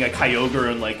maybe finding a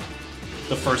Kyogre in like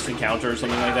the first encounter or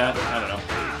something like that. I don't know.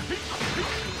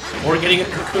 Or getting a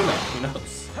Kakuna. Who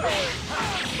knows?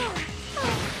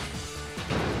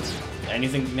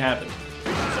 Anything can happen.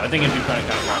 So I think it'd be kind of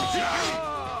fun.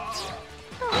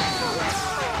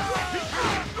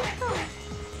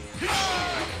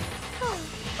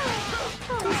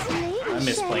 I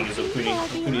miss playing as Okuni.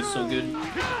 Okuni's so good.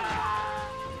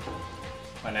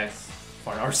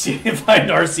 Find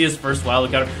Arceus first wild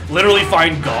encounter. Literally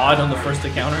find God on the first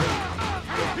encounter. We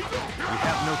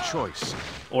have no choice.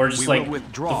 Or just like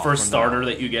the first starter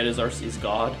that you get is Arceus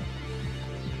God.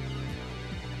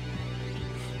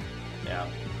 Yeah.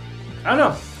 I don't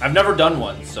know. I've never done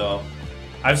one, so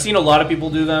I've seen a lot of people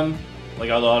do them, like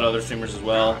a lot of other streamers as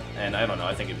well, and I don't know,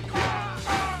 I think it'd be cool.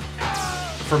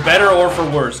 For better or for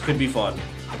worse, could be fun.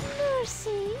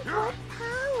 Mercy, what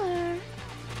power?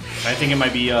 I think it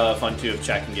might be fun too if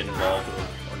chat can get involved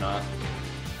or not.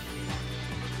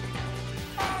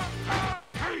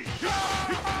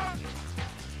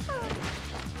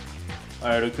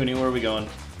 Alright, Okuni, where are we going?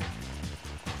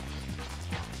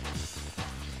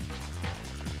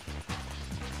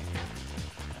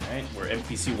 Alright, we're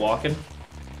NPC walking.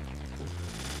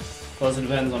 Plus it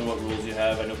depends on what rules you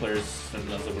have. I know players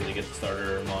sometimes when they get the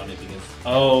starter mod, anything is.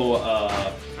 Oh,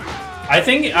 I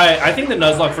think the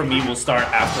Nuzlocke for me will start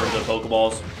after the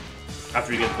Pokeballs.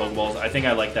 After you get the Pokeballs. I think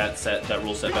I like that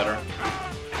rule set better.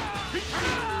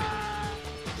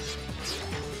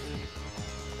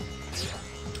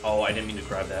 Oh, I didn't mean to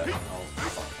grab that. Oh,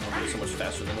 fuck. I'm doing so much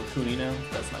faster than Okuni now.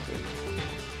 That's not good.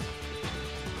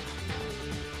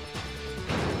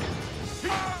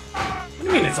 What do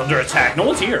you mean it's under attack? No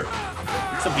one's here.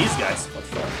 Except these guys. What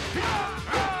the fuck?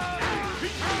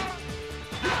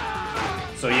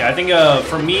 So yeah, I think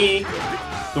for me,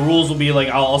 the rules will be like,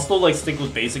 I'll still like stick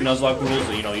with basic Nuzlocke rules.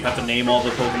 So, you know, you have to name all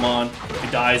the Pokemon. If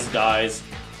it dies, it dies.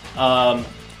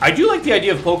 I do like the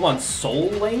idea of Pokemon Soul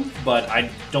Link, but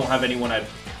I don't have anyone I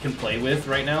can play with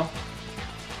right now.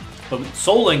 But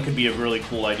Soul Link could be a really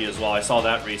cool idea as well. I saw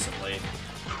that recently.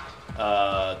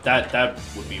 That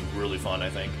would be really fun, I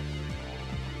think.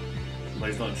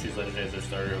 Players don't choose Legendary as their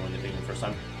starter when they pick them the first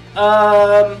time.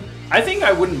 I think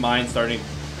I wouldn't mind starting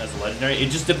as a Legendary. It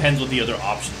just depends what the other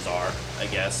options are, I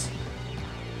guess.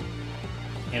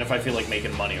 And if I feel like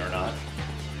making money or not.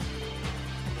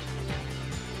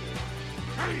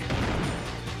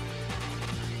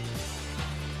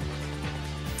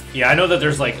 Yeah, I know that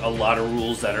there's like a lot of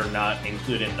rules that are not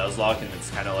included in Nuzlocke, and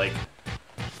it's kind of like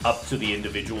up to the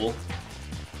individual.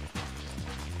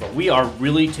 But we are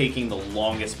really taking the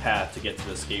longest path to get to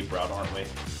the escape route, aren't we?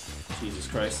 Jesus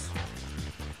Christ.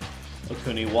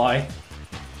 Okuni, why?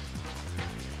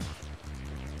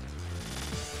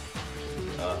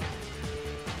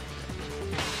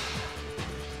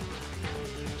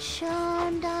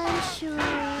 Charmed, I'm sure.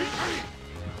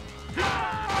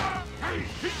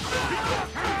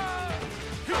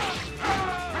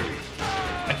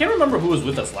 I can't remember who was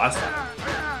with us last time.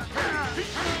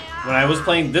 When I was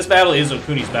playing, this battle is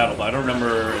Okuni's battle, but I don't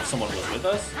remember if someone was with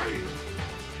us.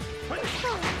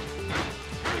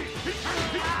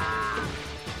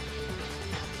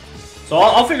 So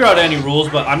I'll figure out any rules,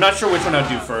 but I'm not sure which one I'd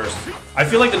do first. I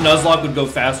feel like the Nuzlocke would go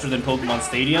faster than Pokemon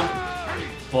Stadium,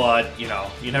 but, you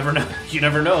know, you never know. You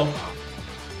never know.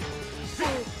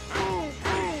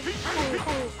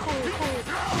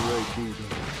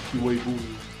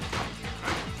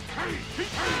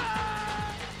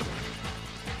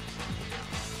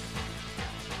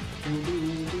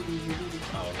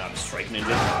 Oh, not a strike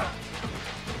ninja.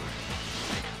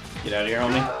 Get out of here,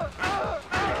 homie.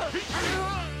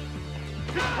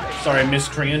 Sorry,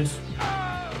 miscreant.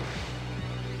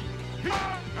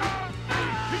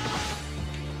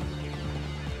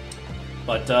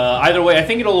 But either way, I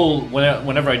think it'll,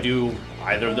 whenever I do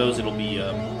either of those, it'll be,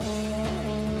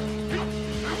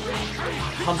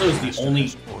 Hanzo is the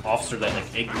only officer that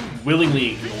like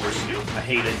willingly ignores you. I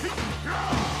hate it.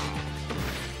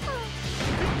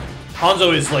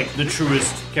 Hanzo is like the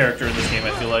truest character in this game,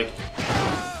 I feel like.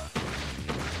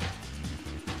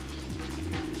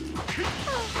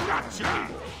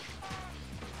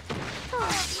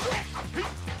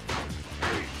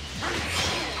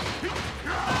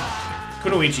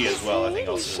 Kunoichi as well, I think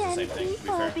also does the same thing,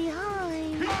 to be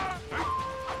fair. How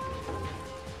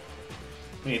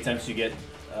many attempts you get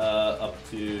up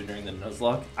to during the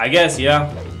Nuzlocke? I guess,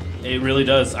 yeah. It really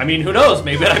does. I mean, who knows?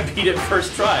 Maybe I beat it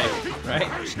first try, right?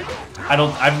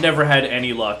 I've never had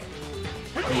any luck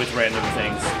with random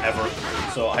things, ever.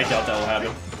 So I doubt that will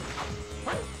happen.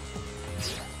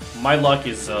 My luck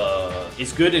is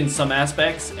good in some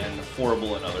aspects and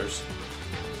horrible in others.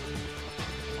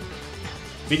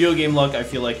 Video game luck, I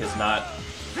feel like, has not...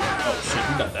 Oh shit,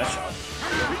 who got that shot?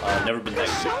 Never been that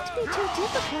good. Shouldn't be too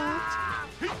difficult.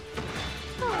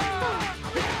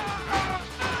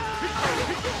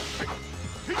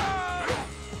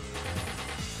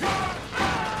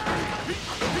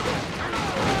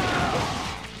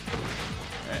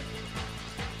 Alright.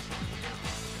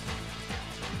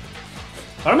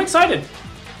 But I'm excited.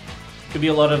 Could be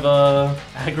a lot of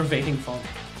aggravating fun.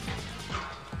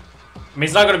 I mean,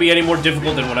 it's not going to be any more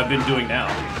difficult than what I've been doing now.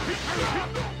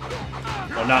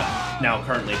 Well, not now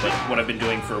currently, but what I've been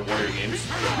doing for Warrior games.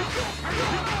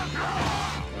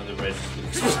 One of the red.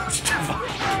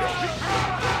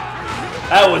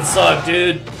 That would suck,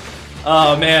 dude.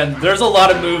 Oh man, there's a lot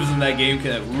of moves in that game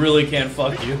that really can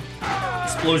fuck you.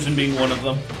 Explosion being one of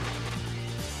them.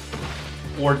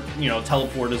 Or, you know,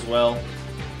 teleport as well.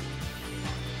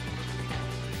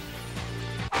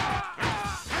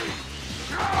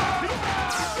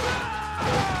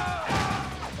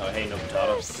 Hey, no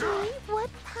potato. What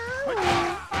power?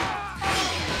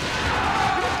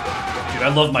 Dude, I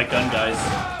love my gun guys.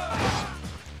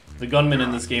 The gunmen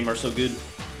in this game are so good.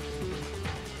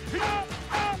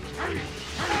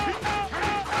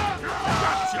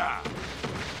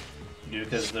 Dude,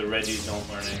 because the Reggies don't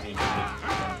learn anything from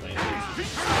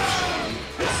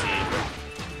let's see.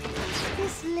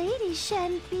 This lady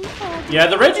shan't be holding. Yeah,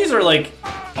 the Reggies are like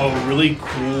a really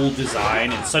cool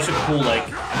design and such a cool like.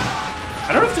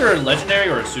 I don't know if they're legendary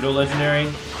or pseudo-legendary.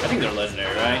 I think they're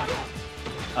legendary, right?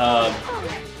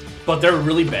 But they're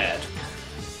really bad.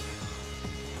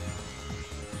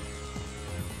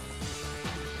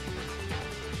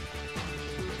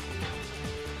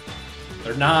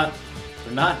 They're not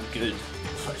good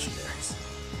legendaries.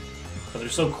 But they're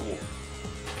so cool.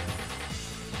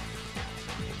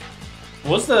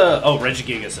 What's the... Oh,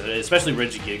 Regigigas. Especially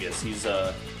Regigigas. He's,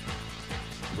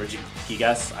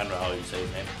 Regigigas? I don't know how you say his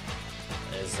name.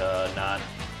 Is not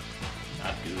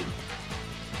good.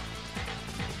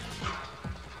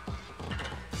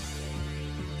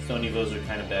 Stone Evos are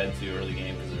kind of bad too early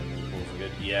game because their moves are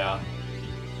good. Yeah.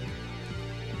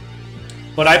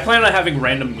 But I plan on having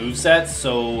random movesets,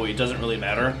 so it doesn't really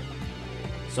matter.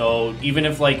 So even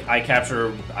if like I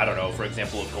capture, I don't know, for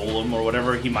example, a Golem or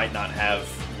whatever, he might not have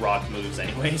rock moves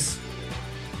anyways.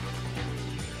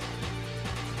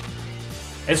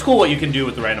 It's cool what you can do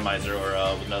with the randomizer or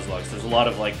with Nuzlocke. There's a lot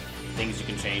of like things you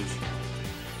can change.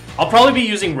 I'll probably be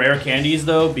using rare candies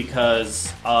though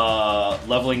because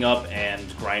leveling up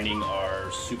and grinding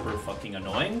are super fucking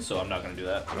annoying, so I'm not gonna do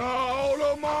that. Out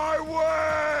of my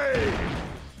way!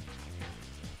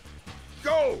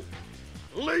 Go!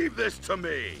 Leave this to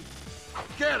me!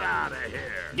 Get out of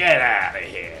here! Get out of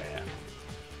here!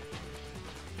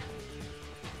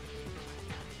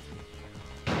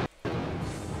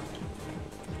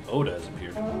 Oda has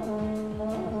appeared.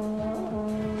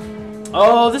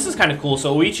 Oh, this is kind of cool.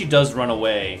 So Oichi does run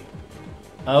away.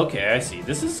 Okay, I see.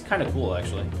 This is kind of cool,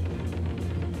 actually.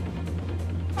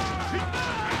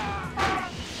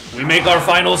 We make our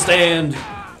final stand.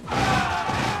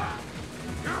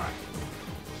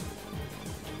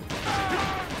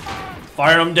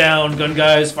 Fire them down, gun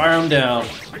guys. Fire them down.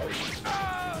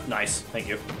 Nice. Thank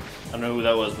you. I don't know who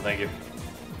that was, but thank you.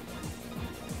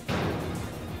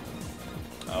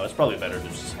 Oh, it's probably better to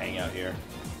just hang out here.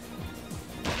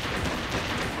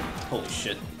 Holy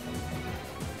shit.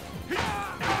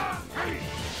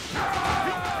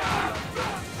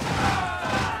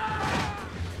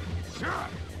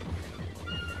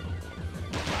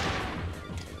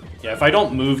 Yeah, if I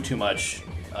don't move too much,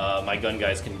 my gun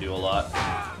guys can do a lot.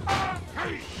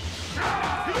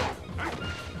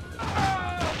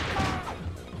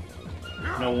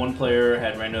 No, one player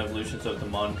had random evolution, so if the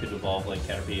mon could evolve like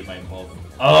Caterpie, it might evolve.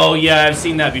 Oh yeah, I've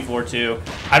seen that before too.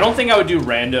 I don't think I would do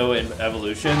rando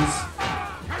evolutions.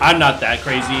 I'm not that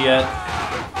crazy yet.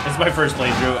 It's my first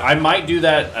playthrough. I might do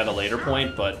that at a later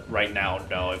point, but right now,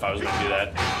 no. If I was going to do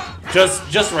that,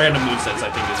 just random movesets, I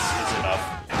think is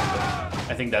enough.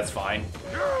 I think that's fine.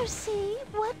 Percy,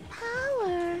 what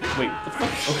power? Wait, what the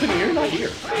fuck? Okay, you're not here.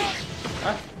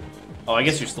 Huh? Oh, I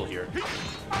guess you're still here.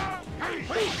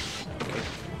 Okay.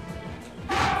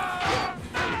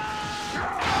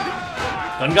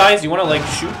 Gun guys, you want to like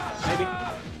shoot? Maybe.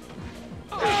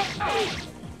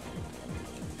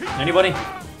 Anybody?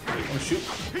 Want to shoot?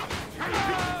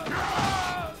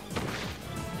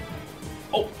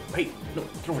 Oh, hey, no,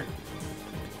 get over here.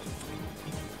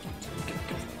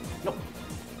 No.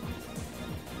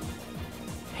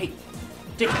 Hey,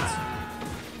 dickens.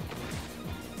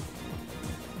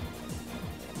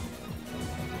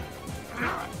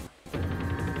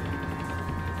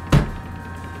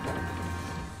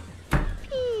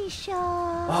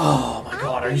 Oh my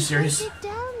god, are you serious?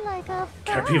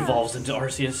 Caterpie evolves into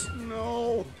Arceus.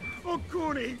 No,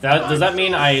 Okuni. Does that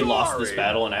mean I lost this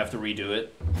battle and I have to redo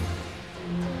it?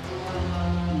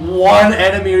 One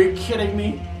enemy, are you kidding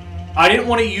me? I didn't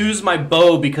want to use my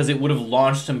bow because it would have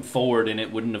launched him forward and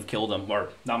it wouldn't have killed him. Or,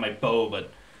 not my bow,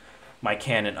 but my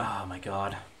cannon. Oh my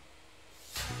god.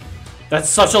 That's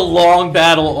such a long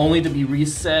battle only to be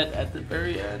reset at the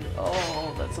very end.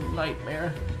 Oh, that's a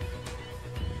nightmare.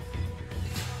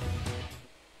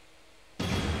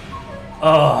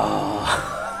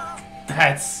 Oh,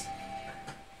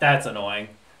 that's annoying.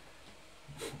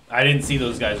 I didn't see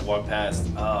those guys walk past.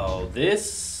 Oh,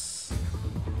 this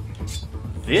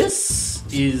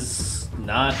is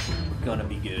not gonna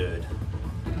be good.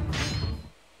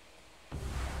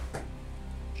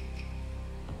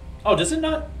 Oh, does it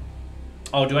not?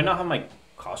 Oh, do I not have my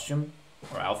costume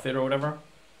or outfit or whatever?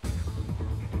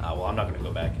 Well, I'm not gonna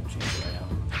go back and change it right now.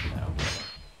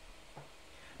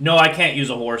 No, I can't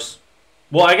use a horse.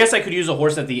 Well, I guess I could use a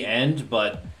horse at the end,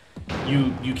 but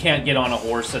you can't get on a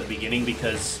horse at the beginning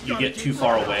because you get too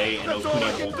far away and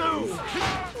Okuni won't move.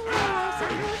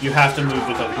 You have to move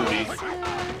with Okuni.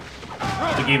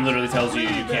 The game literally tells you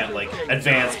you can't like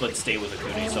advance but stay with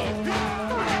Okuni, so you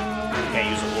can't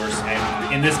use a horse.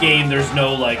 And in this game, there's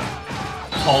no like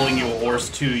calling you a horse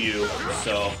to you,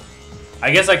 so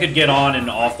I guess I could get on and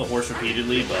off the horse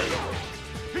repeatedly, but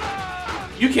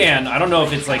you can. I don't know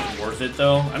if it's like worth it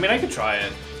though. I mean, I could try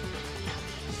it.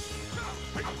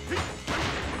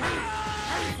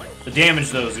 The damage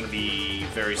though is going to be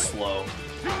very slow.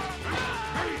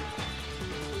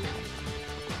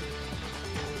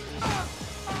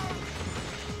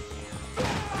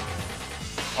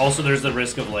 Also, there's the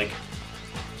risk of like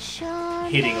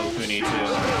hitting Okuni too.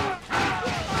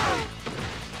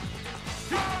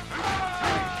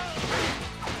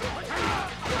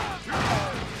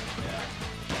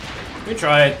 Let me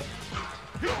try it.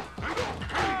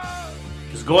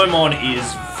 Because Goemon is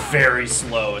very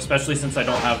slow, especially since I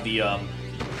don't have the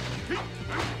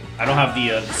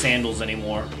sandals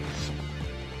anymore.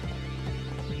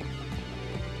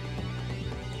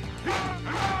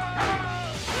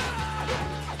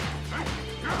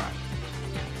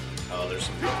 Oh, there's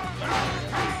some.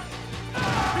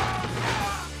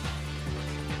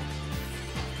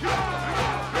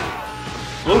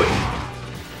 Louis.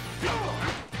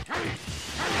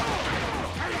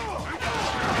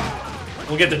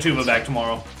 We'll get the tuba back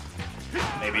tomorrow.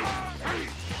 Maybe.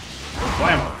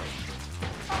 Wham!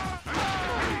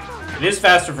 It is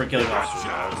faster for killing monsters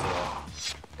now,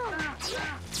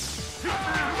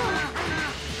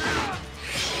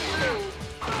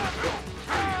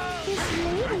 This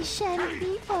lady shan't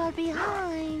be far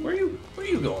behind. Where are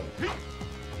you going?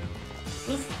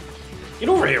 Get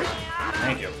over here.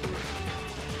 Thank you.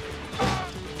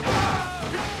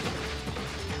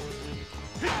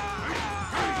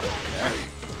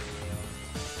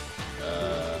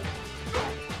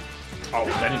 Oh,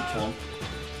 that didn't kill him.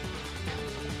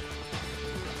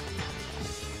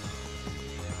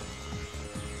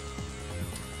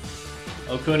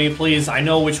 Okuni, please, I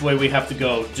know which way we have to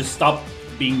go. Just stop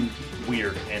being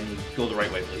weird and go the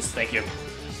right way, please. Thank you.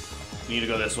 We need to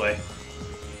go this way.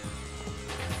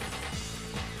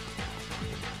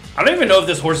 I don't even know if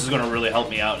this horse is going to really help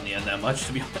me out in the end that much,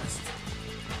 to be honest.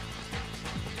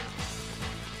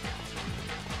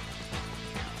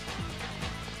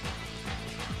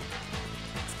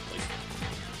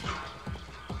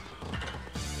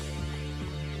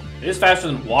 It is faster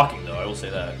than walking, though, I will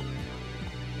say that.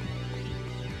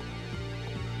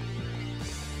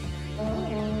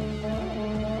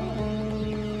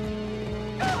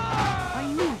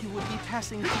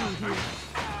 passing through here.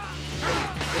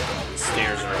 The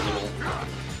stairs are a little...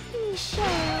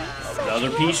 Pishaw. Another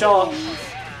Pishaw.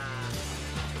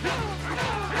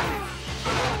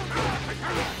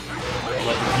 I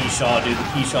love the Pishaw, dude. The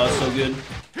Pishaw is so good.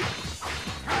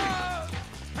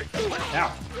 Ow.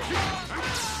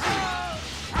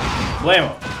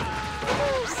 Blammo.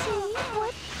 Mercy,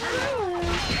 what power?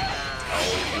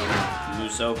 Oh,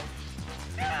 Muso.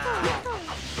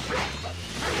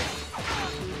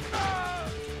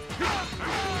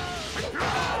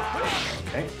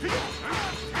 Okay.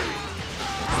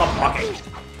 Stop blocking.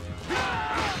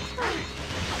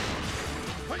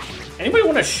 Anybody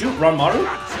want to shoot Ranmaru?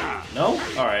 No?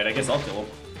 Alright, I guess I'll kill him.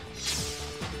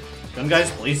 Gun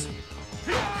guys, please.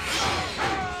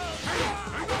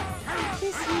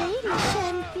 This lady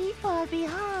shan't be far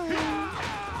behind.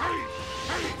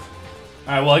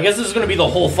 Alright, well, I guess this is gonna be the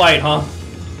whole fight, huh?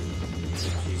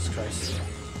 Jesus Christ.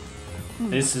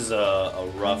 This is a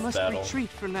rough Must battle. retreat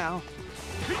for now.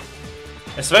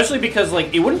 Especially because,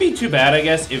 like, it wouldn't be too bad, I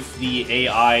guess, if the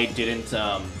AI didn't,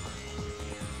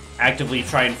 actively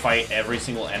try and fight every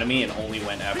single enemy and only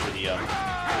went after the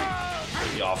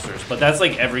officers. But that's,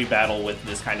 like, every battle with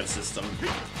this kind of system.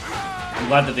 I'm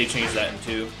glad that they changed that in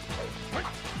 2.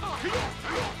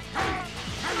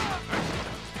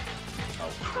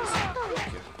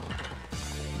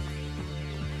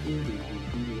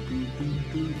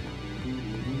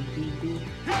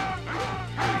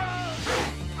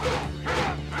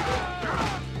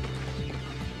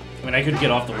 I mean, I could get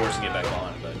off the horse and get back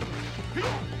on, but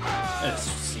it's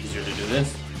just easier to do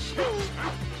this.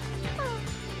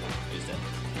 He's dead.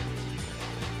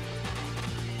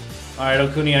 Alright,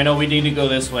 Okuni, I know we need to go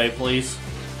this way, please.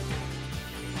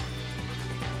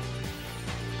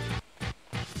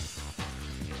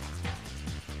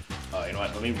 Oh, you know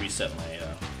what? Let me reset my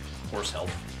horse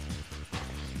health.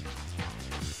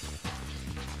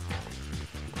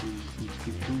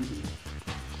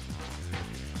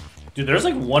 Dude, there's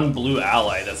like one blue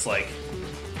ally that's like,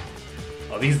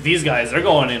 oh, these guys, they're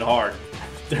going in hard.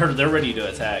 They're ready to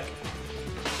attack.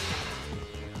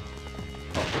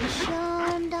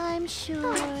 Charmed, I'm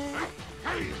sure.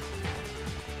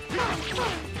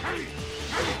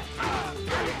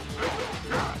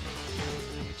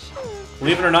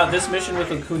 Believe it or not, this mission with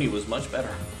Okuni was much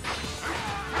better.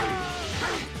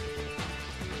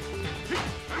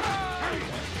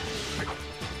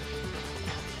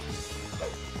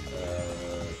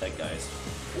 That guy's.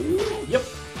 Yep,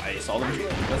 I saw them too.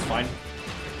 That's fine.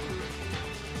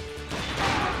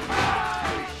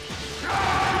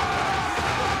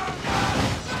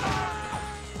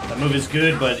 That move is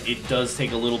good, but it does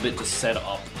take a little bit to set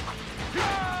up.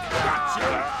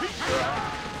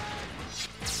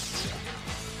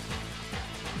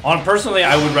 Personally,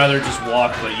 I would rather just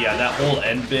walk, but yeah, that whole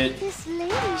end bit. This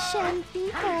lady shan't be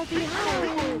far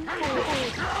behind.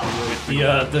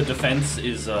 The defense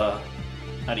is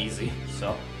not easy, so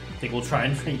I think we'll try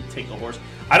and take the horse.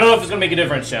 I don't know if it's gonna make a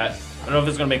difference, chat. I don't know if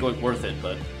it's gonna make it worth it,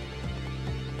 but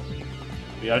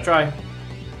we gotta try.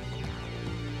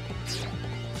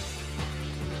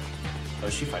 Oh,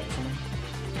 is she fighting someone?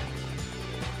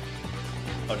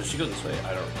 Oh, does she go this way?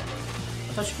 I don't remember.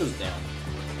 I thought she goes down.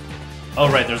 Oh,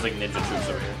 right, there's like ninja troops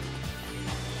over here.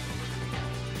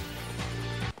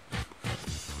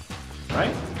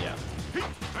 Right? Yeah.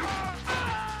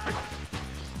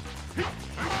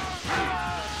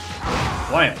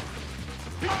 Wham!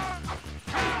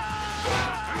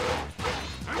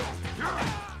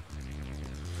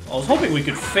 I was hoping we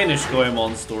could finish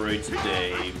Goemon's story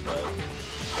today, but I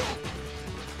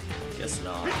guess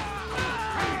not.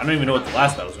 I don't even know what the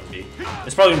last battle's gonna be.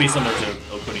 It's probably gonna be similar to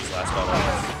Okuni's last battle. I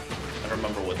don't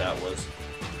remember what that was.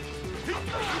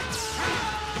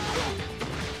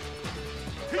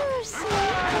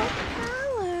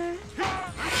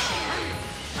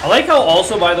 I like how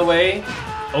also, by the way,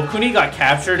 Okuni got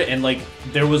captured and like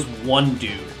there was one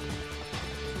dude.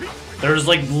 There's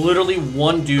like literally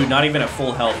one dude, not even at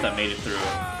full health, that made it through.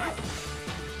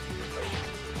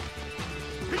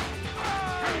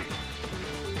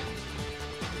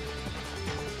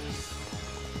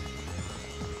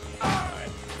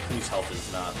 Alright, Okuni's health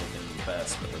is not looking the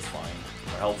best, but that's fine.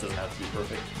 Our health doesn't have to be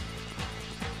perfect.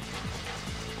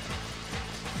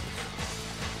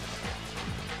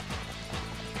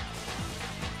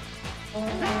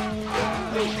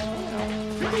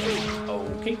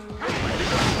 Okay.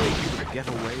 Get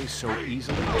away so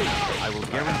easily? I will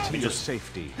guarantee your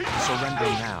safety. Surrender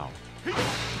now.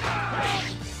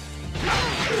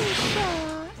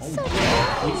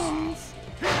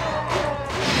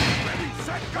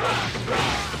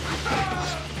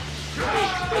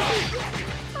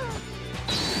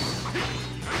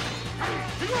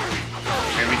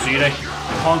 Vegeta,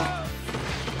 punk.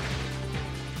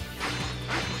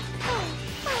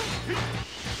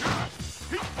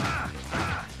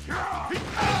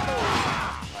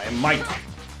 I am Mike.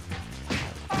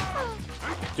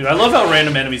 Dude, I love how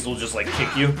random enemies will just like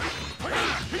kick you.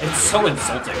 It's so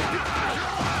insulting.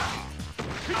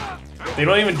 They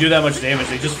don't even do that much damage,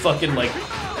 they just fucking like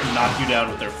knock you down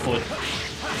with their foot.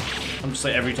 I'm just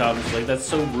like every time, it's like, that's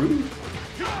so rude.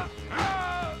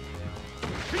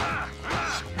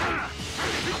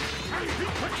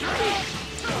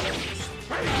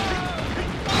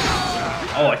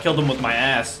 Oh, I killed him with my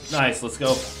ass. Nice, let's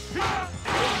go.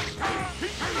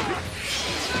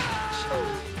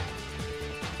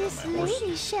 This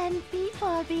lady shan't be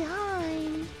far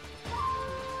behind.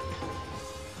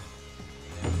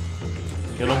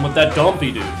 Kill him with that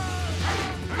dumpy, dude.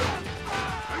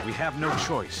 We have no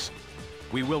choice.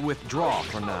 We will withdraw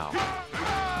for now.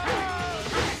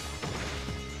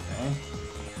 Okay.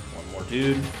 One more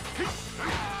dude.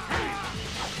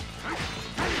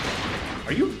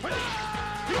 Are you?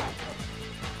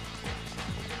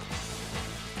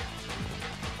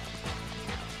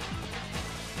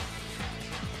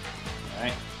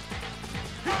 Alright.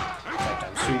 Attack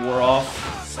times 2 wore off.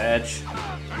 Sag.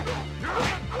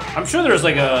 I'm sure there's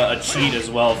like a cheat as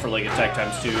well for like attack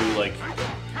times 2, like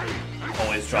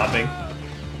always dropping.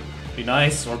 Be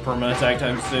nice, or permanent attack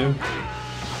times 2.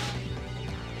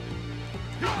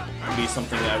 Would be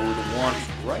something I would want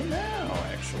right now,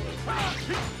 actually.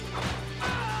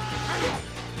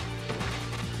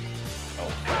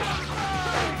 Oh.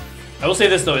 I will say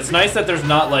this though, it's nice that there's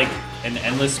not like an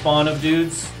endless spawn of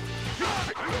dudes.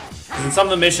 Because in some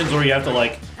of the missions where you have to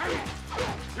like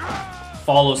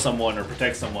follow someone or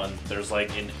protect someone, there's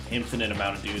like an infinite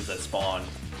amount of dudes that spawn.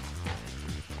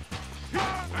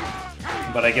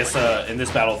 But I guess in this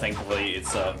battle, thankfully,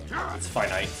 it's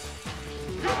finite.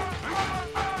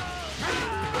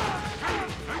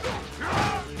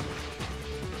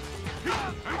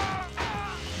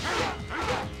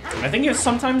 And I think it's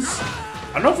sometimes,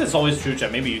 I don't know if it's always true,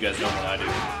 chat. Maybe you guys know more than I do.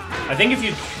 I think if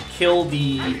you kill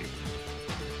the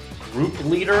group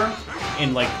leader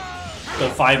in like the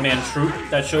 5-man troop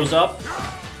that shows up,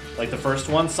 like the first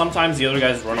one, sometimes the other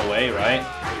guys run away, right?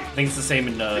 I think it's the same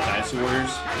in Dynasty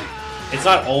Warriors. It's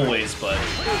not always, but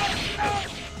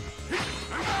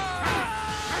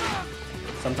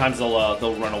sometimes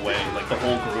they'll run away. Like the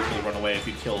whole group will run away if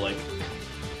you kill like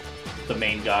the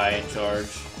main guy in charge.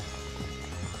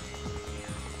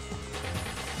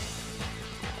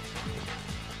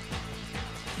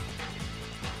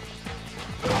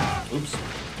 Oops.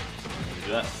 Didn't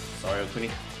do that. Sorry, Quinny.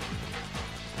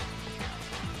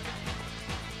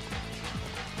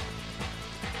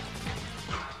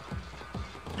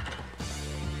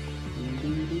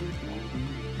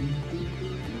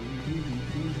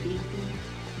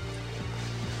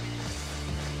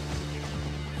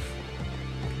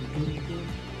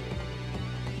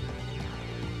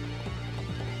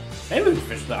 Maybe we can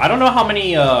finish that. I don't know how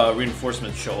many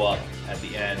reinforcements show up at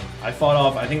the end. I fought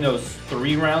off, I think that was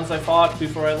 3 rounds I fought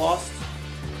before I lost.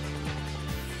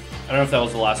 I don't know if that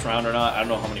was the last round or not. I don't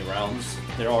know how many rounds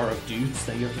there are of dudes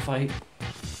that you have to fight.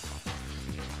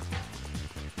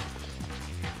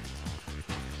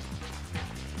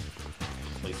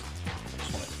 Please. I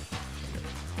just want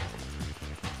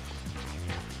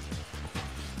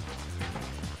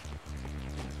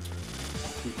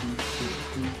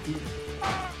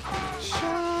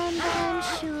Sean, I'm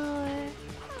sure.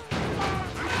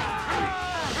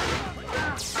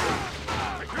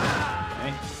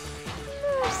 Okay.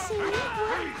 Mercy,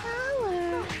 what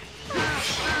power?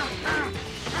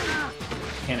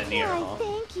 Cannoneer, Why, huh?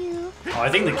 thank you. Oh, I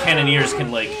think the cannoneers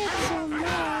can like So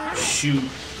much. shoot,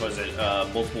 what is it,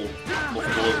 multiple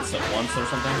bullets at once or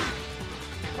something?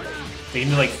 They can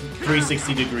do like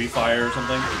 360-degree fire or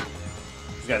something.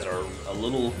 These guys are a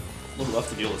little rough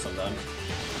to deal with sometimes.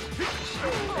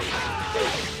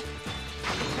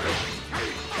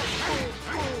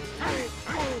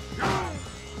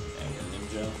 Dang, a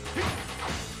ninja.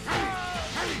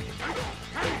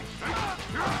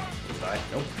 Die.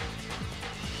 Nope.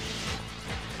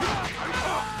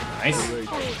 Nice.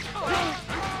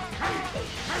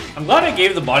 I'm glad I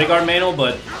gave the bodyguard manual,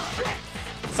 but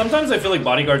sometimes I feel like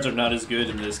bodyguards are not as good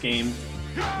in this game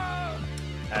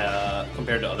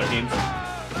compared to other games.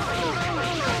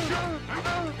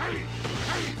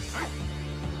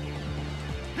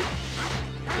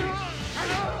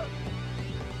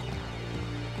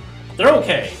 They're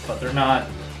okay, but they're not.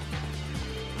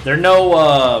 They're no.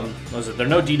 What was it? They're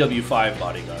no DW5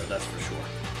 bodyguard. That's for sure.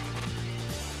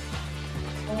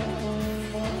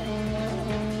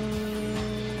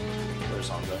 Where's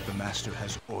Hanzo? The master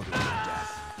has ordered your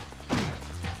death.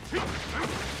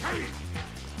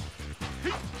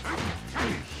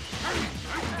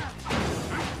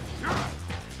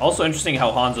 Also interesting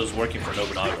how Hanzo's working for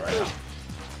Nobunaga right now.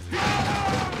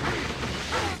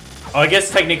 Oh, I guess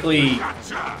technically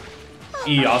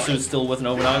Ieyasu's still with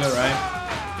Nobunaga, right?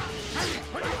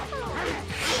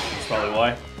 That's probably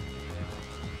why.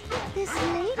 This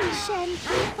lady shan't be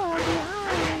far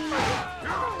behind.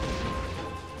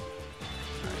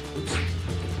 Oops.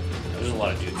 There's a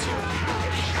lot of dudes here.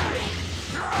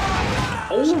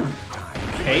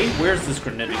 Oh! Okay, where's this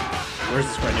grenadier? Where's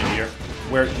this grenadier?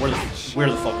 Where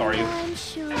the fuck are you?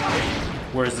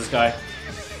 Where is this guy?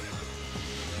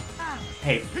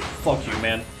 Hey, fuck you,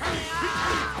 man.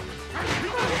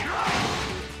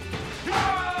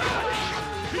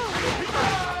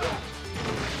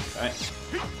 Alright.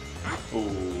 Ooh,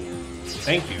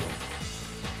 thank you.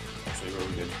 Actually,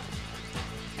 really good.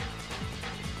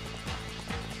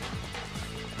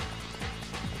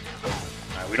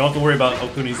 Alright, we don't have to worry about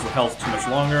Okuni's health too much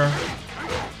longer.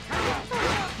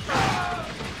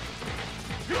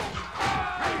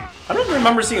 I don't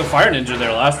remember seeing a fire ninja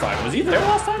there last time. Was he there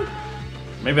last time?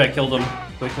 Maybe I killed him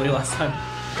quickly last time.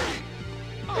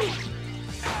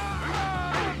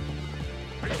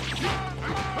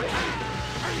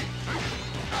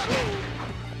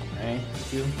 Okay,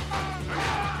 thank you.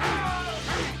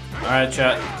 Alright,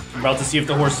 chat. I'm about to see if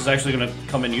the horse is actually going to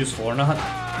come in useful or not.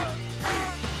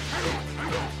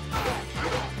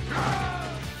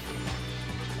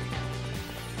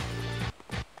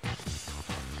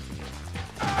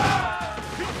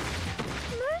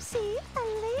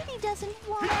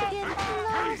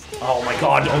 Oh my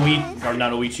god, or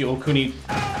not Oichi, Okuni.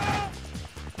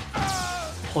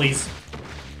 Please.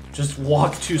 Just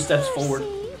walk 2 steps forward.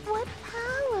 What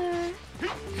power?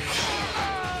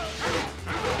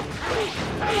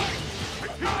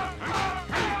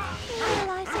 Well,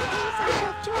 I suppose I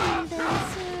shall join them,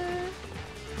 sir.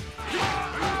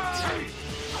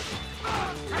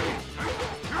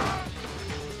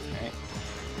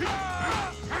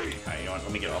 Alright, you know what?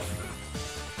 Let me get off.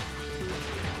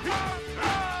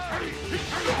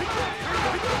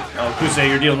 Oh, Kusei,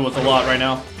 you're dealing with a lot right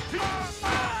now.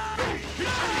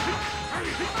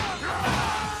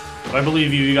 But I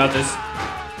believe you, you got this.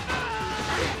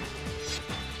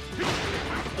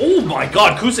 Oh my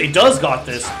god, Kusei does got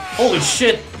this. Holy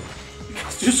shit. You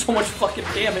guys do so much fucking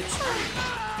damage.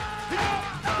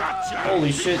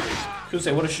 Holy shit.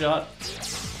 Kusei, what a shot.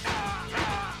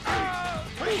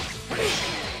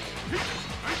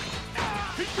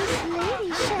 This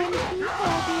lady shan't be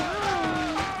far behind.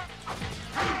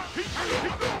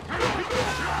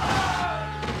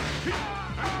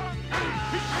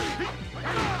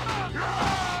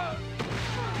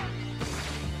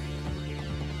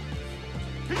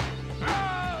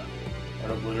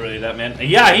 Literally that man.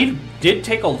 Yeah, he did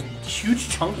take a huge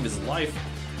chunk of his life.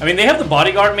 I mean, they have the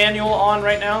bodyguard manual on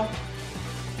right now.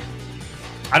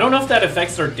 I don't know if that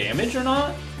affects their damage or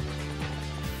not.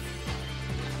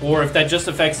 Or if that just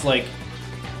affects, like,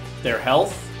 their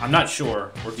health. I'm not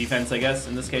sure. Or defense, I guess,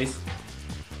 in this case.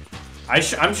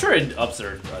 I'm sure it ups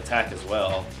their attack as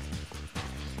well.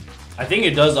 I think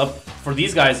it does up... For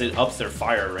these guys, it ups their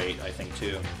fire rate, I think,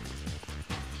 too.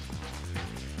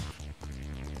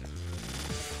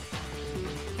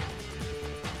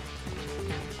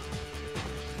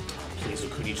 Please,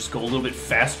 Okuni, just go a little bit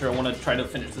faster. I want to try to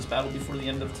finish this battle before the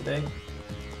end of today.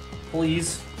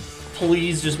 Please.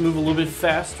 Please, just move a little bit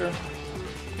faster.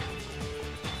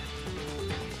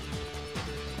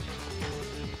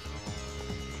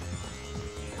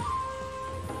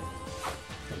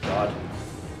 God.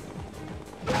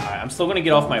 Alright, I'm still gonna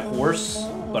get off my horse,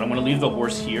 but I'm gonna leave the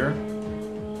horse here.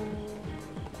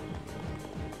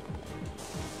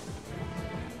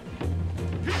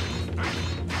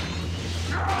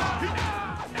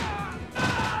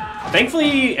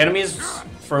 Thankfully, enemies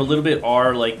for a little bit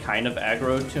are like kind of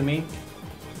aggroed to me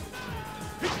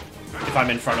if I'm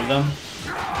in front of them.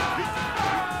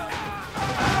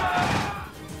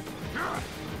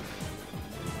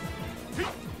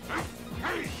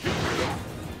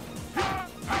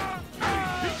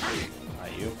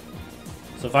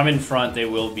 So if I'm in front, they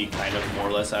will be kind of more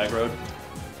or less aggroed.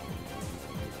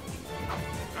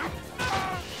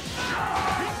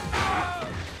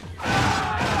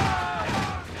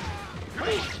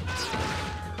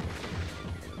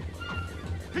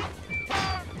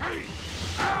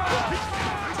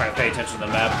 Try to pay attention to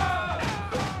the map.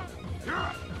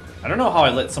 I don't know how I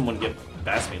let someone get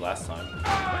past me last time.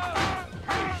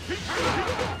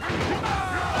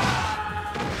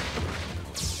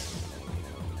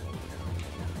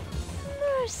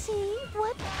 Mercy,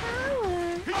 what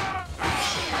power?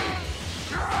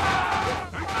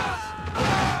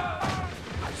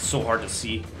 so hard to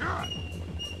see.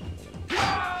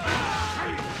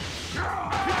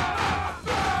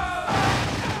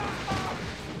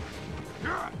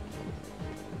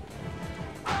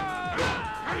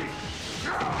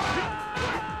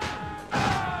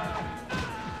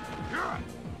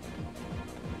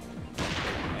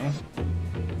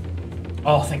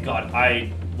 Oh, thank God.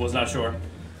 I was not sure.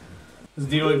 This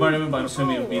is DOA Barnum, but I'm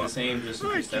assuming it would be the same, just in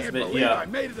I case that's a can't bit. believe Yeah. I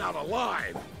made it out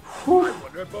alive. I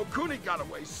wonder if Okuni got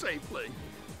away safely.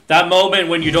 That moment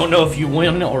when you don't know if you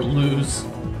win or lose.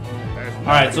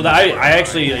 Alright, so I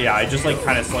actually, yeah, I just like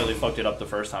kind of slightly fucked it up the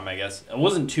first time, I guess. It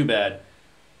wasn't too bad.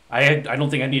 I don't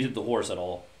think I needed the horse at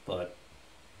all, but...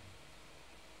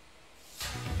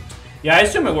 Yeah, I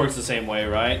assume it works the same way,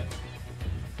 right?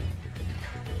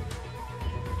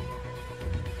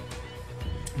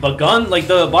 But gun, like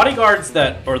the bodyguards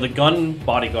that, or the gun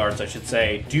bodyguards, I should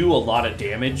say, do a lot of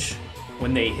damage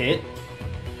when they hit.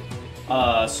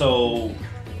 So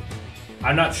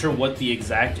I'm not sure what the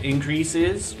exact increase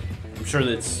is. I'm sure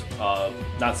that's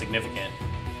not significant.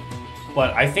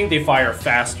 But I think they fire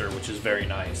faster, which is very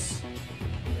nice.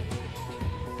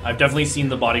 I've definitely seen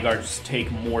the bodyguards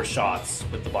take more shots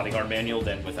with the bodyguard manual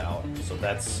than without. So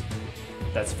that's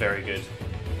very good.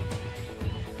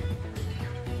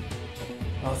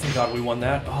 Oh, thank God we won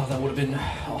that. Oh, that would have been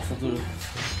awful to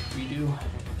redo.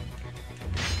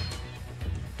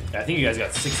 Yeah, I think you guys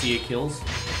got 68 kills.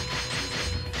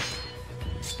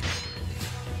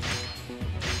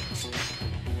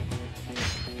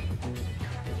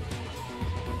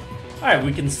 Alright,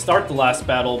 we can start the last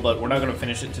battle, but we're not going to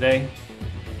finish it today.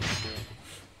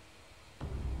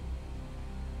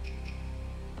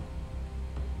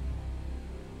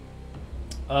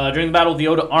 During the Battle of the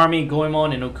Oda army,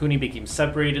 Goemon and Okuni became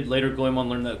separated. Later, Goemon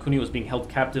learned that Okuni was being held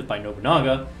captive by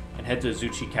Nobunaga and head to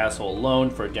Azuchi Castle alone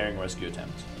for a daring rescue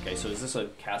attempt. Okay, so is this a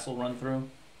castle run-through?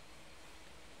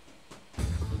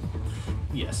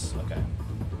 Yes, okay.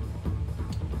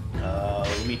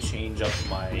 Let me change up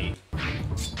my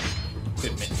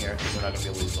equipment here, because we're not going to be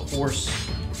able to use the horse.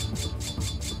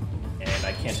 And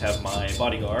I can't have my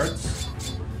bodyguards.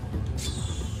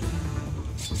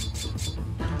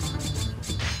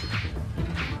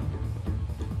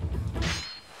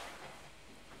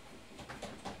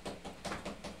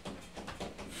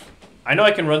 I know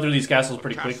I can run through these castles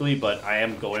pretty quickly, but I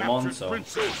am Goemon, so...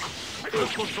 Princess.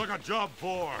 This looks like a job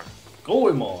for...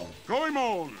 Goemon!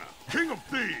 Goemon, King of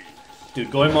Thieves.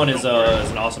 Dude, Goemon is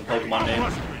an awesome Pokemon name.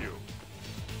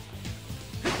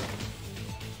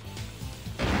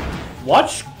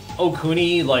 Watch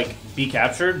Okuni, like, be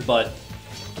captured, but...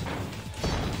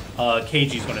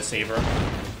 Keiji's gonna save her.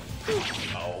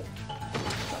 Oh.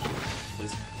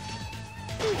 Please.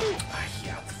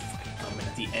 Yeah, I'm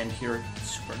at the end here.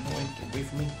 It's super annoying. Get away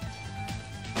from me.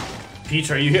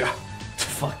 Peach, are you here?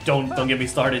 Fuck, don't get me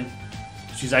started.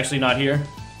 She's actually not here.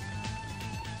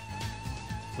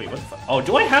 Wait, what the fuck? Oh,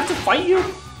 do I have to fight you?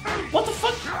 What the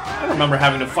fuck? I don't remember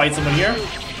having to fight someone here.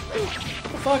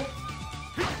 What the fuck?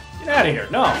 Get out of here.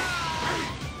 No.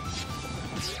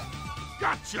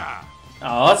 Gotcha.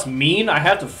 Oh, that's mean. I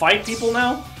have to fight people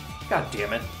now? God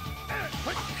damn it.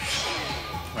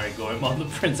 Alright, Goemon the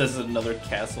princess in another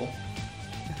castle.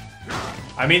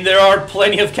 I mean, there are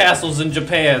plenty of castles in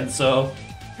Japan, so...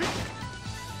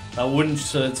 that wouldn't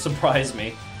surprise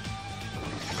me.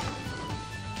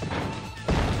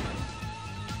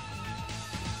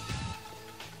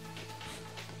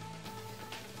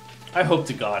 I hope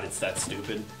to God it's that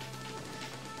stupid.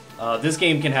 This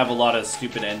game can have a lot of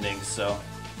stupid endings, so...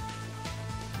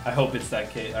 I hope it's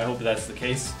that case. I hope that's the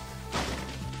case.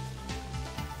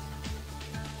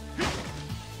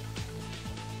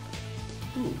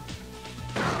 Ooh.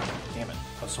 Damn it.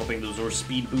 I was hoping those were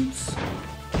speed boots.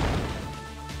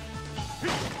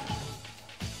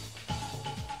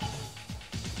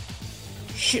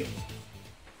 Shit.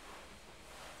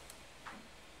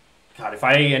 God, if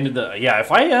I ended the... yeah,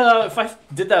 if I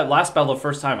did that last battle the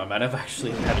first time, I might have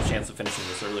actually had a chance of finishing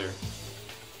this earlier.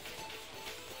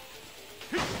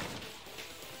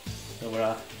 So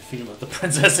we're defeating but the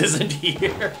princess isn't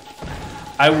here.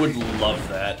 I would love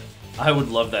that. I would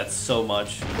love that so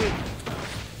much.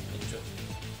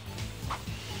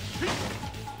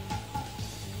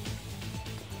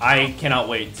 I cannot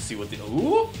wait to see what the...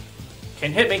 ooh!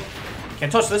 Can't hit me.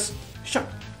 Can't touch this. Shut.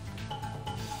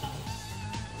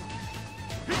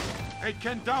 Hey,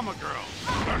 Kendama girl.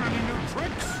 Learn any new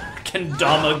tricks?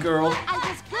 Kendama girl. I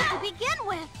was good to begin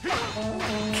with.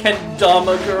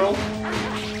 Kendama girl.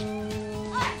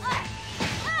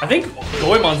 I think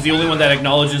Goemon's the only one that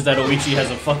acknowledges that Oichi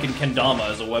has a fucking kendama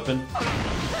as a weapon.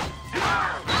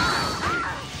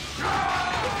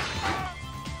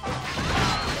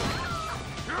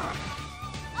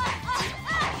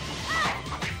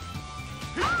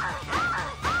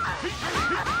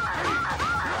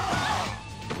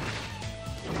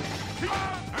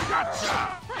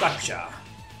 Gotcha.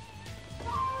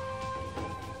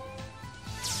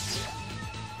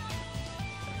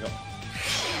 There we go.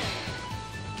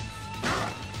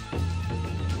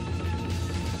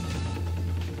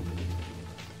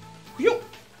 Yo.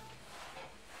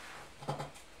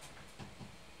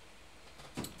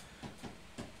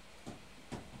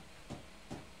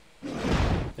 I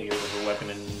think it was a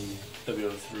weapon in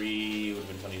WO3 would have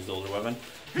been fun to use the older weapon.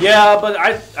 Yeah, but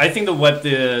I think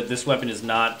this weapon is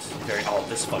not very. Oh,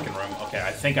 this fucking room. Okay,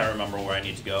 I think I remember where I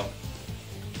need to go.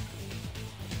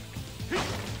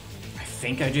 I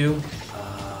think I do.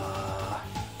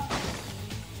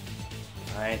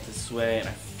 Alright, this way, and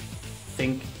I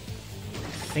think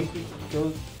we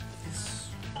go this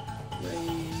way.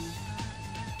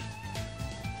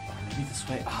 Or maybe this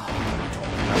way. Oh, I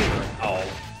don't remember. Oh.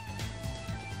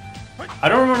 I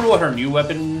don't remember what her new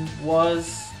weapon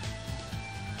was.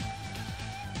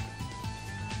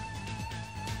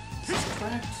 Is this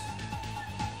correct?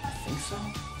 I think so.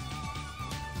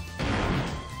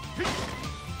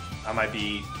 I might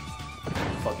be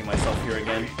fucking myself here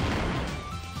again.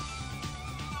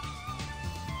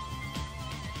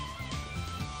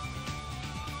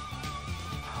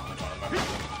 Oh, I don't remember.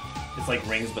 It's like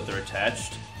rings, but they're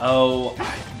attached. Oh,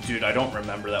 dude, I don't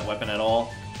remember that weapon at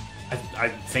all. I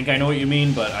think I know what you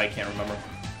mean, but I can't remember.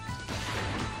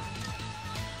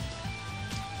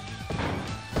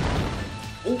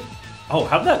 Oh, oh,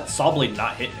 how'd that saw blade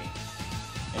not hit me?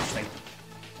 Interesting.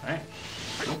 Alright.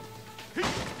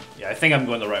 Yeah, I think I'm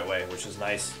going the right way, which is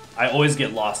nice. I always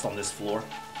get lost on this floor.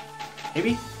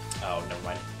 Maybe? Oh, never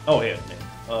mind. Oh, yeah.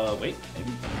 Wait,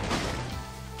 maybe.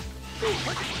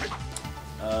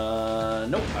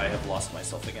 Nope, I have lost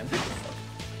myself again. Fuck.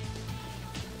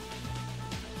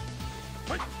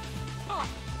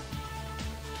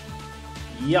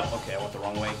 Yep, okay, I went the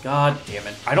wrong way. God damn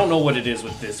it. I don't know what it is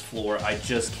with this floor. I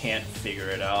just can't figure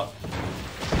it out.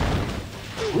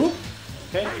 Whoop.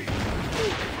 Okay.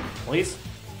 Please.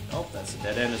 Oh, that's a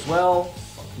dead end as well.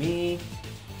 Fuck me.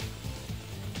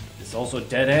 This is also a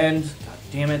dead end. God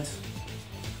damn it.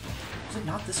 Was it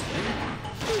not this way?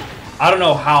 I don't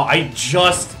know how. I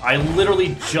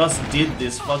literally just did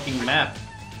this fucking map.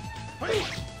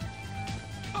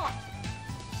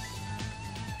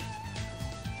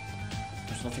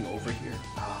 There's nothing over here.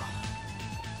 Ah.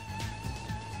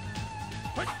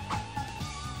 Oh my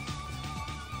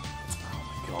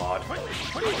god.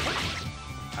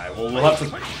 Alright, well, we'll have to...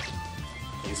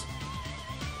 Please.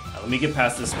 Let me get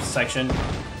past this section.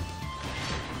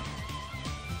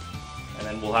 And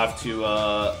then we'll have to,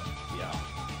 yeah.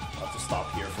 We'll have to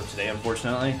stop here for today,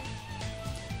 unfortunately.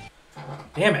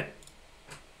 Damn it.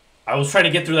 I was trying to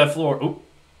get through that floor. Oop.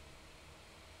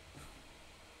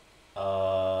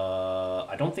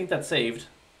 I don't think that saved.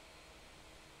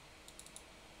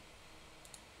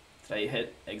 Did I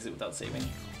hit exit without saving?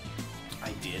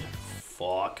 I did.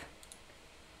 Fuck.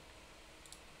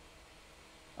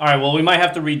 Alright, well, we might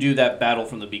have to redo that battle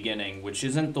from the beginning, which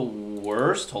isn't the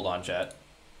worst. Hold on, chat.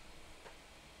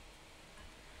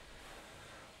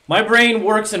 My brain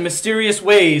works in mysterious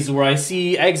ways where I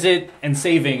see exit and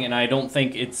saving, and I don't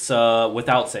think it's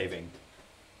without saving.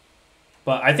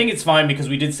 But I think it's fine because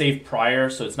we did save prior,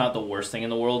 so it's not the worst thing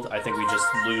in the world. I think we just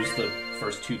lose the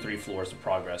first 2-3 floors of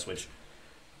progress, which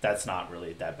that's not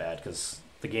really that bad because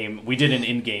the game, we did an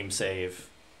in-game save.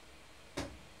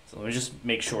 So let me just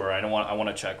make sure. I want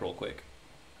to check real quick.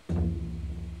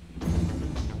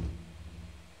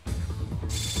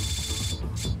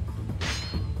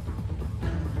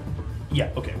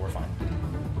 Yeah, okay, we're fine.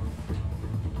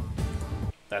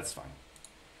 That's fine.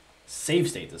 Save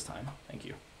state this time. Thank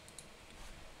you.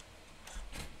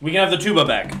 We can have the tuba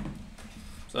back.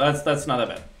 So that's not that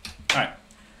bad.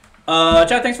 Alright.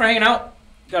 Chat, thanks for hanging out.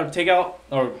 Gotta take out.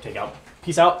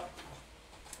 Peace out.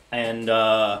 And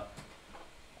I'll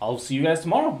see you guys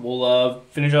tomorrow. We'll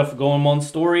finish off Goemon's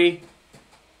story.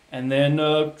 And then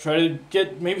try to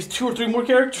get maybe 2 or 3 more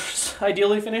characters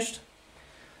ideally finished.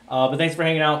 But thanks for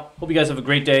hanging out. Hope you guys have a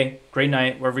great day, great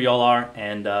night, wherever y'all are.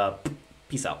 And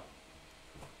peace out.